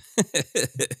issues.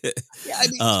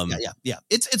 Yeah.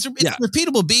 It's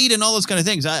repeatable beat and all those kind of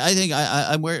things. I think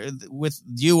I'm where with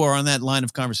you are on that line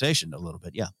of conversation a little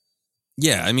bit. Yeah.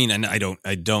 Yeah. I mean, and I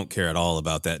don't care at all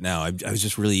about that now. I was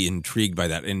just really intrigued by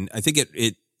that. And I think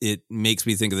it makes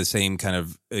me think of the same kind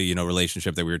of,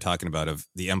 relationship that we were talking about of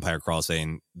the Empire Crawl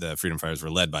saying the Freedom Fighters were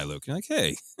led by Luke. You're like,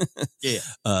 hey,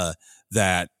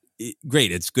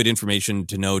 great. It's good information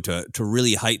to know to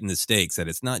really heighten the stakes, that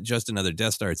it's not just another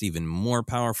Death Star. It's even more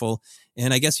powerful.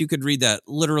 And I guess you could read that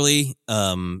literally,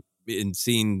 in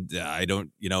seeing,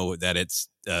 that it's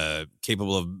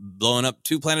capable of blowing up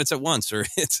 2 planets at once, or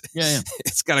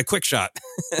it's got a quick shot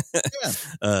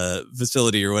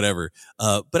facility or whatever.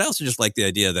 But I also just like the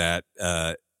idea that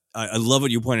I love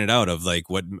what you pointed out of like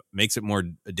what makes it more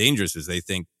dangerous is they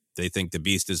think the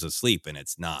beast is asleep and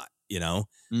it's not,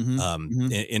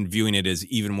 and viewing it as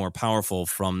even more powerful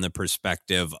from the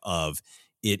perspective of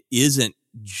it isn't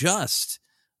just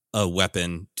a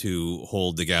weapon to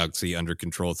hold the galaxy under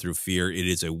control through fear. It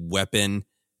is a weapon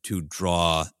to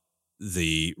draw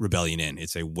the rebellion in.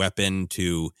 It's a weapon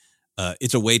to,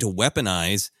 it's a way to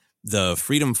weaponize the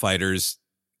freedom fighters'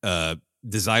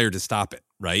 desire to stop it,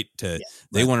 right?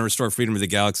 They want to restore freedom to the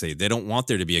galaxy. They don't want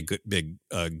there to be a big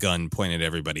gun pointed at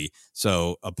everybody.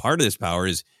 So a part of this power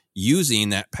is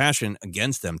using that passion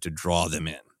against them to draw them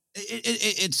in.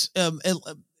 It's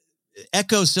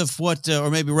echoes of what, or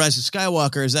maybe Rise of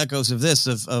Skywalker is echoes of this,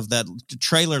 of that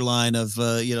trailer line of,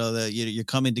 you're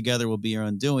coming together will be your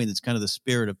undoing. It's kind of the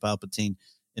spirit of Palpatine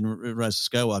in Rise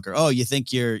of Skywalker. Oh, you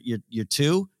think you're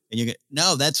two? And you go,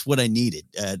 no, that's what I needed.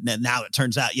 Now it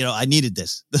turns out, I needed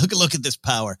this. Look at this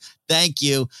power. Thank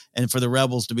you. And for the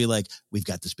rebels to be like, we've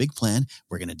got this big plan.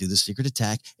 We're going to do the secret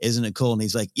attack. Isn't it cool? And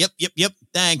he's like, yep.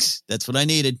 Thanks. That's what I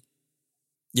needed.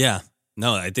 Yeah.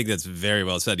 No, I think that's very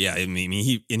well said. Yeah, I mean,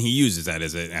 he uses that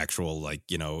as an actual,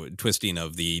 twisting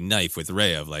of the knife with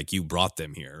Rey of, you brought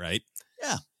them here, right?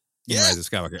 Yeah. Rise of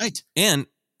Skywalker. Right. And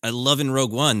I love in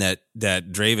Rogue One that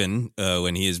Draven,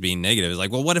 when he is being negative, is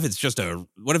like, well, what if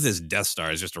this Death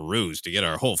Star is just a ruse to get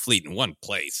our whole fleet in one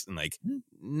place? And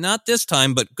not this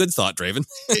time, but good thought, Draven.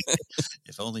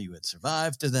 If only you had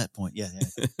survived to that point.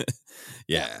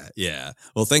 Yeah.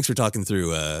 Well, thanks for talking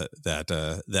through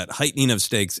that heightening of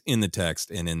stakes in the text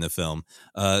and in the film.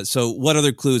 So what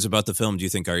other clues about the film do you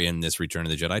think are in this Return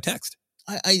of the Jedi text?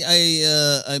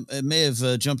 I may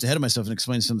have jumped ahead of myself and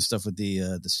explained some of the stuff with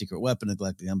the secret weapon and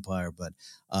Galactic Empire, but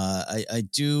I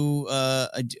do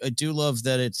love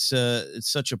that it's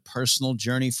such a personal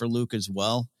journey for Luke as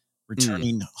well.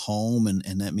 returning home,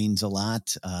 and that means a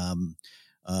lot. And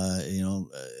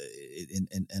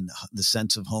the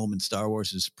sense of home in Star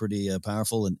Wars is pretty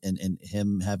powerful, and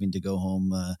him having to go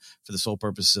home for the sole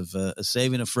purpose of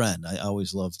saving a friend. I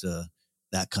always loved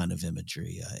that kind of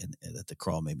imagery that the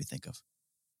crawl made me think of.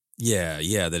 Yeah,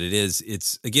 that it is.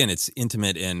 It's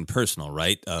intimate and personal,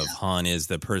 right? Han is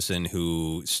the person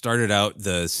who started out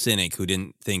the cynic who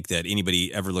didn't think that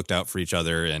anybody ever looked out for each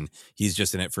other, and he's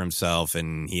just in it for himself,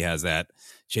 and he has that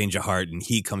change of heart, and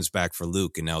he comes back for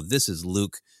Luke. And now this is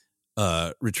Luke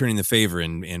returning the favor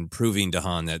and proving to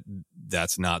Han that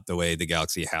that's not the way the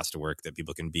galaxy has to work, that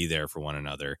people can be there for one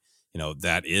another.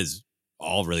 That is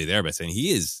all really there by saying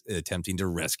he is attempting to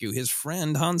rescue his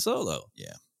friend Han Solo.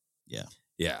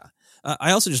 Yeah.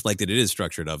 I also just like that it is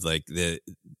structured of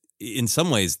in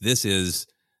some ways, this is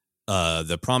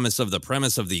the promise of the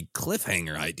premise of the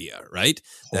cliffhanger idea, right?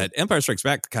 That Empire Strikes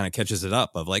Back kind of catches it up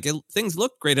of things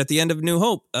look great at the end of New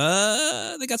Hope.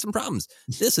 They got some problems.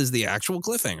 This is the actual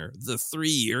cliffhanger, the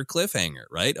 3-year cliffhanger,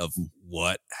 right? Of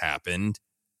what happened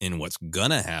and what's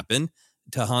gonna happen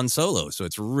to Han Solo. So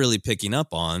it's really picking up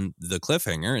on the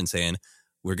cliffhanger and saying,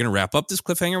 we're going to wrap up this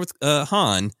cliffhanger with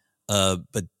Han,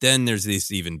 but then there's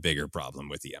this even bigger problem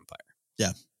with the Empire.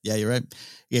 Yeah, you're right.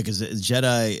 Yeah, because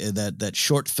Jedi, that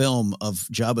short film of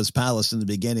Jabba's palace in the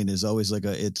beginning is always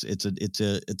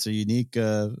it's a unique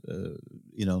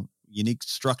unique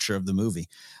structure of the movie,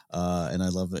 and I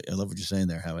love it. I love what you're saying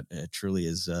there. How it truly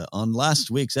is on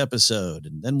last week's episode,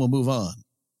 and then we'll move on.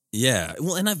 Yeah,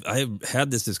 well, and I've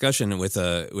had this discussion with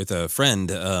a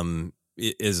friend.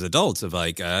 As adults of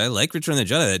I like Return of the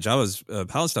Jedi. That Jabba's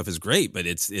palace stuff is great, but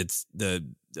it's the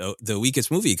weakest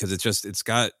movie because it's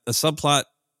got a subplot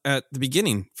at the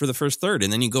beginning for the first third,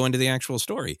 and then you go into the actual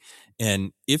story.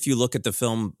 And if you look at the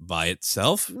film by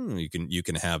itself, you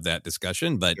can have that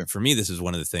discussion. But for me, this is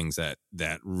one of the things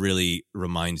that really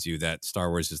reminds you that Star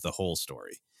Wars is the whole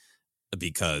story.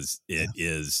 Because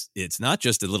it's not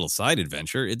just a little side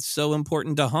adventure. It's so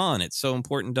important to Han. It's so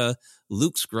important to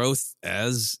Luke's growth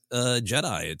as a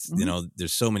Jedi. It's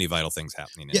there's so many vital things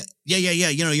happening. Yeah.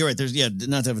 You're right. There's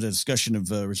not to have a discussion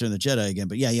of Return of the Jedi again,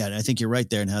 but I think you're right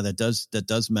there, and how that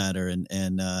does matter.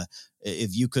 And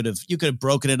if you could have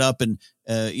broken it up and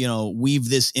weave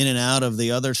this in and out of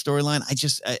the other storyline,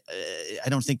 I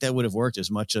don't think that would have worked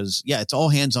as much as it's all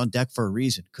hands on deck for a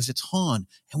reason, because it's Han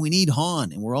and we need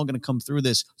Han, and we're all going to come through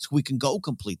this so we can go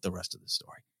complete the rest of the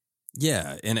story.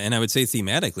 Yeah, and I would say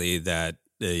thematically that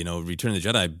Return of the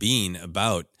Jedi being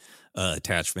about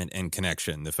attachment and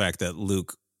connection, the fact that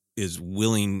Luke is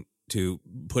willing to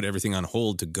put everything on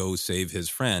hold to go save his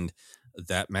friend,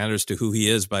 that matters to who he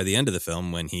is by the end of the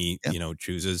film, when he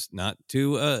chooses not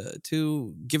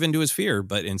to give in to his fear,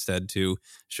 but instead to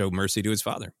show mercy to his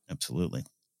father. Absolutely.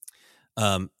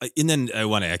 And then I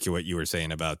want to echo what you were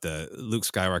saying about the Luke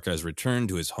Skywalker has returned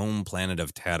to his home planet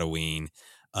of Tatooine.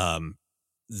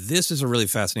 This is a really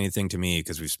fascinating thing to me,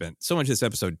 because we've spent so much of this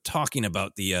episode talking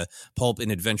about the pulp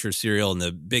and adventure serial and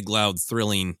the big, loud,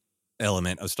 thrilling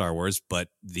element of Star Wars. But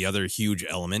the other huge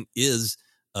element is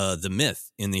the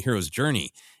myth in the hero's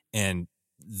journey. And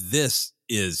this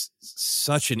is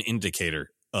such an indicator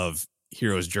of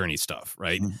hero's journey stuff,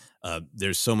 right?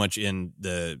 There's so much in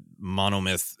the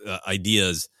monomyth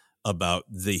ideas about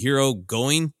the hero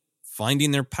going,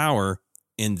 finding their power,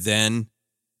 and then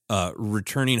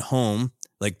returning home.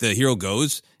 Like the hero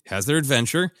goes, has their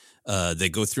adventure, they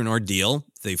go through an ordeal,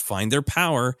 they find their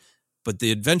power, but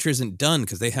the adventure isn't done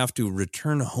because they have to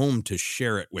return home to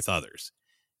share it with others.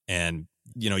 And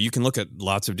you can look at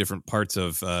lots of different parts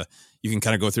of, you can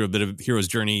kind of go through a bit of hero's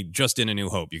journey just in A New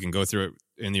Hope. You can go through it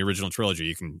in the original trilogy.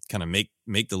 You can kind of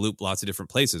make the loop lots of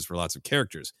different places for lots of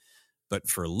characters. But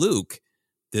for Luke,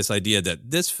 this idea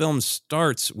that this film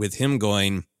starts with him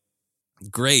going,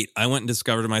 great, I went and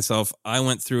discovered myself. I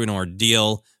went through an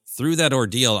ordeal. Through that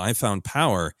ordeal, I found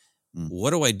power. What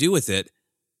do I do with it?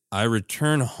 I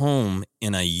return home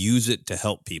and I use it to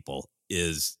help people.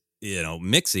 Is,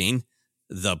 mixing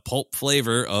the pulp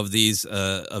flavor of these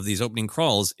opening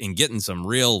crawls and getting some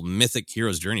real mythic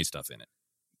hero's journey stuff in it.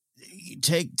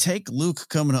 Take Luke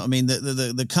coming home. I mean,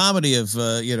 the comedy of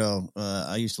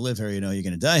I used to live here. You're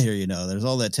going to die here. There's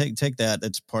all that. Take that.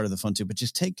 That's part of the fun too. But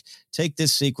just take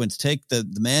this sequence. Take the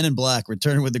Man in Black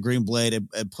returning with the green blade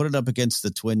and put it up against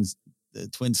the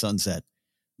twin sunset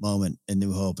moment in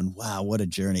New Hope. And wow, what a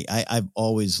journey! I've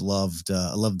always loved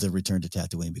the return to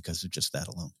Tatooine because of just that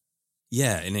alone.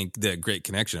 Yeah, and the great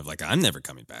connection of I'm never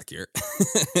coming back here.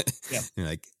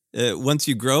 Yeah. Once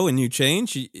you grow and you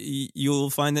change, you'll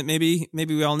find that maybe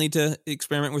we all need to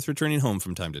experiment with returning home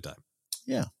from time to time.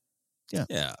 Yeah.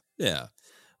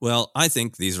 Well, I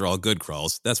think these are all good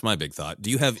crawls. That's my big thought.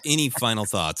 Do you have any final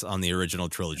thoughts on the original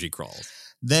trilogy crawls?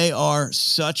 They are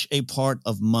such a part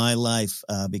of my life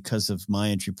because of my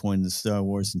entry point into Star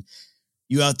Wars. And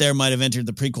you out there might have entered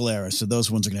the prequel era, so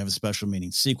those ones are going to have a special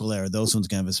meaning. Sequel era, those ones are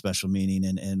going to have a special meaning.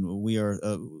 And we are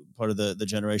part of the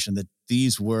generation that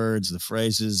these words, the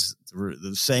phrases,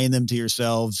 saying them to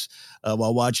yourselves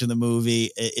while watching the movie,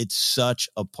 it's such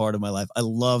a part of my life. I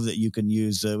love that you can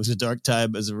use it was a dark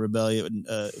time as a rebellion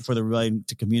for the rebellion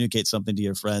to communicate something to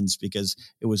your friends because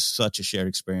it was such a shared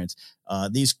experience.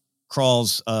 These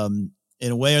crawls, in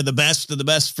a way, are the best of the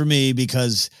best for me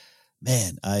because,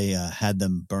 man, I had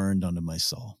them burned onto my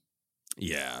soul.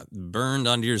 Yeah, burned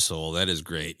onto your soul. That is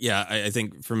great. Yeah, I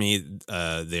think for me,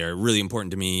 they are really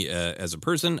important to me as a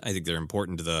person. I think they're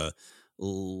important to the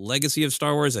legacy of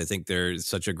Star Wars. I think they're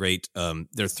such a great,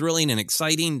 they're thrilling and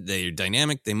exciting. They're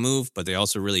dynamic, they move, but they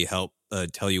also really help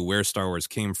tell you where Star Wars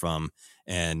came from.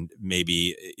 And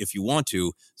maybe if you want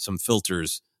to, some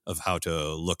filters of how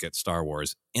to look at Star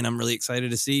Wars. And I'm really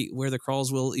excited to see where the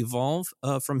crawls will evolve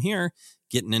from here,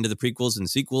 getting into the prequels and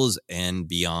sequels and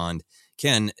beyond.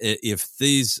 Ken,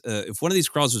 if one of these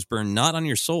crawls was burned not on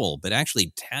your soul, but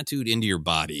actually tattooed into your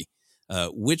body,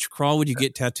 which crawl would you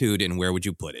get tattooed and where would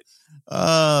you put it?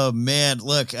 Oh, man.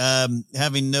 Look,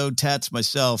 having no tats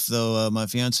myself, though my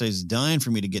fiance is dying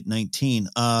for me to get 19.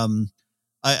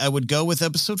 I would go with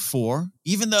episode 4,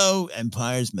 even though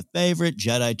Empire's my favorite.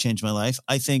 Jedi changed my life.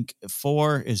 I think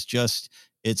 4 is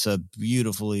it's a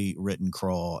beautifully written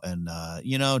crawl and,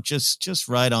 just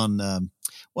right on.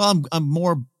 Well, I'm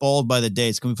more bold by the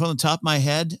dates. Can we put on the top of my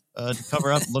head to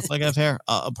cover up, look like I have hair?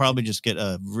 I'll probably just get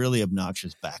a really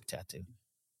obnoxious back tattoo.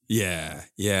 Yeah.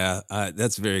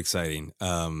 That's very exciting.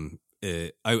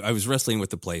 I was wrestling with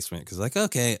the placement because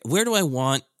okay, where do I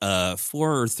want 4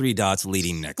 or 3 dots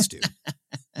leading next to?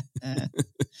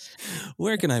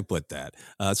 Where can I put that?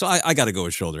 So I got to go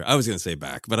with shoulder. I was going to say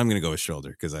back, but I'm going to go with shoulder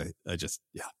because I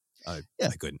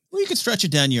couldn't. Well, you could stretch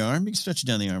it down your arm. You can stretch it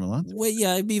down the arm a lot. Well,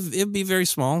 yeah, it'd be very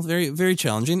small, very, very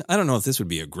challenging. I don't know if this would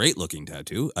be a great looking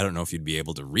tattoo. I don't know if you'd be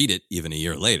able to read it even a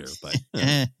year later, but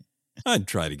I'd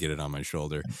try to get it on my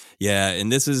shoulder. Yeah,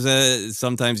 and this is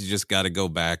sometimes you just got to go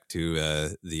back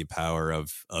to the power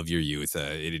of your youth.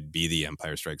 It'd be The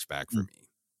Empire Strikes Back for me.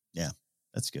 Yeah,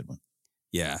 that's a good one.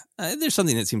 Yeah, there's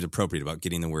something that seems appropriate about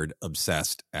getting the word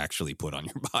obsessed actually put on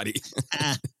your body.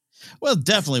 Well, it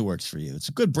definitely works for you. It's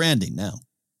good branding now.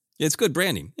 It's good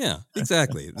branding. Yeah,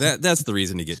 exactly. That's the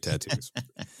reason to get tattoos.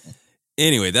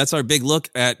 Anyway, that's our big look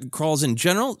at crawls in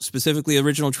general, specifically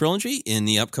original trilogy. In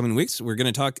the upcoming weeks, we're going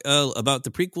to talk about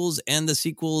the prequels and the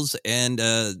sequels and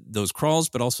those crawls,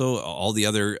 but also all the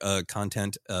other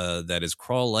content that is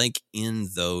crawl-like in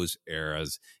those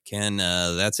eras. Ken,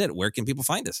 that's it. Where can people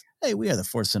find us? Hey, we are the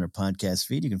Force Center podcast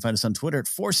feed. You can find us on Twitter at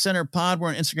Force Center Pod. We're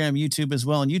on Instagram, YouTube as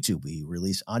well. On YouTube, we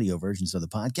release audio versions of the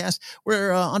podcast.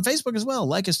 We're on Facebook as well.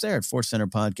 Like us there at Force Center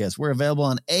Podcast. We're available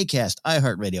on Acast,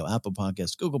 iHeartRadio, Apple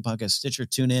Podcasts, Google Podcasts, Stitcher,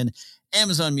 TuneIn,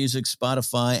 Amazon Music,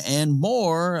 Spotify, and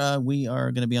more. We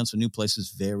are going to be on some new places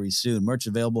very soon. Merch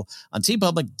available on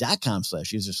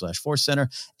tpublic.com/user/Force Center.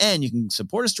 And you can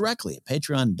support us directly at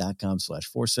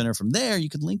patreon.com/Force Center. From there, you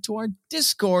can link to our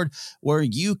Discord where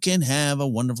you can have a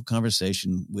wonderful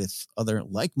conversation with other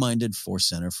like-minded Force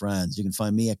Center friends. You can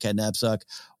find me at Cat Knapsack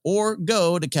or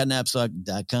go to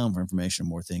catnapsack.com for information on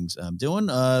more things I'm doing.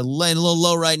 Laying a little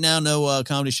low right now. No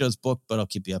comedy shows booked, but I'll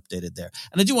keep you updated there.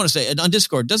 And I do want to say, on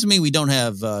Discord, doesn't mean we don't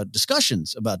have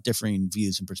discussions about differing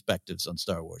views and perspectives on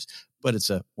Star Wars, but it's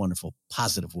a wonderful,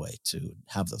 positive way to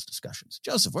have those discussions.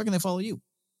 Joseph, where can they follow you?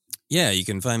 Yeah, you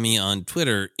can find me on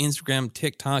Twitter, Instagram,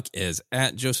 TikTok as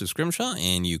at Joseph Scrimshaw,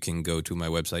 and you can go to my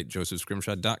website,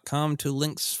 josephscrimshaw.com, to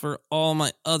links for all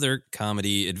my other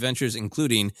comedy adventures,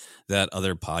 including that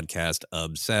other podcast,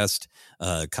 Obsessed,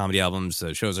 comedy albums,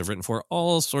 shows I've written for,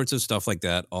 all sorts of stuff like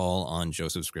that, all on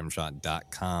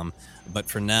josephscrimshaw.com. But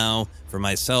for now, for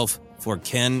myself, for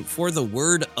Ken, for the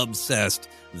word obsessed,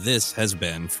 this has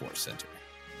been Force Center.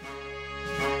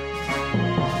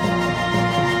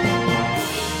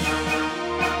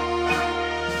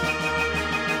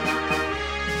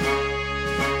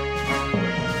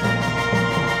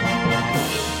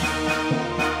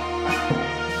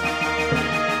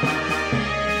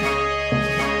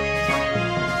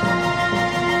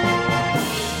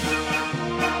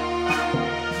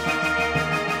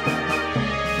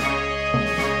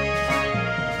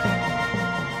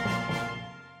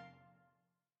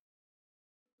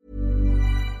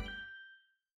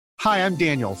 Hi, I'm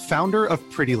Daniel, founder of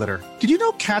Pretty Litter. Did you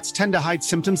know cats tend to hide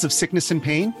symptoms of sickness and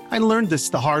pain? I learned this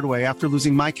the hard way after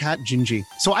losing my cat, Gingy.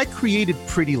 So I created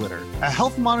Pretty Litter, a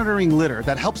health monitoring litter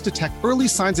that helps detect early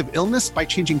signs of illness by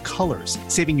changing colors,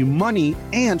 saving you money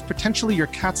and potentially your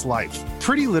cat's life.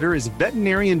 Pretty Litter is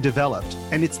veterinarian developed,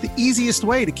 and it's the easiest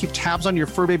way to keep tabs on your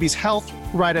fur baby's health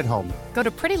right at home. Go to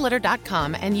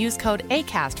prettylitter.com and use code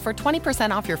ACAST for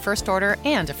 20% off your first order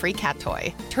and a free cat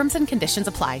toy. Terms and conditions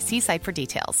apply. See site for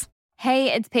details.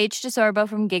 Hey, it's Paige DeSorbo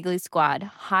from Giggly Squad.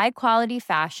 High quality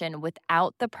fashion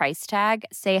without the price tag.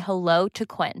 Say hello to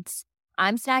Quince.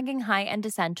 I'm snagging high-end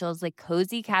essentials like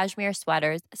cozy cashmere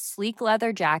sweaters, sleek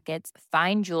leather jackets,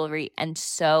 fine jewelry, and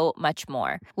so much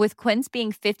more. With Quince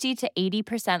being 50 to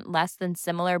 80% less than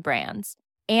similar brands.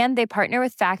 And they partner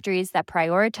with factories that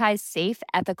prioritize safe,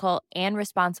 ethical, and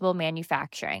responsible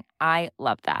manufacturing. I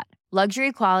love that.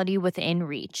 Luxury quality within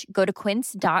reach. Go to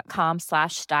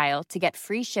quince.com/style to get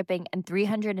free shipping and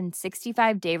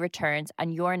 365-day returns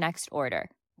on your next order.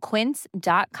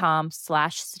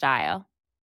 Quince.com/style.